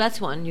it. Oh,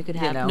 that's one you could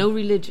have. know? No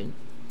religion.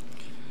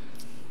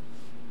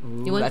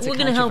 Ooh, You want- that's we're a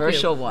gonna help you.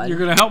 controversial one. you're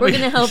gonna help We're me.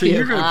 going to help So you.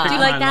 You're gonna Do pick you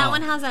my like that law.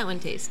 one? How's that one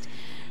taste?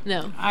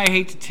 No. I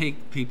hate to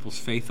take people's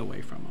faith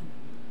away from them.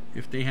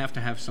 If they have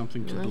to have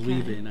something to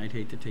believe Okay. in, I'd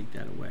hate to take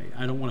that away.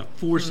 I don't want to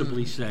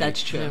forcibly say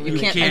That's true. Yeah, You we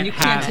can't, can't and you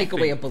can't have take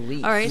away a faith.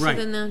 belief. All right, Right.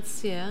 so then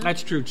that's, yeah.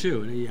 That's true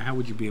too. How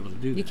would you be able to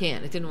do that? You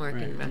can't. It didn't work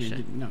Right. in You Russia.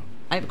 didn't- No.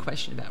 I have a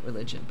question about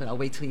religion, but I'll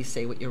wait till you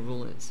say what your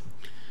rule is.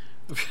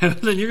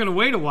 Then you're gonna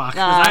wait a while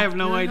because I have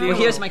no idea. Well,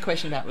 here's my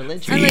question about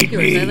religion. I like Feed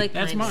yours. I me. like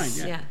That's mine.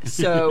 mine, yeah.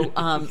 So,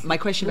 my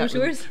question What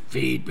about was yours?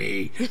 Feed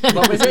me.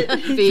 What was it?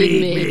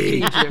 Feed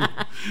me. Feed you.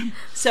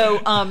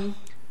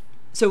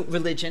 So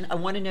religion. I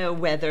want to know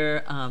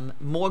whether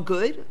more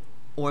good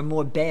or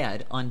more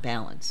bad on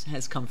balance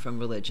has come from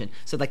religion.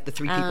 So, like the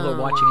three people who are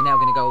watching are now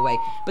going to go away.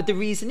 But the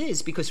reason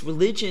is because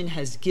religion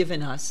has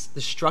given us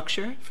the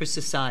structure for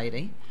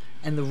society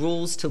and the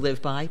rules to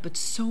live by. But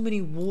so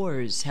many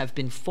wars have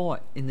been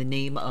fought in the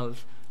name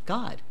of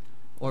God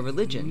or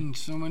religion.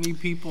 So many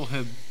people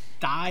have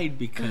died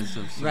because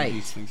of some Right. of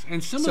these things,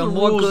 and some So of the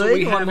more rules that good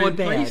we or have more in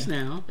place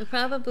bad? now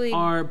Probably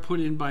are put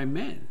in by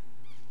men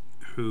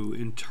who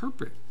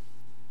interpret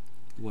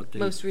what they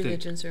most think.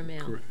 religions are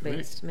male Correct.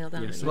 based, Right. male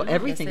dominant. Yes, Well, they are.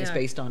 everything Yes, is they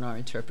are. based on our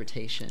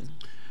interpretation.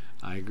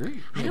 I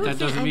agree. But don't that think-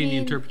 doesn't I mean the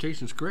mean-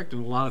 interpretation is correct,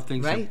 and a lot of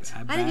things. Right.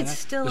 Have I think bad it's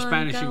still the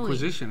Spanish ongoing.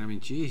 Inquisition. I mean,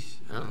 geez,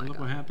 Oh my look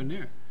what God. happened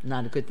there.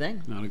 Not a good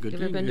thing. Not a good You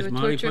ever thing. been to As a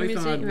Monty torture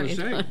Python would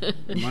museum?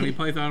 say. Monty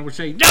Python would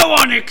say, "No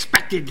one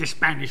expected the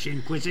Spanish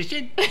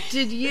Inquisition."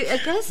 Did you? I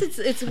guess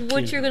it's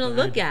what you're going to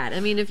look at. I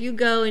mean, if you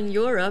go in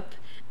Europe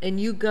and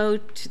you go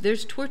to,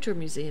 there's torture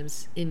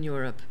museums in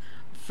Europe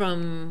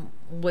from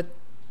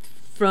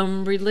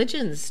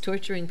religions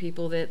torturing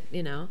people that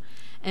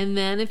and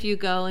then if you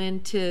go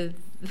into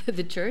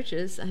the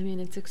churches, I mean,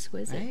 it's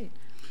exquisite. Right.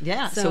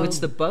 Yeah. So, So- it's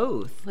the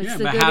both. It's Yeah,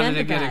 the but good how and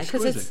did the it get bad.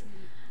 'Cause exquisite?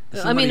 I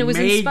mean, Somebody it was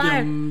made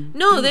inspired. them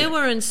No, do they that.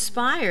 were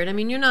inspired. I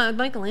mean, you're not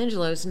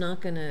Michelangelo's not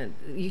gonna.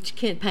 You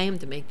can't pay him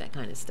to make that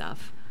kind of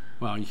stuff.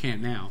 Well, you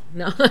can't now.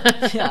 No.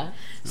 Yeah.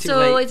 Too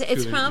So late. it's Too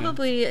late, yeah.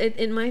 probably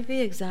it might be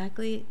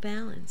exactly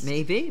balanced.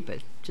 Maybe, but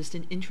just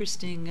an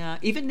interesting.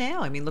 Even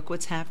now, I mean, look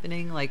what's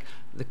happening. Like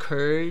the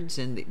Kurds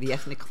and the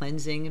ethnic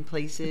cleansing in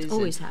places. It's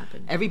always and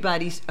happened.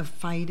 Everybody's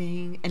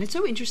fighting, and it's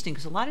so interesting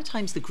because a lot of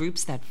times the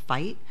groups that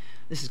fight.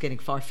 This is getting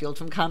far afield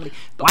from comedy.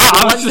 But Wow, the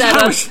I ones was, that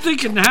I are- was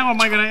thinking, how am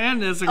I going to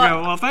end this? And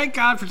go, well, thank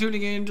God for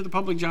tuning in to the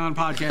Public John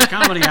Podcast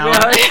Comedy Hour.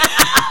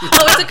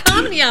 Oh, it's a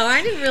comedy hour.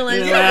 I didn't realize.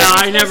 Yeah,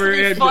 that. I never.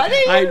 be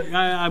funny.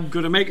 I'm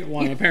going to make it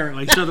one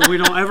apparently, so that we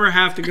don't ever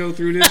have to go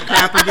through this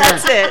crap again.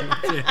 That's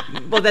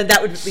it. Well, then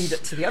that would lead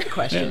to the other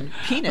question: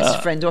 penis,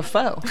 friend or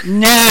foe?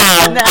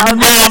 Now,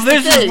 that's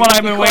this the is thing, what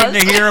I've been waiting to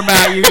because- hear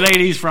about you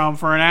ladies for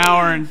an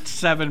hour and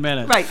 7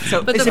 minutes. Right.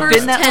 So, But has the it first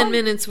been that 10 long?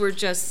 minutes were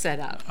just set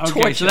up. Okay,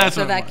 Torture. so that's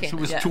So what that it was. can't- It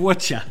was yeah.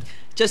 torture.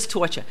 Just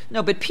torture.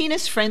 No, but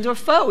penis, friend or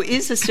foe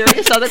is a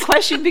serious other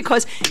question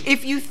because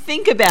if you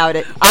think about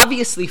it,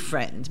 obviously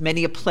friend,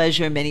 many a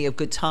pleasure, many a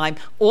good time.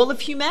 All of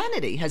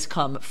humanity has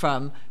come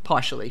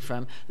partially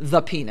from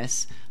the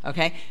penis,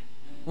 okay?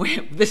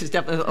 This is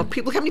definitely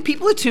people. How many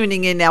people are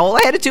tuning in now? All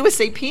I had to do was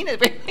say penis.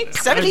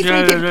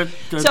 73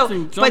 people. So,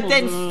 but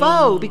then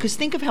foe, because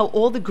think of how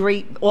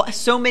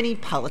so many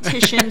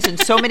politicians and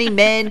so many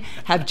men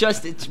have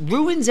it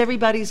ruins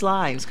everybody's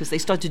lives because they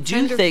start to do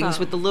Friend or things foe?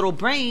 with the little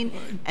brain,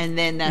 and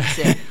then that's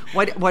it.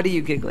 What are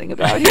you giggling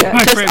about here?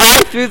 My Just friend-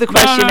 I threw the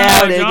question no,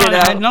 out, John, and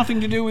it had nothing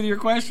to do with your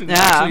question. Yeah.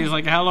 Actually, it's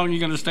like, how long are you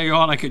going to stay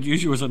on? I could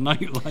use you as a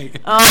nightlight.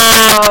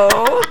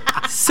 Oh,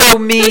 so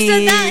mean. Who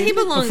said that? He A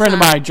belongs. friend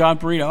of on. mine, John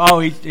Perino. Oh,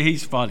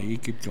 he's funny. He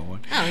keeps going.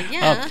 Oh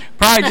yeah.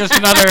 Probably just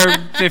another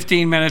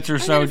 15 minutes or I'm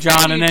so, gonna John,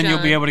 friend and you, then you'll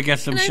be John. able to get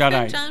some Can I shut friend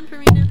eye. John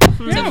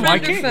Perino. Yeah, So why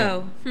friend or can't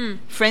foe?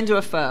 Friend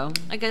or foe,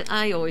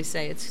 I always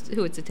say it's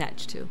who it's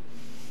attached to.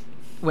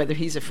 whether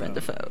he's a friend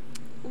or foe,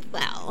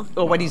 Well,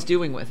 or what he's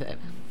doing with it.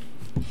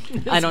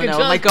 I don't good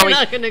know. Am I job. You're going?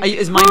 not gonna-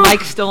 Is my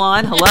mic still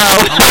on? Hello.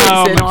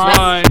 Oh, Is it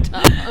on?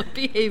 McFly.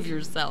 Behave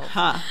yourself.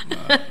 Huh.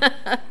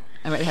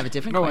 I might have a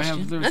different No, I question.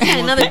 have there's Okay, one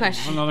more another thing.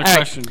 question. Another right.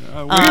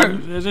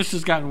 question. This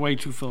has gotten way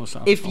too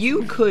philosophical. If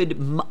you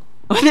could,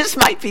 this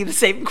might be the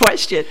same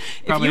question.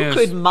 Probably If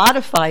you is. could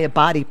modify a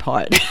body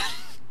part,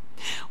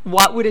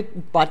 what body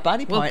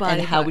part, What and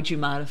body how part? would you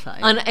modify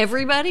it? On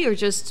everybody or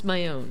just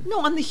my own? No,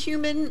 on the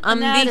human On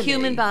anatomy. the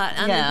human body.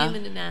 On Yeah. the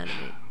human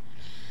anatomy.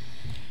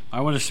 I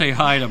want to say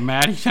hi to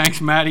Maddie.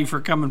 Thanks, Maddie, for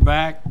coming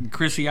back. And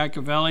Chrissy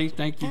Iacovelli.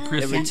 Thank you,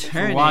 Chrissy, for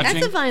returning. watching.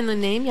 That's a Vineland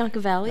name,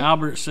 Yacovelli.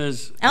 Albert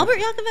says... Albert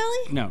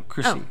Yacovelli? No,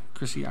 Chrissy. Oh.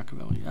 Chrissy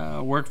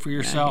Iacovelli. Work for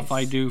yourself,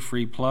 Nice. I do.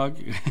 Free plug.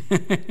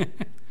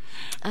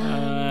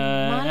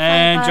 Modify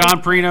And body-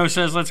 John Perino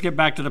says, let's get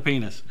back to the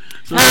penis.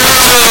 So, You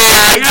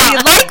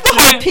like the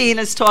whole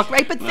penis talk,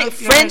 right? But Well,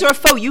 friend yeah. or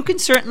foe, you can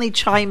certainly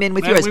chime in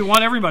with yours. we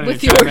want everybody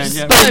With to chime yours.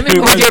 in. Chime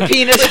in With your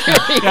penis.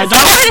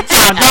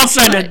 Yeah, don't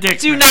send a dick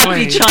Do pic, not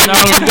be please. chiming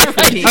in with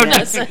the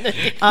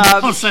penis.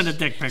 Don't send a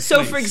dick pic, So,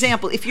 please. for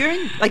example, if you're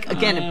in, like,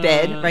 again, a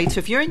bed, right? So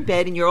if you're in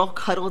bed and you're all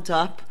cuddled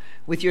up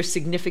with your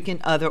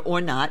significant other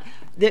or not,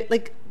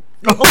 like,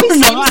 there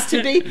always seems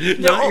to be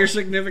not your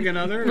significant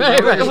other.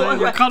 Right, right.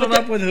 You're cuddled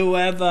up with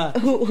whoever.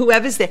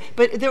 whoever's there.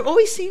 But there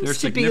always seems They're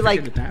to be significant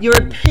like at that your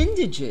moment.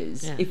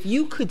 appendages. Yeah. If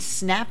you could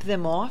snap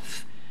them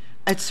off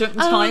at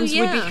certain Oh, times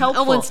would be yeah.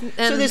 helpful. Oh, so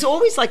and- there's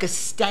always like a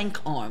stank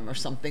arm or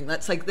something.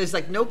 That's like there's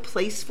like no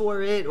place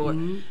for it. Or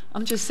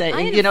I'm just saying,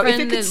 I had you know, a if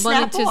friend it could that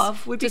snap wanted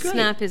off, would be to great.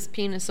 snap his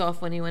penis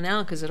off when he went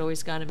out because it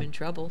always got him in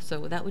trouble.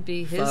 So that would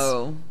be his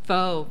Foe.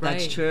 Foe, right?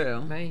 That's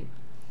true. Right.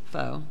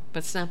 Foe.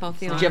 But snap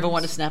off the arms. Did you ever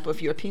want to snap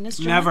off your penis,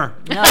 John? Never.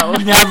 No.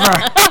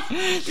 Never.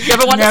 Did you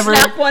ever want Never. to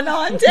snap one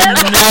on, Deb?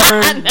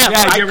 Never.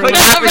 Yeah, I you ever couldn't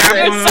want to ever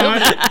snap do one so on?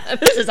 bad.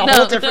 This is a No,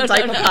 whole different no,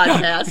 type no, of no.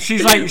 podcast.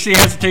 She's like, she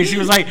hesitates. She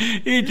was like,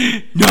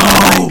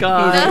 no.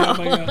 God.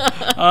 Oh my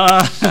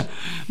God.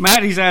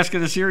 Maddie's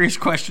asking a serious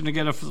question to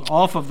get us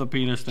off of the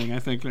penis thing. I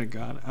think, thank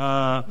God.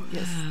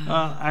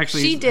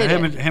 Actually, She did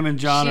it. him and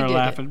John She are did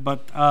laughing.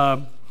 But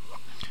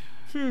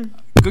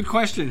good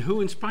question.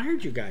 Who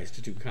inspired you guys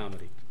to do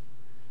comedy?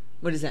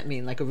 What does that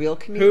mean? Like a real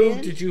comedian?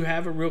 Who did you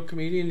have a real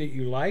comedian that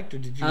you liked, or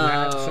did you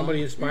have Oh.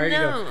 somebody inspire you?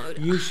 No. To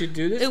go, you should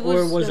do this, It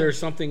or was, was there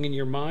something in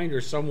your mind,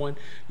 or someone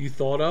you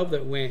thought of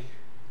that went,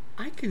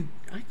 I can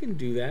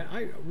do that.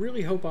 I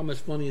really hope I'm as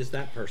funny as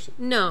that person.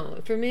 No,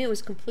 for me it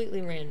was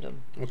completely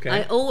random.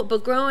 Okay.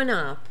 But growing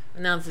up,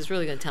 now this is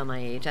really going to tell my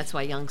age. That's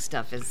why young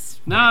stuff is.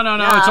 No,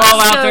 it's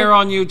all out there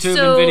on YouTube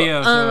and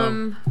video.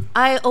 So.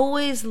 I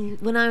always,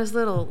 when I was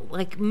little,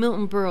 like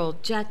Milton Berle,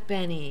 Jack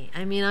Benny.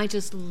 I mean, I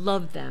just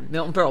loved them.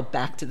 Milton Berle,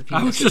 back to the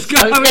penis. I was just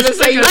gonna say,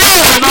 say,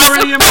 it was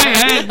already in my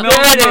head. Milton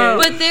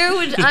Berle. But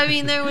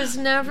there was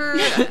never.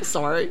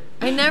 sorry.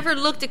 I never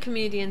looked at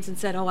comedians and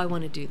said, "Oh, I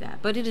want to do that."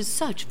 But it is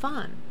such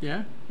fun.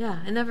 Yeah, Yeah,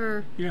 I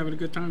never. you're having a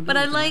good time. But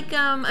I doing it. like.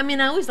 I mean,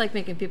 I always like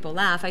making people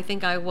laugh. I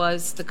think I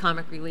was the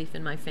comic relief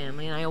in my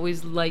family, and I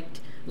always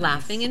liked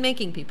laughing and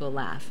making people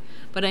laugh.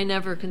 But I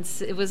never.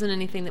 It wasn't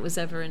anything that was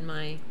ever in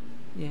my.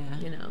 Yeah.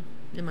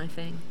 In my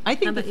thing. I How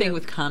think the about thing you?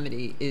 with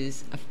comedy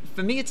is,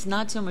 for me, it's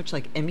not so much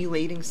like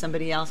emulating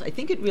somebody else. I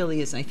think it really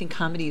is. And I think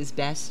comedy is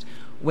best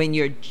when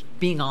you're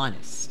being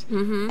honest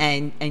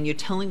and you're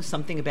telling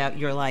something about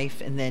your life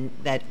and then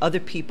that other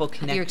people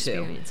connect Your to.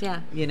 experience,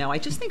 yeah. I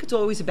just think it's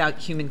always about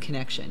human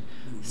connection.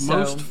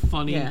 Most So,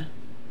 funny yeah.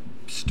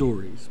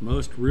 stories,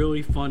 most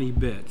really funny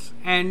bits,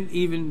 and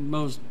even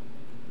most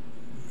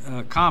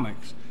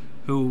comics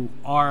who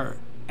are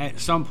at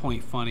some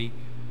point funny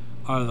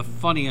are the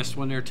funniest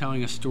when they're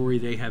telling a story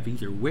they have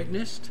either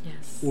witnessed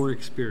Yes. or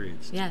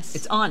experienced. Yes.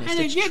 It's honest. And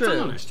it's it's true.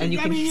 honest. And you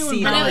I can mean, you see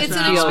embellish it. it's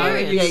that an a little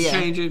experience. bit, Yeah, yeah.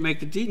 change it, make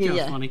the details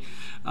Yeah. funny.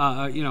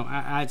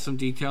 Add some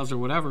details or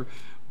whatever.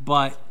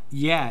 But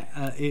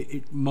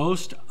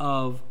most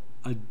of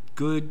a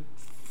good,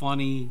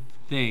 funny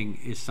thing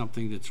is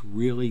something that's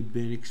really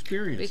been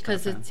experienced.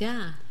 because I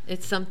found.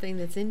 it's something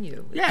that's in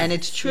you. Yeah. And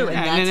it's true. Yeah, And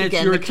and that's, it's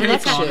again, your the take on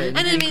it. connection. And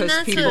I mean, because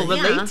that's people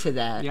relate yeah. to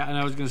that. Yeah, and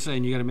I was going to say,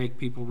 and you got to make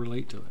people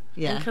relate to it.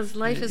 Yeah. Because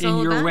life is in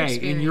all your about way,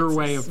 in your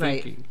way of experiences.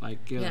 Right. thinking.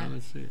 Like, Yeah,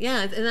 let's see.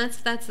 yeah, and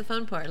that's the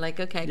fun part. Like,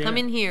 okay, come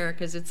Yeah. in here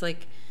because it's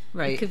like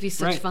Right. it could be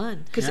such Right.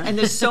 fun, Because and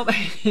there's so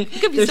it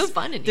could be so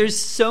fun in here. There's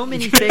so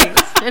many things.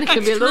 and it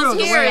could be a little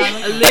true. scary,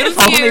 a little If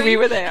only scary. we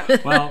were there.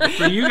 Well,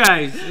 for you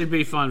guys, it'd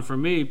be fun. For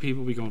me,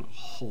 people be going,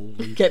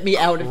 holy, Get me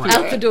out of here.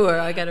 Out the door,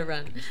 I gotta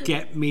run.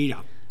 get me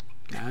up.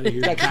 Out of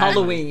here. Like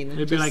Halloween.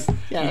 It'd be like,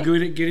 yeah.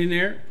 you get in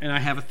there, and I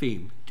have a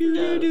theme.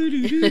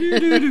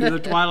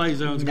 The Twilight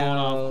Zone's going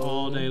off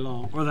all day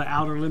long. Or the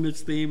Outer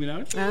Limits theme, yeah.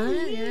 It's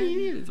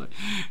like,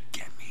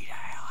 get me the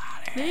hell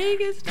out of here.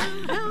 Make it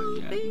stop,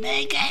 help me.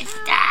 Make it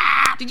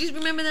stop. Did you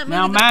remember that movie?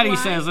 Now, The Maddie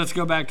Fly? says, let's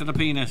go back to the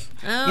penis.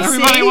 Oh.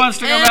 Everybody see? wants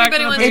to go back to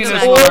Everybody the wants to penis. go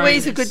It's back to the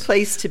always a penis. good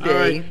place to be. All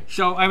right.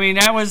 So, I mean,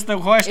 that was the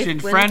question.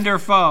 If when- Friend or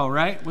foe,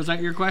 right? Was that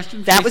your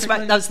question? That was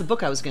basically? that was the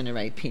book I was going to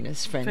write.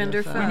 Penis, friend, Friend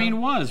or foe. I mean,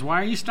 was. Why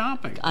are you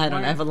stopping? I don't know.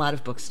 Why- I have a lot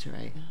of books to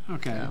write.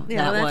 Okay. So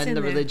Yeah, that well, that's one, in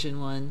the there. religion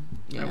one.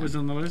 Yeah. That was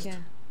on the list? Yeah.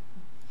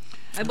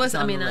 I was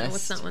on the it's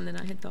list. not one that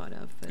I had thought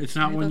of. But It's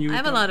not I one thought- you I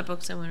have a thought- lot of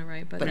books I want to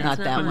write, but But it's not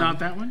that But one. not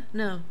that one.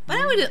 No, but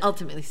I would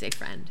ultimately say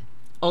friend.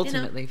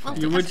 Ultimately, You know,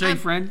 friend. You would say I'm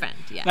friend? Friend,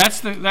 yeah.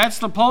 That's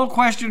the poll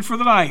question for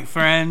the night,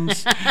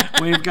 friends.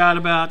 We've got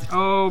about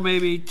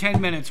maybe 10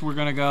 minutes. We're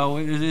gonna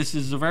go. This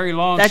is a very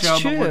long That's show,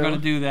 but we're true. gonna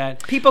do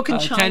that. People can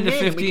 10 chime to in and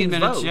 15 we can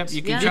minutes. vote. Yep,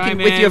 you can Yeah. chime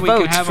with in. your we can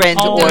votes, have a friend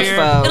poll or here.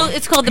 foe.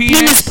 It's called the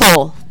penis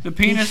poll. The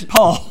penis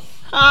poll.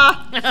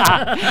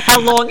 How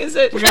long is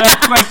it? We're gonna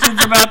have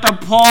questions about the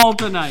poll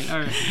tonight. All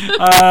right.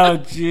 Oh,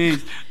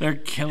 jeez, they're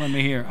killing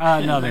me here.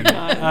 No, they're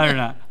not. They're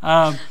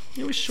not.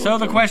 It was short So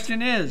the though.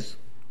 question is,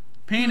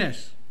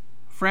 penis,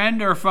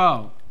 friend or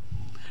foe?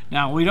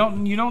 Now you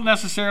don't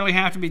necessarily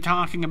have to be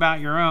talking about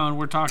your own.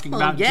 We're talking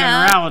about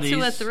generalities.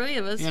 2 or 3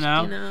 of us. You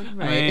know,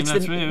 Right. I mean, It's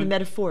that's the really-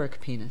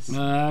 metaphoric penis.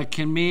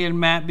 Can me and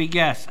Matt be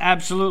guests?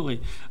 Absolutely.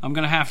 I'm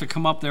gonna have to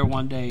come up there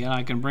one day, and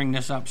I can bring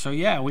this up. So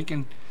yeah, we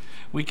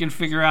can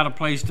figure out a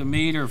place to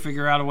meet or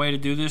figure out a way to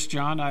do this,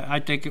 John. I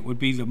think it would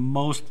be the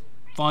most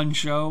fun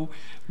show.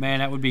 Man,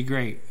 that would be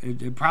great.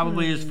 It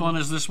probably as fun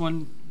as this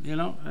one. You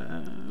know,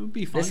 it would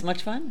be fun. This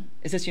much fun?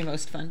 Is this your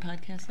most fun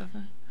podcast so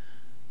far?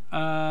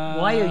 Why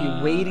Why are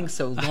you waiting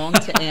so long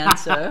to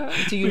answer?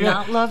 Do you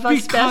not love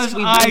us because best?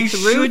 We've I been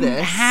through shouldn't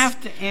this. have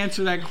to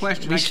answer that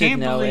question. We I should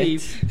can't know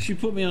believe she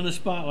put me on the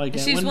spot like that.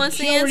 She when wants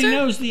she the already answer?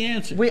 knows the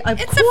answer.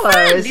 Of It's a course,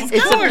 friend. He's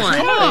it's got a one.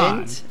 Come on.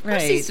 friend, Of course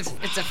right?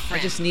 it's a I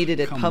friend. just needed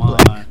it Come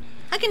public. on.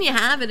 How can you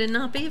have it and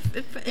not be not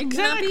be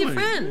Exactly. a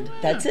friend?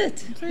 That's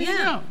it. There you Yeah.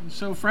 go.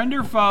 So friend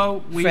or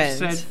foe? We've Friend.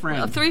 said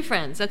friend. 3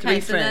 friends. Okay, 3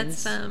 so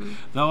friends. that's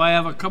Though I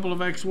have a couple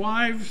of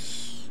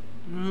ex-wives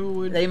who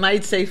would They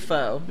might say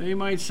foe. they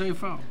might say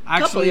foe. Couple,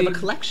 you Actually, have a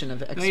collection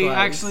of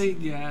ex-wives.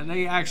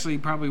 they actually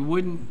probably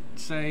wouldn't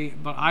say,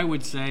 but I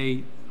would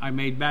say I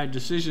made bad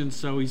decisions,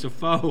 so he's a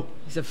foe.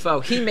 He's a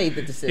foe. He made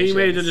the decision. He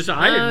made the decision.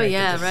 I didn't Oh, make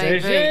yeah, the right,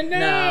 decision. right.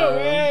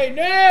 No,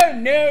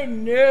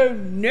 right,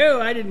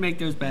 no. I didn't make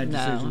those bad No,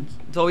 decisions.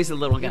 it's always the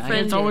little guy.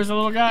 friend It's always a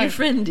little guy. Your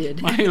friend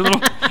did. My little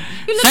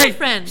Your little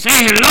friend. Say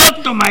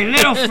hello to my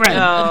little friend.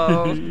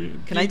 Oh,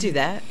 can I do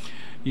that?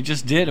 You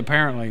just did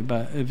apparently,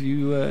 but if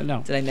you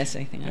no. Did I mess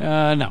anything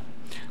up? No.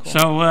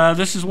 So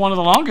this is one of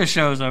the longest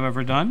shows I've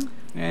ever done,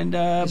 and you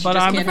but just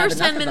I'm can't The first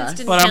enough 10 of minutes us.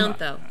 didn't But I'm- count,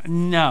 though.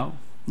 no.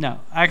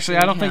 Actually,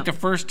 I Didn't don't think the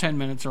count. first 10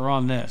 minutes are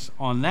on this.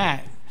 On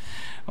that,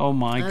 oh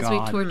my As we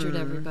God. tortured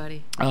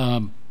everybody.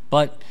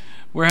 But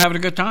we're having a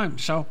good time,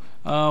 so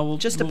we'll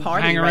Just a we'll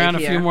party hang right around a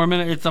here. few more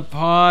minutes. It's a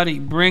party.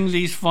 Bring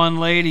these fun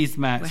ladies,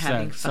 Matt We're said.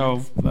 having So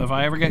fun. if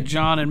I ever get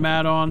John and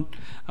Matt on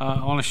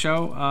a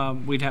show,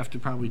 we'd have to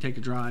probably take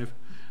a drive,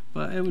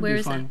 but it would Where be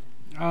is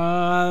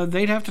fun.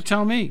 They'd have to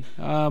tell me.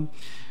 Up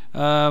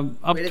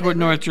do they toward live?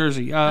 North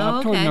Jersey,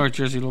 up toward okay. North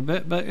Jersey a little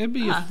bit, but it'd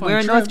be a fun We're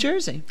in trip. North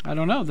Jersey. I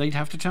don't know. They'd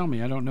have to tell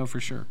me. I don't know for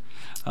sure.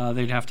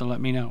 They'd have to let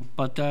me know.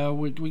 But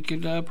we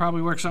could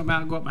probably work something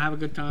out and go up and have a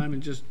good time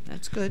and just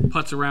That's good.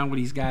 putz around with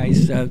these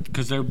guys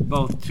because they're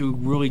both 2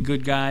 really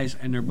good guys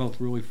and they're both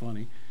really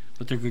funny.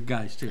 But they're good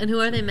guys too. And who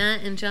are they,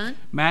 Matt and John?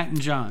 Matt and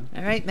John.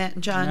 All right, Matt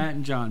and John. Matt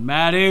and John.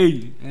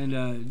 Matty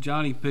and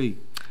Johnny P.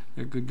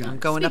 They're good guys. I'm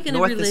going Speaking up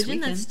north of this religion,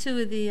 weekend. that's 2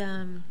 of the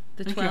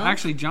I think 12.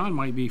 actually, John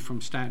might be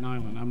from Staten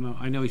Island.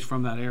 I know he's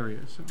from that area,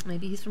 so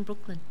Maybe he's from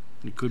Brooklyn.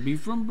 he could be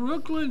from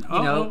Brooklyn.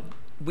 You know,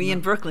 we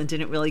in Brooklyn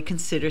didn't really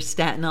consider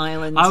Staten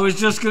Island I was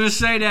just gonna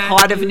say that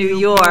part of New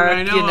York.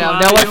 I know, You know, a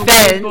no lot of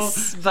offense,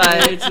 people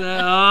but say it's,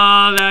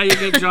 now you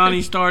get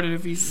Johnny started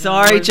if he's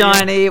sorry,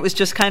 Johnny. It was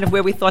just kind of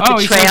where we thought Oh,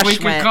 the he trash said we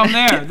could went. come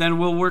there. Then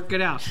we'll work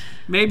it out.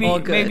 Maybe, All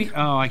good. maybe.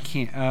 Oh, I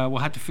can't. We'll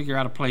have to figure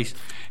out a place,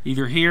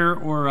 either here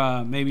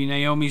or maybe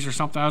Naomi's or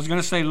something. I was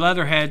going to say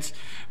Leatherheads,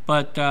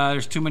 but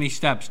there's too many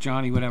steps.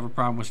 Johnny would have a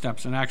problem with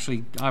steps, and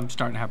actually, I'm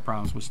starting to have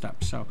problems with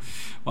steps. So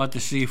we'll have to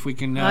see if we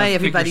can. Hi, figure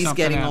everybody's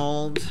something getting out.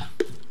 old.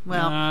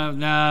 Well,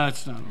 No,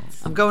 it's not old.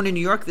 I'm going to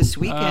New York this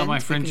weekend. My We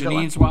friend can go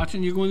Janine's up.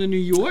 watching. You going to New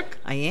York?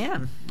 I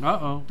am.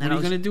 What And are I you was-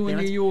 going to do in there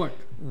New was- York?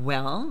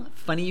 Well,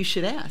 funny you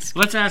should ask.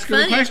 Let's ask her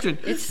the Funny. question.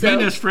 It's so-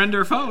 Venus, friend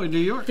or foe in New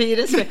York?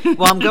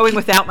 Well, I'm going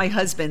without my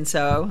husband,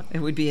 so it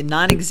would be a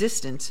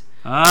non-existent.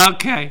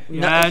 Okay.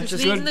 No, Yeah, it's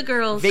it's These good. and the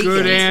girls. Good These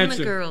and answer.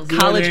 the girls. Good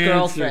College answer.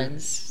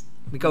 girlfriends.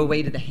 We go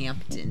away to the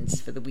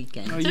Hamptons for the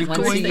weekend. Are you Once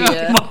going? a Oh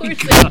year. my Of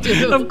course God. they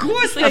do. Of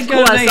course they Of go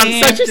course, to the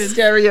I'm such a Hamptons.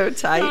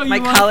 stereotype. Oh, my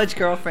you are- college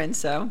girlfriend,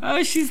 so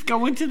Oh, she's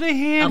going to the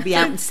Hamptons. I'll be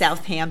out in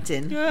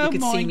Southampton. Oh you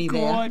can my see me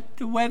God.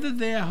 The weather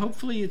there,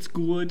 hopefully it's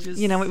gorgeous.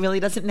 there. You know, it really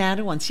doesn't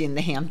matter once you're in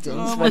the Hamptons.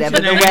 Oh, Whatever once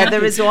the you're in the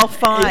weather is all The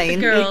fine.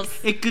 girls.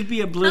 It could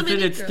be a blizzard,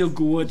 many it's still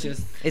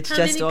gorgeous. It's How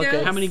just many all girls?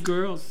 good. How many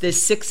girls?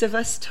 There's 6 of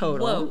us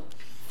total. Whoa.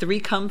 3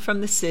 come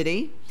from the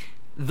city.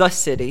 The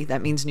city.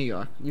 That means New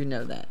York. You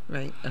know that,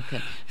 right?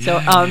 Okay. So,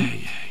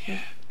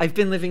 I've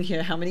been living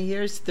here how many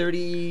years?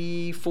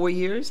 34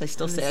 years. I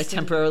still In the say I city.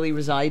 temporarily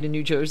reside in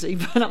New Jersey,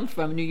 but I'm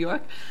from New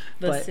York.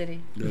 The But-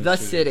 city. The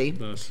city.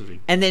 The city.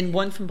 And then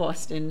 1 from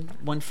Boston,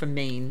 1 from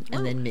Maine,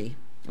 and Oh. then me.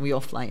 And we all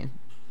fly in.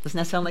 Doesn't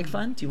that sound like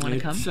fun? Do you want to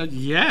come?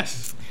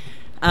 Yes,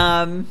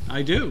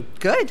 I do.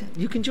 Good.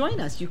 You can join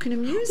us. You can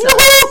amuse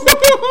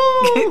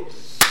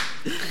us.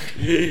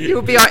 You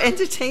will be our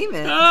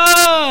entertainment.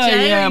 Oh,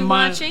 Jay, yeah, are you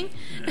my- watching?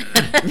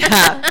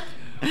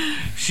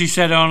 She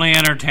said only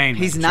entertainment.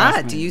 He's trust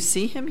not. me. Do you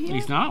see him here?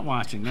 He's not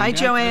watching. Hi,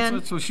 Joanne.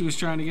 That's what she was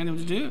trying to get him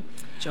to do.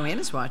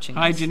 Joanna's watching.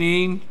 Hi, us.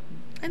 Janine.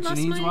 I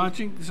lost Janine's my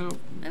watching. So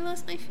I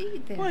lost my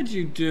feed there. what'd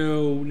you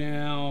do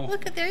now?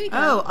 Look at there you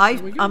go.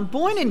 Oh, I'm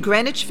born in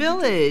Greenwich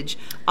Village.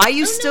 I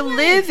used no to way.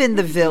 live in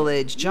the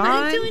village, John.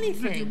 I didn't do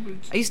anything.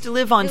 I used to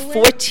live on Where?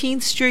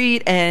 14th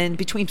Street and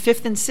between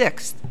 5th and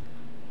 6th.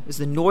 It was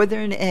the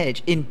northern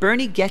edge in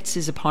Bernie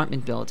Getz's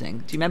apartment building.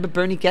 Do you remember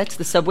Bernie Getz,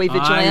 the subway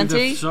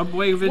vigilante? The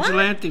subway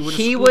vigilante. with a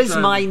He school was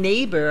driver. my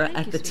neighbor Thank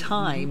at you, the sweetie.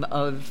 time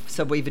of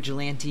subway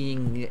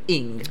vigilanteing.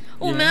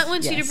 Well, Yes. Matt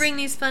wants you to Yes. bring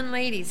these fun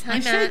ladies. Hi, I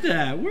Matt. said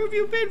that. Where have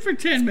you been for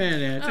 10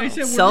 minutes? I Oh. said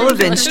we're Sullivan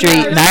going to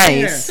Street, the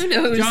nice. Who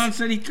knows? John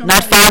said he'd come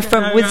Not down. far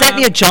from, was that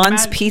near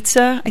John's Matt-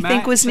 Pizza? I Matt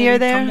think was said near he'd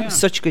come there. down.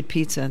 Such good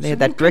pizza. They had So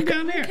that we'll brick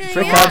come down there.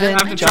 brick Yeah. oven, I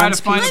have to try John's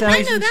to find a Pizza. I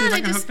place know and see if that.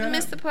 I can just hook that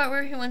missed up. the part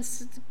where he wants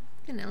to,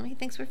 he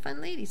thinks we're fun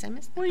ladies. I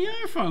missed that. Well, you're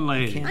a fun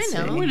lady. Can't I say.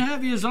 know. I wouldn't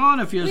have you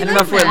on if you. We I don't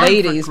like know if we're that.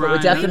 ladies, but we're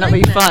crying. definitely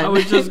We like that. fun. I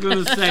was just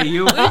gonna say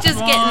you. We're just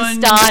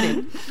getting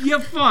started. You're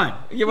fun.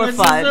 You were Let's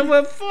fun. Just,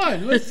 we're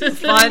fun. Let's just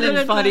fun leave it and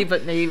at funny, that.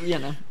 but maybe,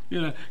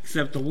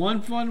 Except the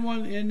one fun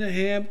one in the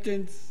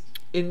Hamptons,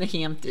 in the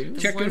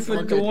Hamptons. checking for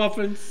One good-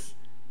 dolphins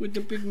with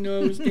the big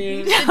nose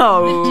there.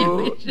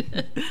 Oh.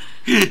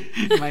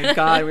 Oh my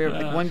God, we're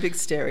like one big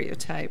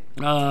stereotype.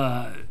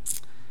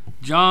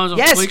 John's. Of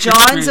Yes, Bleecker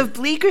John's Street. of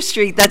Bleecker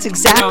Street. That's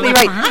exactly good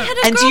right. for her. I had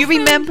a And do you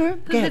girlfriend remember?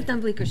 Who Go ahead. lived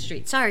on Bleecker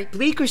Street. Sorry.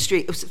 Bleecker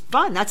Street. It was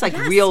fun. That's like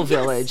Yes, real yes,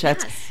 village.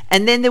 That's yes.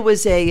 and then there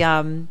was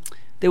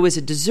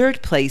a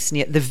dessert place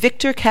near the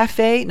Victor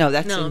Cafe. No,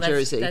 that's No, in that's-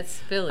 Jersey. that's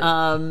Philly.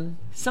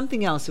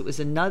 Something else. It was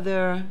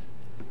another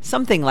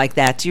something like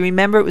that. Do you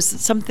remember? It was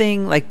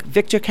something like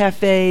Victor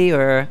Cafe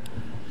or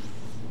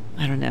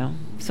I don't know.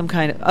 Some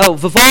kind of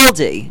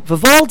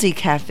Vivaldi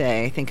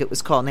Cafe, I think it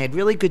was called. And they had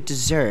really good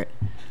dessert.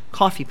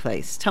 Coffee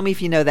place. Tell me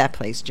if you know that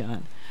place,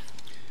 John.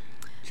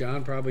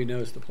 John probably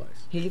knows the place.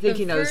 You think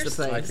he knows the first-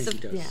 place? I think he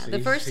does. Yeah, the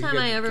He's- first he time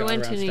gets I ever got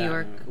went to around New Staten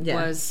York Island. Yeah.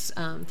 was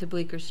to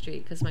Bleecker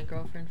Street because my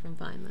girlfriend from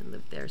Vineland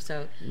lived there.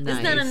 So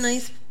isn't that a Nice.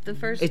 nice? The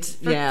first, It's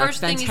the first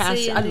thing you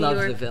fantastic. see in I New love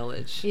York. the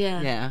village.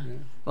 Yeah. Yeah.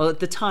 Well, at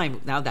the time,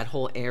 now that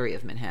whole area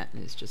of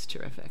Manhattan is just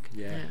terrific.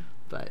 Yeah. Yeah.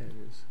 But It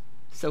is.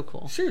 so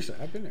cool. Seriously,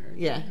 I've been there.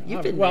 Yeah,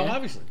 you've been well, there.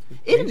 obviously.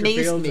 It Danger amazed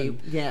Fields me. and,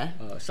 Yeah.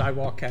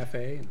 Sidewalk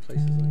Cafe and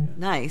places like that.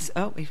 Nice.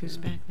 Oh, who's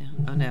back now?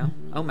 Oh no.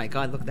 Oh my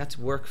God! Look, that's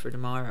work for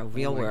tomorrow.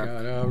 Real Oh my work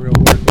God, real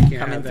work. We can't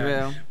Coming have that.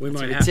 through. We It's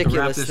a might have to wrap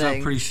ridiculous this thing.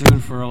 up pretty soon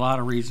for a lot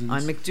of reasons.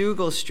 on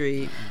McDougal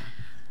Street.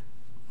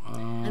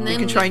 And You then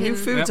can try new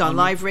foods Yep, on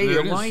live there radio.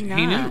 it is. Why He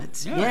knew.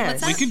 not? Yeah,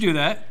 Yes. we can do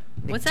that.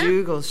 What's that?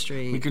 McDougal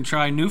Street. We can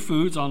try new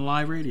foods on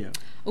live radio.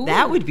 Ooh.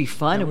 That would be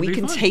fun, That and would we be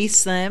can fun.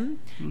 taste them.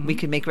 We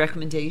can make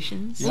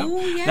recommendations. Yep.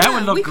 Ooh, yeah, That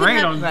would look we could great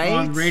have- on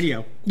Right?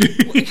 radio.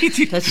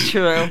 That's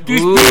true.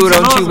 These Ooh, pizzas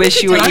don't also- you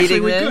wish you were Actually,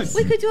 eating we this?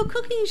 We could do a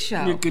cooking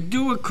show. You could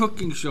do a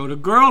cooking show. The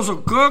girls will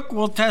cook.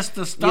 We'll test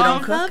the stuff. don't I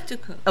cook? love to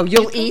cook. Oh,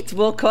 you'll eat,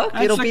 we'll cook.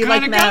 That's It'll the be kinda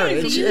like guy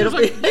marriage. you It'll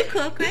use. be. You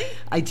cook, right?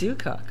 I do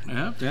cook.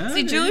 Yeah, yeah,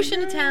 See, there Jewish you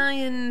and go.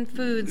 Italian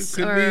foods It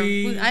could are.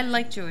 be- I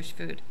like Jewish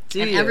food. Do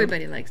and you?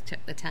 everybody likes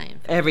Italian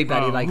food.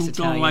 Everybody likes who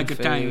Italian don't like food.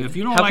 Italian? If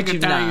you don't How like could you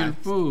Italian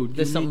not? food,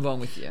 There's you something need- wrong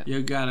with you.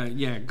 You gotta,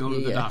 go to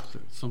the Yeah. doctor.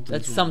 Something's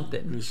That's wrong.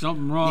 something. There's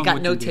something wrong. You got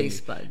with no baby.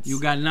 taste buds. You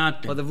got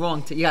nothing. Well, the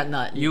wrong. You got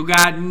nothing. You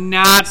got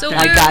nothing. So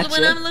I where, gotcha.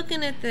 when I'm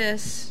looking at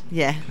this,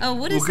 Yeah. oh,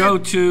 what is We'll go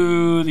that?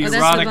 to the Oh, that's the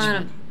erotic.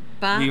 bottom.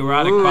 The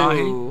erotic Ooh.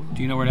 Bahi.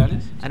 Do you know where that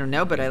is? I don't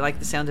know, but I like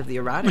the sound of the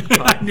erotic I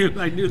part. knew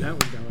that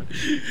was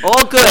going.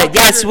 All good.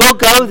 Yes, we'll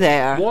go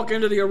there. Walk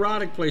into the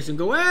erotic place and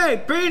go,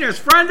 "Hey, penis,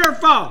 friend or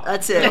foe?"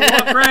 That's it.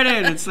 Walk right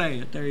in and say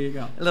it. There you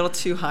go. A little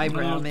too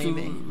highbrow, Little too-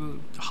 maybe.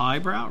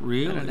 Highbrow,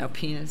 really? I don't know.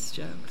 Penis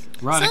jokes.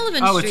 Erotic.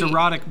 Sullivan Oh, it's Street.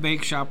 erotic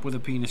bake shop with a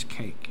penis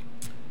cake.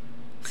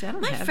 See, I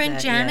don't My have friend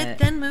that Janet yet.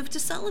 then moved to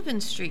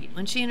Sullivan Street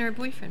when she and her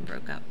boyfriend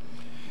broke up.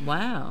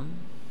 Wow.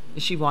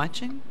 Is she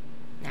watching?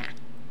 Nah.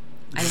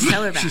 I didn't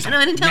tell her about She's it. No,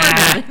 I didn't tell like,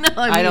 her about it.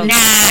 No, I don't mean,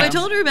 know. If I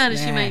told her about it,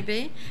 she Nah. might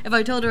be. If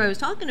I told her I was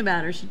talking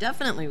about her, she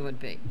definitely would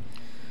be.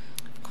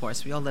 Of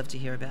course, we all love to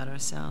hear about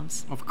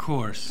ourselves. Of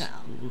course.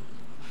 Well.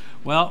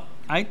 Well,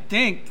 I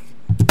think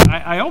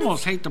I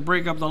almost hate to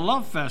break up the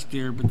love fest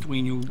here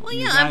between you. Well,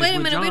 you yeah. guys Wait a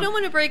with minute. We John. don't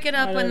want to break it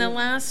up I when the don't-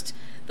 last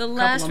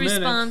of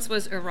response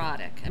was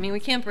erotic. I mean, we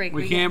can't break.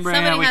 We can't break-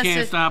 somebody we has can't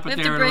to, stop it we have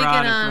there to at break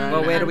erotic, it on. right?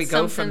 Well, where do on we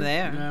go from something-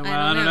 there? Yeah, well,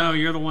 I don't know.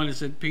 You're the one that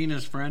said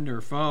penis, friend, or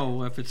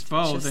foe. If it's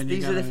foe, Just then you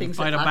these are the gotta things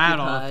fight a that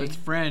battle. occupy. If it's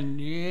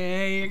friend,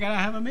 yeah, you gotta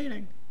have a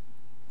meeting.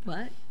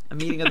 What? A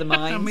meeting of the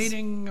minds. A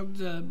meeting of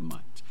the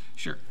minds.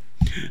 Sure.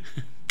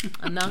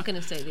 I'm not going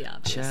to say the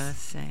obvious. Just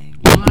saying.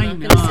 Why I'm not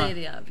going to say not?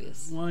 the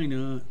obvious. Why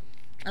not?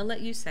 I'll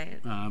let you say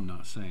it. I'm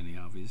not saying the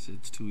obvious.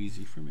 It's too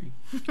easy for me.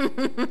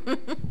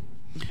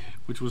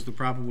 Which was the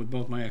problem with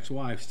both my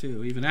ex-wives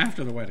too. Even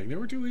after the wedding, they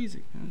were too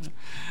easy.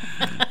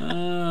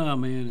 Oh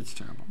man, it's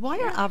terrible. Why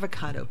are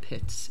avocado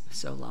pits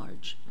so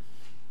large?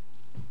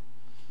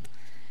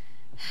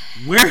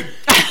 Where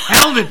the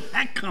hell did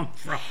that come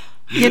from?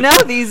 You know,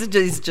 these are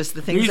just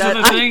the things These that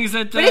are the things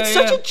that. But it's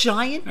such yeah. a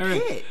giant All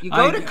right. pit. You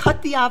go to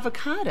cut the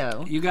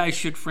avocado. You guys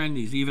should friend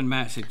these. Even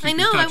Matt said keep I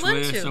know, in I touch want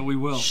with us, to. so we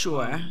will.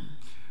 Sure.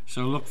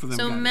 So look for them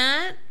So guys.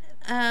 Matt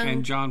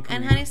And John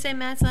And Perino. how do you say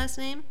Matt's last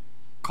name?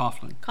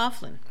 Coughlin.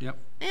 Coughlin. Yep.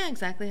 Yeah,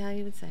 exactly how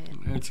you would say it.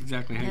 That's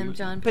exactly how you And would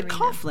John But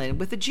Perino. Coughlin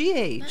with a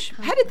GH.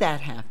 Not How did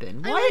that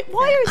happen? I Why? like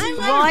Why that. is I it?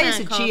 like Why Matt is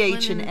it Coughlin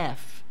GH and and-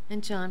 F?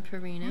 And John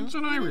Perino. It's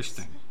an Irish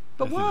thing.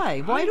 But I think.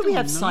 why? Why I do we don't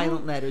have know.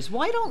 silent letters?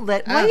 Why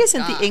isn't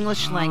God. the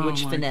English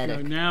language Oh, my phonetic?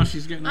 God. Now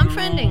she's getting. I'm it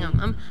friending wrong.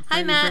 him.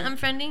 Hi, Matt. I'm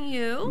friending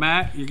you.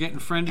 Matt, you're getting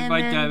friended And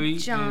by then Debbie.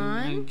 John.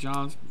 And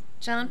John's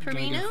John gonna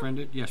get Perino.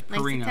 friended. Yes, Nice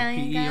Perino.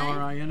 Italian guy.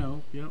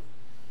 Perino. Yep.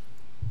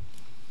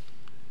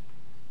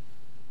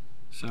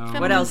 So From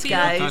What else, Bloomfield.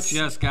 guys? touch,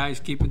 yes, guys,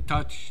 keep in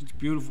touch. It's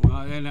beautiful,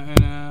 and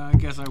I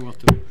guess I will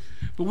too.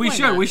 But we Why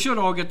should not? we should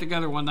all get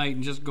together one night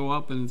and just go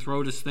up and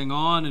throw this thing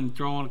on and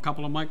throw on a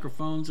couple of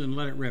microphones and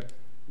let it rip.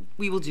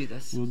 We will do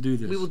this. We'll do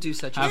this. We will do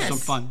such a Have thing. some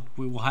fun.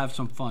 We will have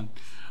some fun.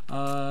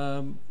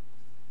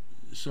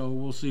 So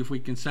we'll see if we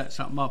can set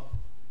something up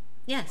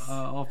Yes.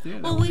 off the air.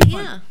 That well, would be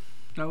fun. yeah.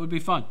 That would be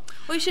fun.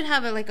 We should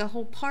have a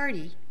whole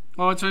party.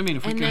 Well, that's what I mean.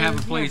 If we And can then,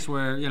 have a place yeah.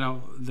 where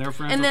their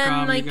friends And will then,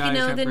 come, like, you guys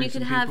have then bring you some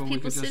could have we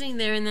people could just- sitting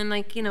there, and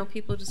then,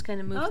 people just kind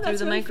of move Oh, through that's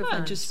the really microphones.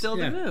 fun. Just fill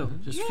Yeah, the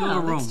room. just Yeah, fill the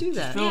room. Let's do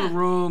that. Just fill the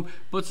room.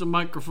 Put some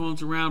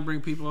microphones around. Bring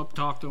people up.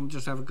 Talk to them.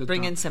 Just have a good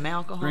Bring time. in some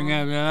alcohol. Bring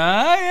in.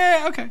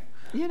 Yeah. Okay.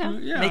 You know,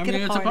 Yeah. make I it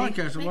mean, a it's a party.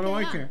 podcast. So what Make do it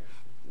I up. care?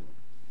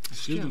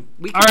 Excuse me.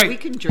 We All can, right. we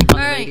can drink on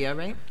All the right. radio,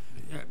 right?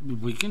 Yeah,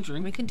 we can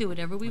drink. We can do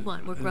whatever we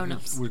want. We're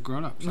grown-ups. We're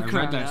grown-ups. I We're read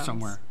that grown-ups.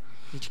 somewhere.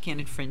 But you can't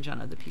infringe on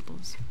other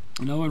people's.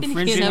 No And you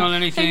infringing can't on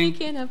have- anything. And you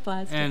can't have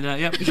plastic. And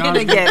yep, And John.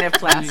 again, if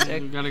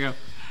plastic. We gotta go.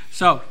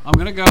 So I'm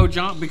gonna go,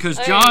 John, because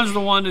All John's right. the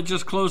one that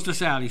just closed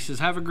us out. He says,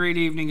 "Have a great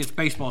evening. It's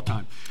baseball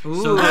time."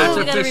 Ooh. So that's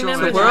we gotta official.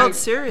 remember That's that. World right.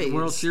 Series.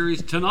 World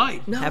Series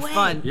tonight. no Have way.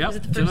 fun. Yep, Is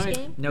it the first tonight.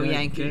 game? No Yeah,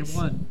 Yankees. Game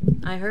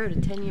 1. I heard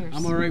in 10 years.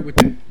 I'm all right with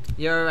that.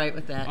 You're all right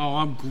with that. Oh,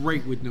 I'm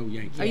great with no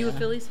Yankees. Are you a Yeah.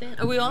 Phillies fan?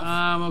 Are we off?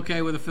 I'm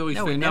okay with a Phillies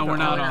No, fan. we No, never we're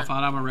not are. off.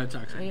 I'm a Red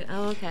Sox Are fan. you,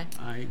 oh, okay.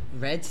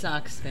 Red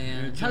Sox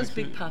fan. Red How's Sox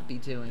Big fan. Poppy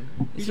doing?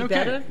 Is He's he okay.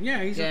 better?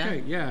 Yeah, he's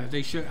okay. Yeah,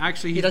 they should.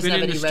 Actually, he's doesn't been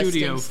have in the any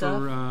studio resting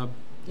stuff? for.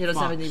 He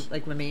doesn't have Fox.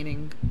 any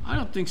remaining. I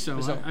don't think so.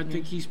 Result, I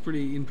think he's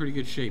in pretty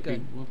good shape. Good.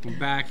 He welcome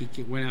back.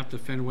 He went out to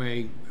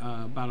Fenway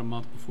about a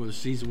month before the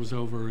season was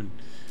over, and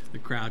the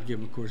crowd gave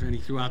him, of course, and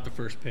he threw out the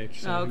first pitch.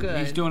 So Oh, good.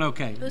 He's doing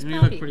okay. Who's And he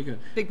Poppy? looked pretty good.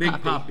 Big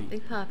Poppy.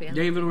 Big Poppy. huh?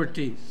 David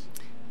Ortiz.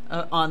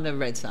 On the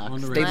Red Sox.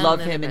 On the Red They Sox. love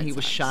I don't know him, the and he Red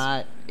was Sox.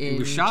 shot in He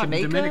was shot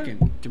Jamaica. in Dominican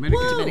Whoa.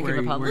 Dominican where he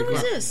Republic. When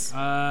was grew up. this? They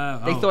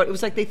Oh, thought it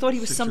was like they thought he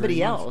was 6 or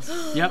somebody 8 months.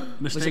 else. Yep, It was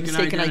a mistaken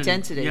mistaken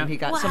identity. Yep. And he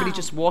got Wow. somebody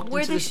just walked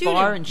Where'd into they this shoot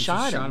bar him? and Just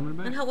shot shot him. him in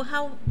the And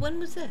back. when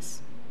was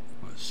this?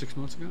 What, 6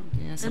 months ago?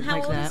 Yeah, And something how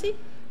like old that. is he?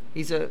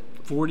 He's a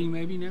 40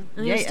 maybe now.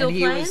 And Yeah, he's still and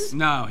he playing? was-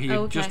 No, he had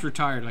Oh, okay. just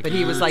retired. Like but a he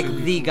year was or like 2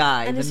 the ago.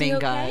 guy, And the is he main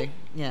okay?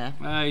 guy.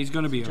 Yeah. He's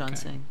going to be John okay.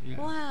 Singh. Yeah,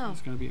 Wow.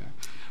 He's going to be all right.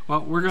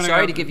 Well, we're going to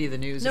Sorry to give you the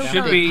news No about should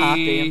problem. Big be.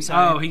 Poppy. I'm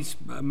sorry. Oh, he's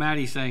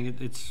Maddie's saying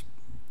it's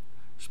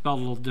spelled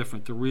a little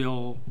different. The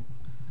real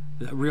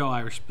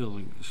Irish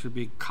spelling should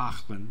be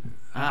Coughlin.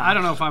 I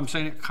don't know if I'm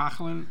saying it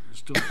Coughlin.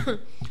 Still,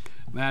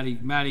 Maddie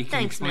can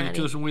Thanks, explain it Maddie.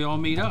 to us when we all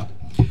meet up.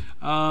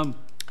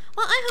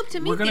 Well, I hope to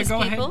meet We're going to these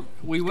go people. ahead.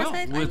 We will.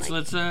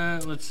 'cause I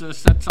Let's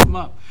set something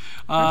up.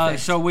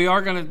 Perfect. So we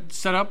are going to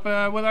set up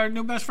with our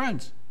new best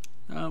friends.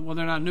 Well,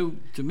 they're not new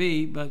to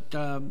me, but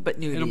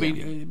new to it'll you.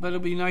 be but it'll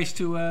be nice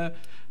to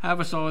have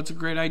us all. It's a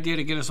great idea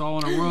to get us all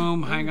in a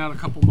room, hang out a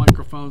couple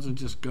microphones, and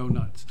just go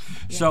nuts.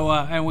 So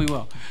and we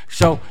will.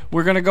 So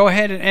we're going to go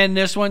ahead and end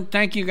this one.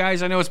 Thank you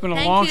guys. I know it's been a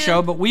Thank long you.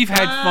 show, but we've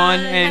had fun,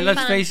 Bye. and Had let's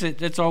fun. face it,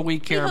 that's all we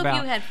care hope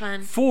about. you had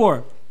fun.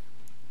 4.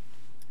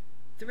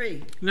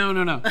 3. No.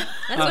 That's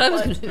what I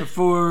was going to do.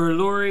 For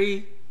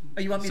Lori. Oh,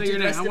 you want me Say to do your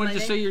the name. rest I of wanted my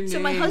to say name? your So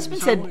my name. husband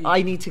So said I-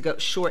 I need to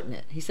shorten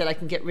it. He said I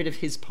can get rid of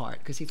his part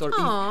because he thought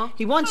Aw.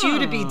 he wants you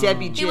to be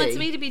Debbie G. He wants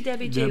me to be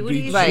Debbie G. What do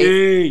you Right.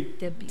 think?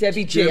 Debbie.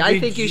 Debbie G. I Debbie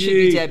think you should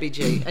be G. Debbie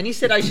G. And he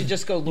said I should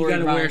just go You Lori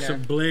gotta wear Reiner.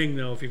 some bling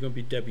though if you're gonna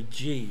be Debbie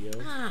G. Yo.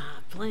 Ah,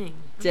 bling.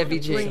 Debbie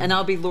G. Bling. And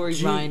I'll be Lori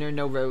G. Reiner,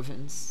 no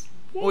Rovens.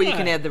 Or you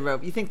can Why? add the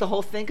Rov. You think the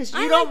whole thing? Because you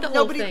I don't. like the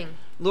whole nobody. thing.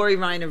 Lori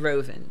Reiner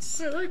Rovens.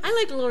 I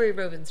like Lori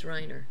Rovens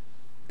Reiner.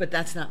 But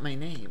that's not my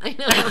name. I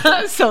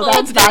know. So Well,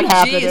 that's not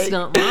Debbie G is happening.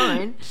 not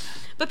mine.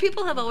 But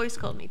people have always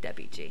called me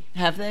Debbie G.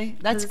 Have they?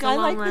 That's it's a I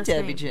long like the last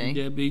Debbie name.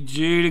 G. Debbie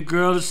G, the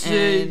girl to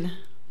see. And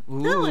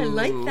Oh, I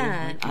like ooh,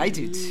 that. I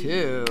do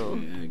too.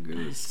 Yeah,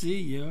 girl to see,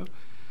 yo.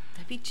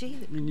 Debbie G.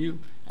 And you,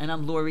 And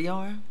I'm Lori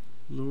R,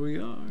 Lori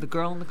R. the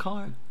girl in the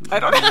car. I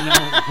don't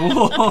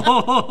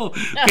know.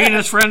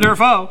 Penis friend or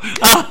foe?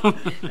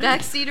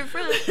 Backseat or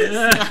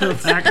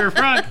front. Back or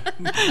front?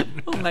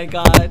 Oh my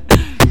God.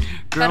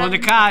 Girl in the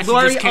car. She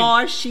Lori just came.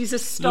 R, she's a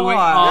star. Lori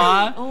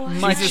R. Oh, I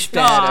Much she's a like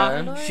star.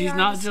 better. Lori She's R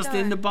not is a just star.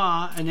 in the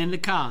bar and in the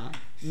car.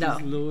 No,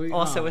 She's Lori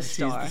also R. a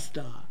star. She's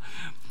the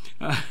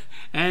star.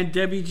 And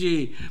Debbie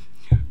G.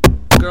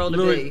 Girl to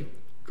Lori- be.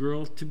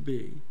 Girl to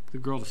be. The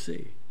girl to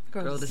see.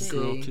 Girl to see.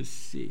 Girl to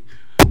see.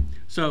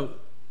 So,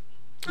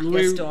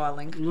 Yes,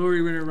 darling.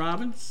 Lori Renner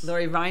Robbins.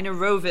 Lori Reiner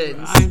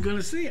Rovins. I'm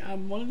gonna see.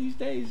 I'm one of these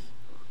days.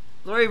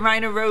 Lori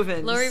Reiner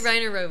Rovins. Lori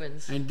Reiner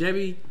Rovins. And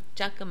Debbie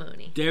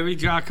Giacomoni.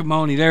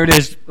 Giacomoni. There it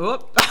is.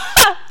 Oop.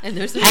 And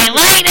there's Hey,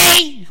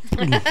 lady!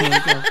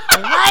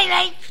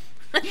 Lady!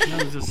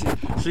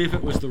 See if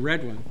it was the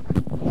red one.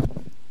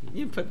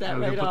 You put that I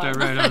was right gonna on. put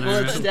that right on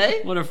there. Will it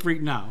stay? What a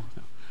freak! No.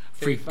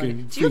 Very funny.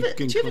 Freaking. Do you have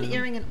an clown.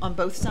 earring on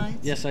both sides?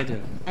 Yes, I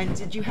do. And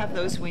did you have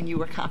those when you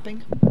were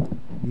copping?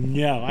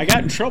 No, I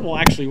got in trouble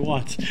actually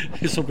once.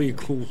 This will be a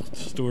cool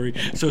story.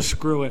 So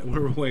screw it.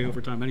 We're way over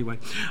time anyway.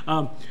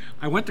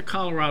 I went to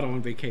Colorado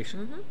on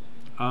vacation.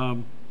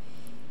 Mm-hmm.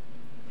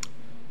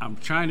 I'm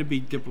trying to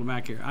be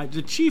diplomatic here.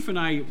 The chief and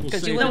I will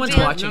say you that- no one's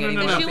watching no,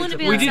 anymore. no, If you no. want to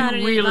be We on didn't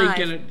Saturday really Night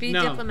get Live, it. be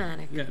no.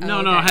 diplomatic. Yeah, Oh, no,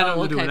 okay. it had Oh,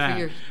 nothing to do with okay, that. for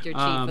your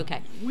chief,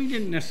 okay. We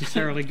didn't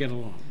necessarily get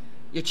along.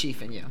 Your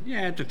chief and you.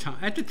 Yeah, at the time.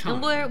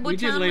 And what we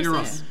did town later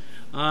was this?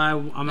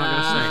 on. I'm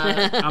not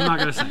gonna say. I'm not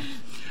gonna say.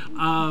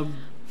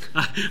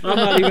 I'm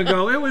not even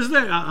going. It was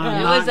there.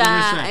 I'm not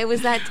gonna say. It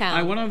was that town.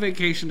 I went on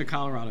vacation to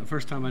Colorado.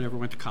 First time I ever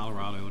went to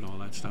Colorado and all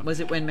that stuff. Was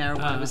it when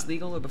marijuana was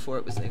legal or before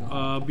it was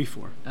legal?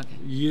 Before. Okay.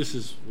 This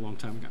is a long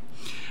time ago.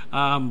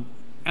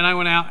 And I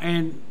went out,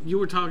 and you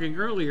were talking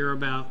earlier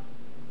about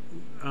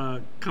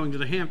coming to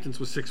the Hamptons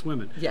with 6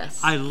 women.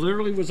 Yes. I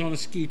literally was on a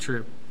ski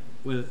trip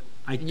with.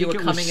 I think You were it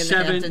coming was in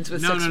the 7. Hamptons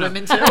with no, 6 no, no.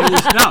 women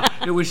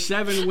too? It was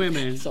 7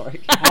 women. Sorry.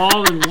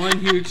 All in one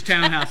huge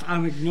townhouse.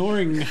 I'm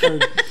ignoring her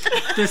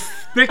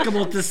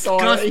despicable,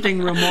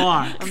 disgusting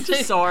remark. I'm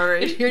just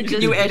sorry. You're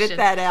Can you edit just-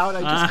 that out?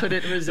 I just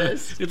couldn't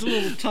resist. It's a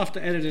little tough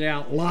to edit it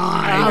out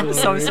live. I'm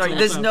so It's sorry. all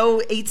There's tough.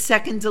 no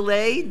 8-second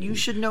delay. You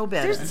should know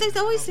better. It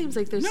always seems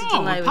like there's a No,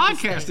 delay a with this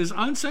podcast thing. is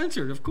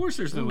uncensored. Of course,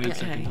 there's no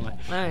 8-second delay.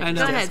 All right, And,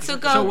 go ahead. So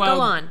go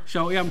on.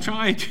 So yeah, I'm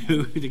trying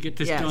to get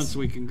this Yes. done so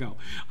we can go.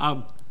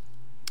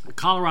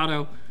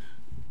 Colorado,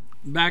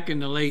 back in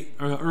the late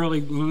or early,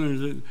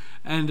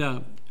 and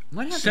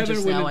What happened 7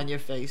 just women. now on your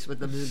face with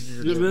the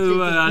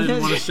I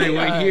didn't want to say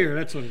right here.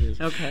 That's what it is.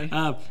 Okay.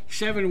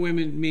 7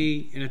 women,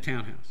 me in a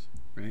townhouse,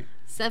 right?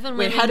 7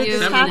 Wait, women. how did you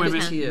this and happen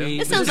ten. to you? Me.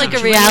 This Was sounds it like a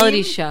dream?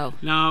 reality show.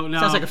 No.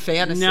 Sounds like a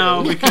fantasy.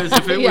 No, because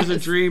if it was a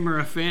Yes. dream or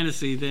a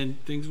fantasy, then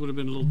things would have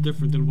been a little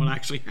different than what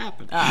actually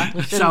happened.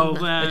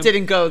 It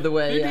didn't go the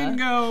way. It didn't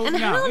go. And no,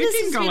 how it does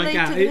didn't this go like relate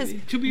that. to his-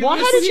 To be Well,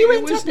 honest how did with you it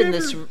end was up in never-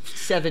 this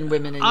 7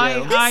 women and you? I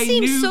This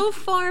seems knew so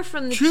far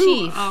from the two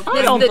chief. of I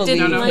them- don't that believe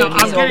didn't you. like no, it.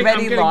 He's I'm getting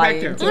already back lying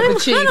there. to I the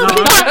don't chief. know. No,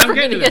 I'm We're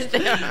getting gonna to get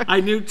this. there.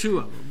 I knew 2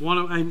 of them. One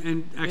of,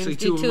 and actually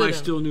do 2 of two them of I them.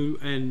 still knew,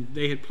 and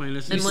they had planned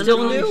this. And You one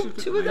still of them- knew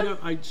 2 of them? I know,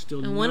 I still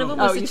And knew. one of them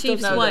Oh, was the you still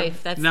chief's know them.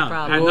 wife. That's No, the had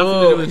problem. nothing to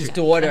do Oh, with his it.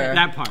 daughter.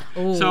 That part.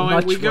 Ooh, So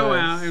much we go worse.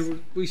 out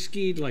and we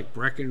skied like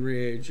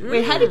Breckenridge. and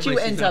Wait, how did you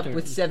places end out up there.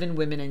 with 7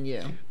 women and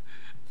you?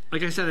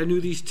 Like I said, I knew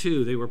these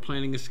 2. They were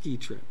planning a ski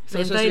trip. So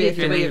They it's supposed to be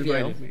invited a And they 3 of you.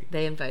 invited me.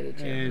 They invited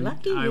you. And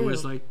Lucky I you.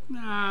 was like,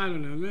 nah, I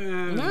don't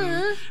know.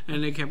 Nah.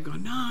 And they kept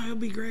going, no, it'll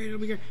be great, it'll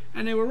be great.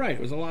 And they were right. It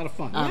was a lot of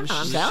fun. I'm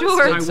Sounds sure.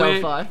 good I so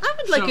went- far. I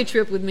would like So- a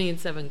trip with me and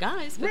 7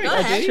 guys, but Right, go I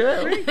ahead. did.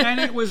 True. Right. And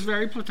it was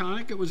very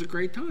platonic. It was a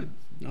great time.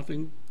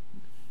 Nothing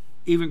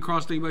even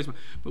crossed anybody's mind.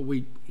 But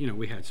we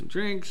had some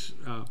drinks.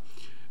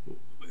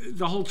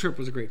 The whole trip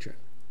was a great trip.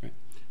 Right?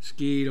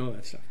 Skied, all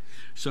that stuff.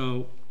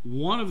 So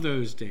one of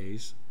those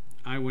days,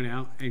 I went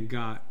out and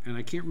got, and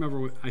I can't remember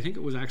what, I think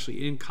it was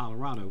actually in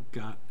Colorado,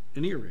 got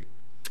an earring.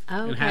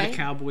 Oh, And had a okay.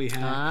 cowboy hat.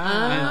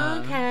 Oh,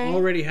 and okay.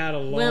 Already had a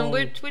long Well,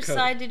 which coat.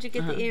 side did you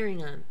get the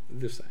earring on?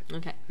 This side.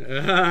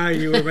 Okay.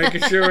 You were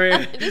making sure.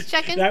 Just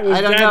checking. That was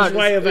I don't Deb's know.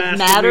 way of It asking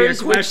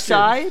matters me a which question.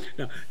 side?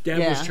 No, Deb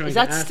was Yeah. trying Is to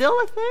that ask still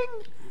a thing?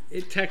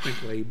 it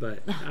technically, but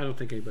I don't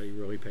think anybody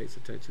really pays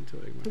attention to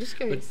it anymore. I'm just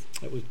curious.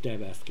 But that was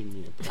Deb asking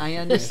me. I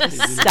understand.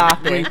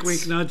 Stop it. Wink,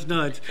 wink, nudge,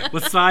 nudge.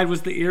 What side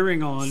was the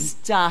earring on?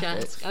 Stop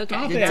Just- it. okay.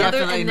 Stop You're it.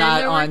 definitely And then not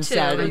there were on 2.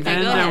 Saturday Okay, Then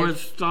go there ahead.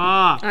 was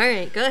stop. All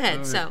right, go ahead.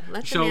 All So right.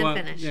 let the man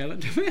finish. Yeah,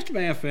 let the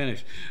man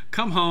finish.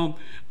 Come home,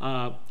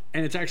 and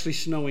it's actually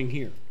snowing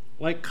here,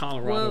 like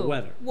Colorado Whoa.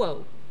 weather.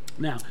 Whoa.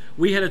 Now,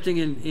 we had a thing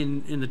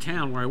in the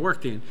town where I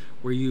worked in,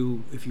 where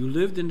if you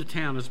lived in the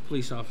town as a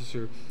police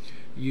officer,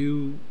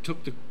 you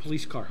took the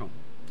police car home.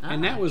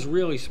 And that was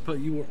really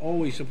you were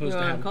always supposed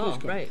You're to on have a call,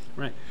 police car. right.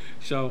 Right.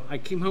 So I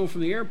came home from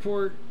the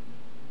airport,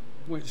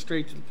 went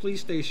straight to the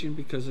police station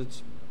because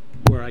it's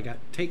where I got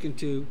taken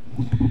to,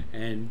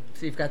 and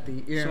So you've got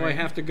the earring. so I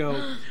have to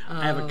go.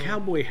 I have a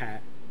cowboy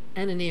hat,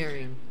 And an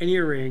earring. an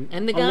earring,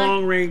 And the a guy?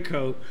 long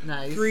raincoat,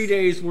 Nice. 3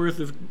 days worth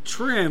of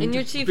trim. And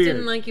your chief beard.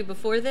 didn't like you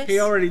before this? He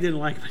already didn't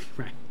like me,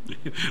 right?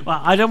 Well,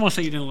 I don't want to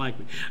say he didn't like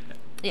me.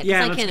 Yeah, 'cause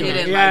Yeah, I let's can't go.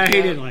 imagine. Yeah, like he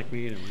you. didn't like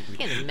me. He didn't like me.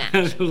 Can't It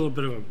imagine. was a little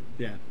bit of a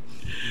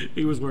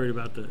he was worried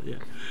about the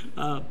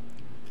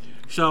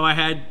so I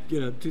had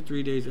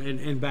 2-3 days,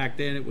 and back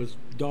then it was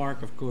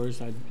dark. Of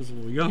course, I was a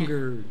little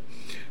younger,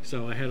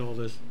 so I had all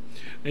this.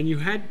 And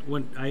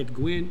when I had to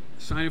go in,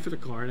 sign in for the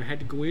card, I had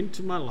to go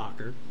into my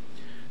locker,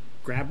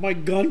 grab my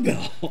gun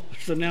belt.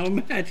 So now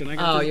imagine I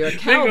got Oh, this you're a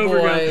big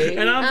overcoat, cowboy.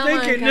 and I'm Oh my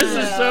thinking this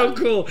is God. so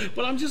cool,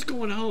 but I'm just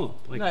going home,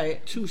 like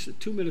Right. 2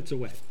 minutes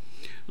away.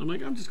 I'm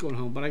like, I'm just going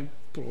home, but I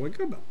put away my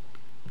gun belt.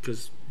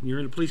 because you're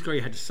in a police car,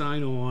 you had to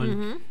sign on.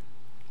 Mm-hmm.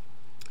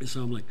 And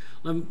so I'm like,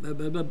 blah, blah,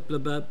 blah, blah,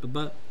 blah, blah,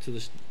 blah, to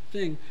this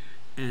thing,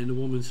 and the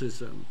woman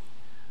says,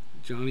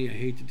 Johnny, I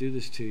hate to do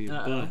this to you,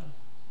 but,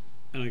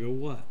 and I go,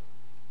 what?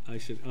 I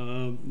said,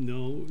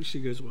 no. She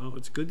goes, well,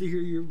 it's good to hear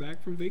you're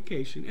back from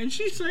vacation. And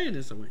she's saying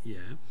this. I went, yeah,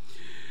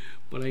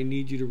 but I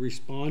need you to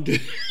respond to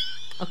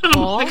A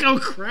call? I'm like, oh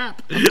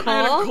crap. A call? I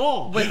had a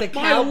call. With a My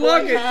cowboy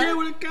luggage, hat? yeah,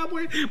 with a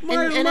cowboy.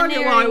 My And an luggage.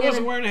 Well, I earring wasn't and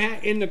a- wearing a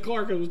hat in the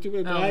car because it was too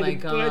bad. But Oh, I had my to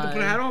put a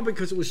God. hat on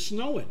because it was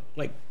snowing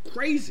like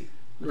crazy.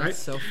 Right? That's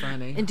so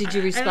funny. And did you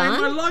And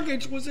respond? my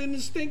luggage was in the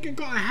stinking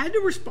car. I had to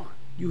respond.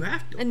 You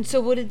have to. And so,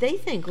 what did they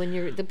think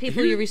when the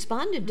people you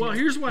responded to? Well,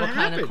 here's what What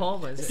happened. kind of call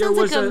was it? There Sounds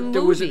was like a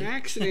there was an movie.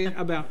 accident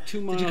about 2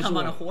 miles Did you come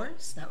away. on a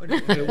horse? That would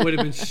It would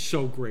have been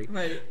so great.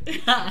 right.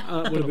 It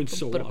would have been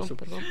so awesome.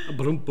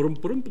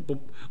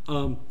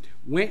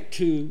 Went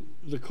to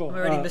the call. I'm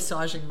already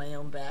massaging my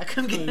own back.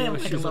 I'm getting know,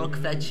 like a she's little like,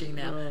 kvetchy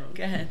now.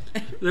 Go ahead.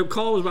 The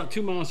call was about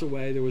 2 miles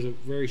away. There was a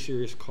very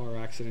serious car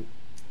accident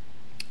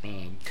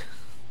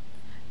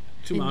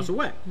 2 miles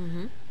away.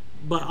 Mm-hmm.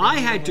 But I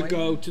had to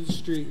go to the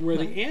street where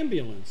the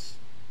ambulance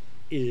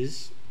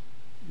is,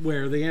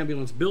 where the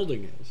ambulance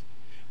building is.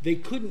 They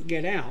couldn't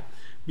get out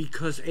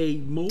because a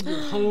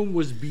mobile home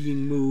was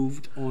being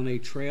moved on a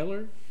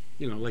trailer,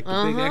 like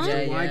the big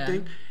extra Yeah, wide yeah.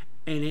 thing,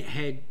 and it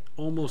had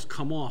almost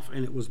come off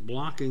and it was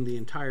blocking the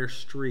entire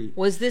street.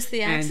 Was this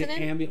the And accident?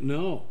 the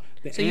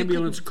you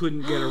ambulance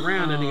couldn't get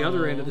around, and the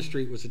other end of the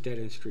street was a dead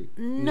end street.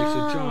 And they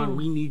said, John,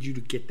 we need you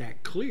to get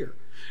that clear.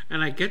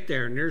 And I get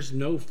there, and there's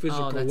no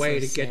physical that's way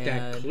so to get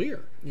that sad.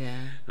 clear. Yeah.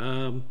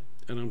 And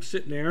I'm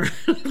sitting there.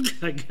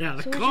 I get out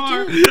of the So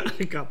car. what'd you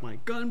I got my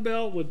gun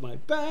belt with my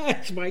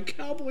badge, my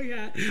cowboy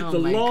hat, Oh the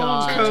my long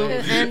God. coat,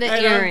 And an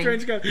a earring.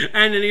 trench coat,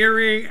 and an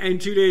earring,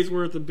 and 2 days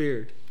worth of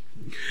beard.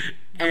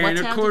 And what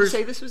of town did you course,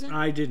 say this was in?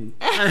 I didn't.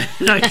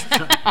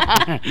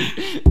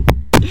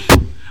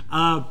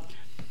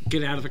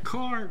 Get out of the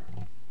car,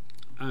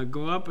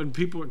 go up, and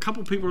a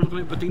couple people were looking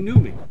at, but they knew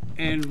me,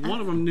 and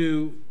one of them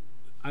knew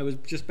I was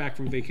just back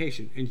from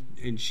vacation,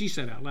 and she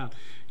said out loud,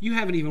 "You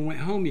haven't even went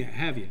home yet,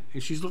 have you?"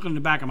 And she's looking in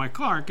the back of my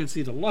car, can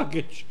see the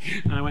luggage,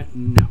 and I went,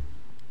 "No."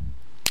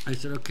 I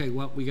said, "Okay,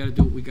 well, we got to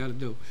do what we got to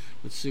do.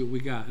 Let's see what we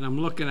got." And I'm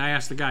looking. I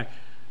asked the guy,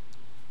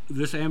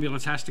 "This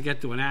ambulance has to get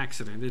to an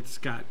accident. It's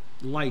got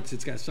lights.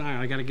 It's got siren.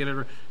 I got to get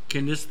it.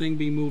 Can this thing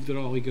be moved at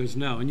all?" He goes,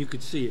 "No," and you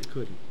could see it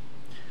couldn't.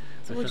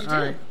 So I what'd said, you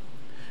 "All do? right."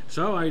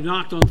 So I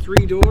knocked on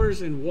 3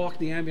 doors and walked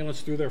the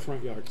ambulance through their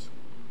front yards.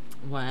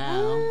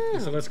 Wow. I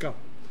said, "Let's go."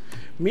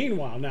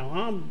 Meanwhile, now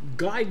I'm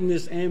guiding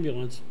this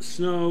ambulance,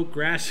 snow,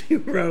 grassy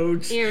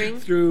roads, Earring.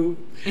 through,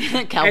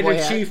 Cowboy and the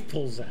hat. chief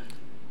pulls out.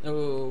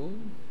 Oh.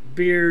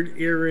 Beard,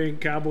 earring,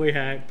 cowboy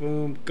hat,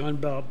 boom, gun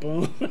belt,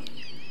 boom.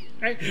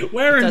 Right?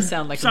 Wearing does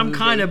sound like a some movie.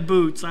 kind of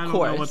boots. I don't know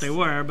Course. what they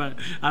were, but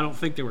I don't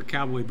think they were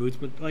cowboy boots,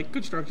 but like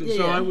construction. Yeah,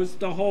 so yeah. I was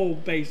the whole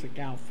basic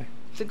outfit.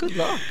 It's a good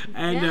look.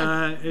 And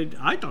Yeah.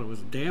 I thought it was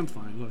a damn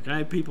fine look. I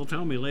had people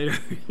tell me later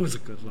it was a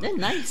good look. They're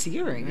nice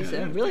earrings.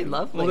 They're really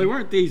lovely. Well, they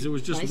weren't these. It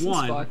was just Nice and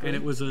one, sparkly. and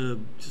it was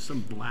just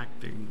some black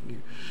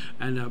thing.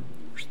 And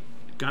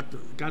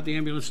got the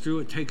ambulance through.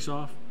 It takes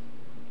off,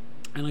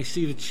 and I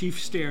see the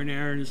chief staring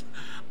there, and his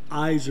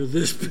eyes are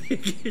this big.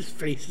 His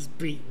face is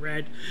beat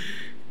red.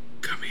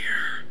 Come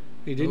here.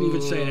 He didn't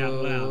even say it out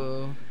loud.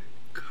 Ooh.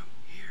 Come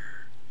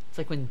here. It's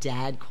like when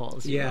Dad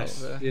calls you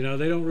Yes. over.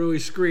 They don't really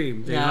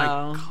scream. They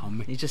No. like,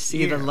 come You just see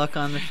here. the look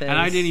on the face. And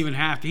I didn't even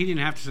have to. He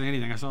didn't have to say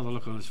anything. I saw the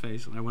look on his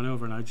face, and I went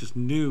over, and I just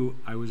knew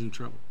I was in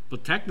trouble.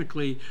 But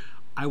technically,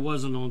 I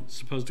wasn't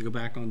supposed to go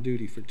back on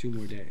duty for 2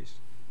 more days.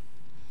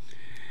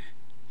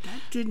 That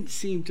didn't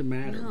seem to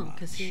matter No, much.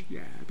 'cause you-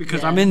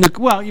 Because Yeah. I'm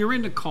you're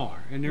in the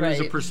car, and there is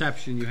a Right.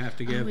 perception you have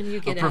to give when you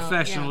of get out, yeah.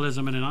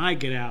 professionalism, and then I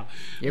get out.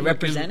 You're looking-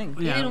 representing.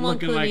 You Yeah, didn't want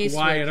looking Clint like Eastwood.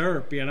 Wyatt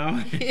Earp, or you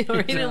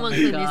didn't want my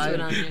Clint God. Eastwood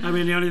on you. I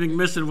mean, the only thing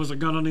missing was a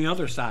gun on the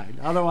other side.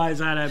 Otherwise,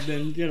 I'd have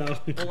been,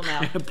 Pull 'em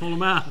out. pull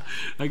 'em out.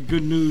 Like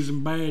good news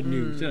and bad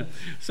news. Yeah.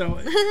 So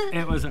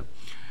it was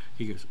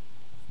he goes,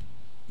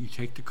 you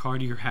take the car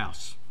to your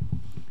house.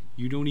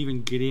 You don't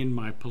even get in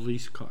my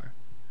police car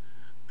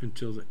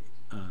until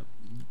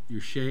you're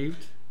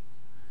shaved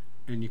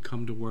and you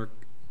come to work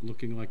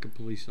looking like a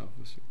police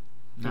officer.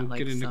 Not Don't like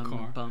get in the some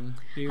car. bum.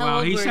 He How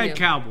old were said you?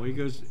 cowboy. He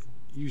goes,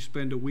 you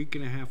spend a week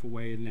and a half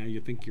away and now you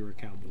think you're a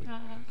cowboy.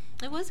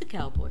 I was a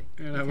cowboy.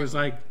 And I was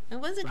like, I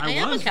wasn't. I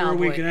am was a for a cowboy.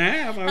 week and a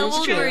half. I How was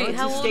old scared. were you? It's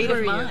How a old state were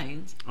of you?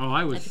 mind. Oh,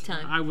 I was. At the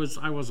time? I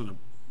wasn't I was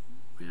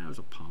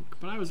a punk,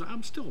 but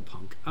I'm still a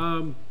punk.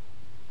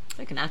 It's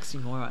like an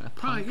oxymoron, a punk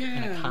Probably,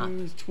 and a yeah. cop. I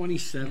was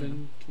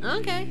 27. 20,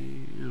 Okay.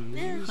 It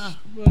Yeah. was- Huh.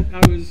 But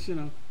I was,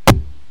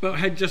 but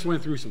had just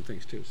went through some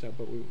things too. So,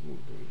 but we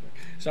won't go into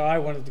that. So I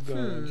wanted to go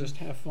and just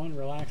have fun,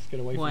 relax, get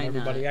away Why from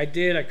everybody. not? I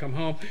did. I come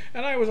home,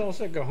 and I was all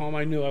set to go home.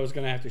 I knew I was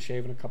going to have to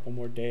shave in a couple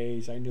more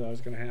days. I knew I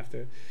was going to have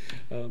to.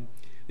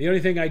 The only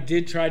thing I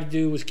did try to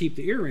do was keep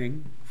the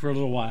earring for a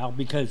little while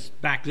because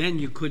back then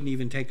you couldn't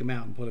even take them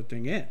out and put a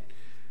thing in.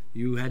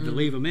 You had to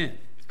leave them in.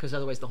 Because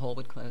otherwise the hole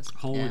would close.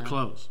 Hole would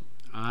close.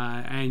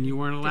 And you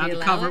weren't allowed he to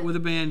allow cover it it? with a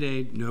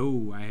Band-Aid.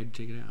 No, I had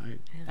to take it out.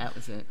 That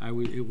was it.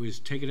 It was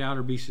take it out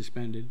or be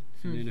suspended.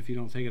 And then if you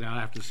don't take it out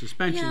after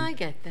suspension. Yeah, I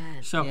get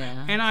that. So,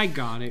 Yeah. and I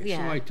got it, so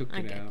Yeah, I took I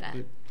it get out. that.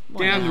 But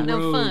Why down not? the No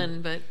road,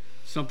 fun, but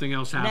something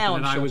else happened, Now I'm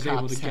and I sure was able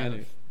cops to get have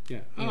it. Yeah.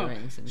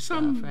 earrings and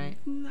Some, stuff, right?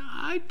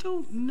 I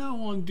don't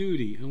know on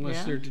duty unless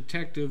Yeah? they're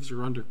detectives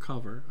or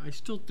undercover. I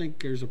still think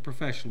there's a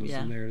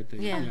professionalism Yeah. there that they.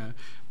 Yeah.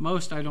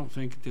 Most I don't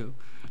think do.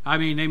 I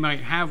mean, they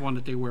might have one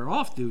that they wear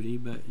off duty,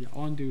 but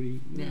on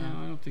duty, no, Yeah.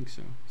 I don't think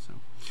so.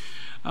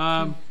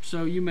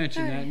 So you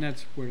mentioned that, and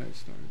that's where that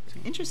started. So,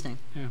 Interesting.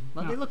 yeah.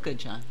 Well, No, they look good,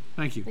 John.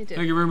 thank you. They do.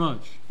 Thank you very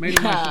much. Made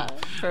it Yeah, nice.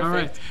 All right.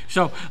 perfect.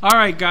 So, all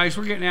right, guys,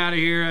 we're getting out of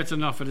here. That's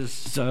enough of this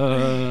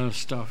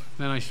stuff.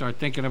 Then I start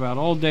thinking about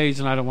old days,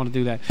 and I don't want to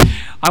do that.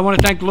 I want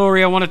to thank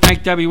Lori. I want to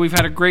thank Debbie. We've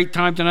had a great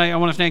time tonight. I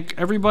want to thank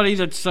everybody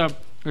that's.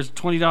 There's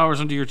 $20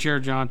 under your chair,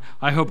 John.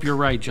 I hope you're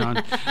right,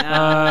 John.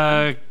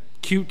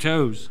 Cute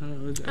toes.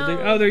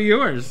 They're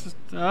yours.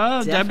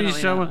 Oh,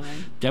 Definitely not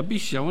mine.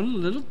 Debbie's showing a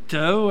little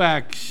toe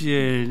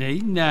action. Hey,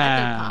 they're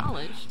now.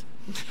 polished.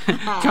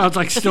 John's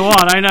like, still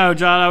on. I know,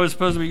 John. I was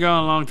supposed to be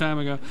going a long time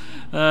ago.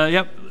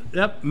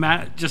 Yep.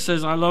 Matt just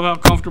says, I love how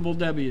comfortable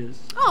Debbie is.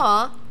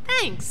 Aw,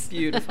 thanks.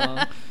 Beautiful.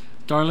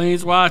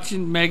 Darlene's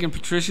watching. Megan,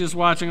 Patricia's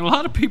watching. A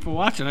lot of people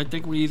watching. I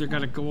think we either got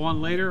to go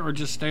on later or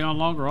just stay on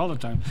longer all the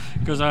time.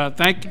 Because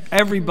thank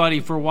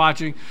everybody for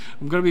watching.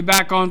 I'm going to be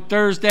back on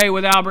Thursday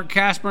with Albert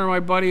Casper, my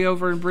buddy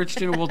over in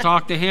Bridgeton. We'll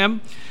talk to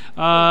him.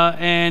 I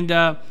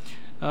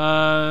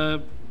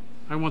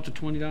want the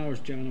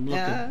 $20, John. I'm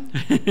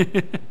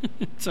looking.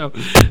 So,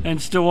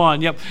 and still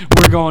on. Yep,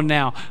 we're going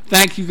now.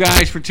 Thank you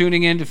guys for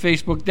tuning in to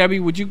Facebook.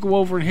 Debbie, would you go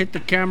over and hit the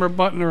camera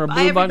button or a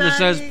blue button that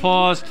says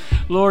pause?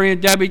 Lori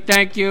and Debbie,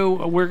 thank you.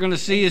 We're going to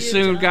see you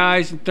soon, John.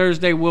 guys. And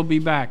Thursday we'll be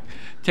back.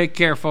 Take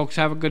care, folks.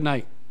 Have a good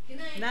night.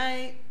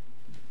 Night.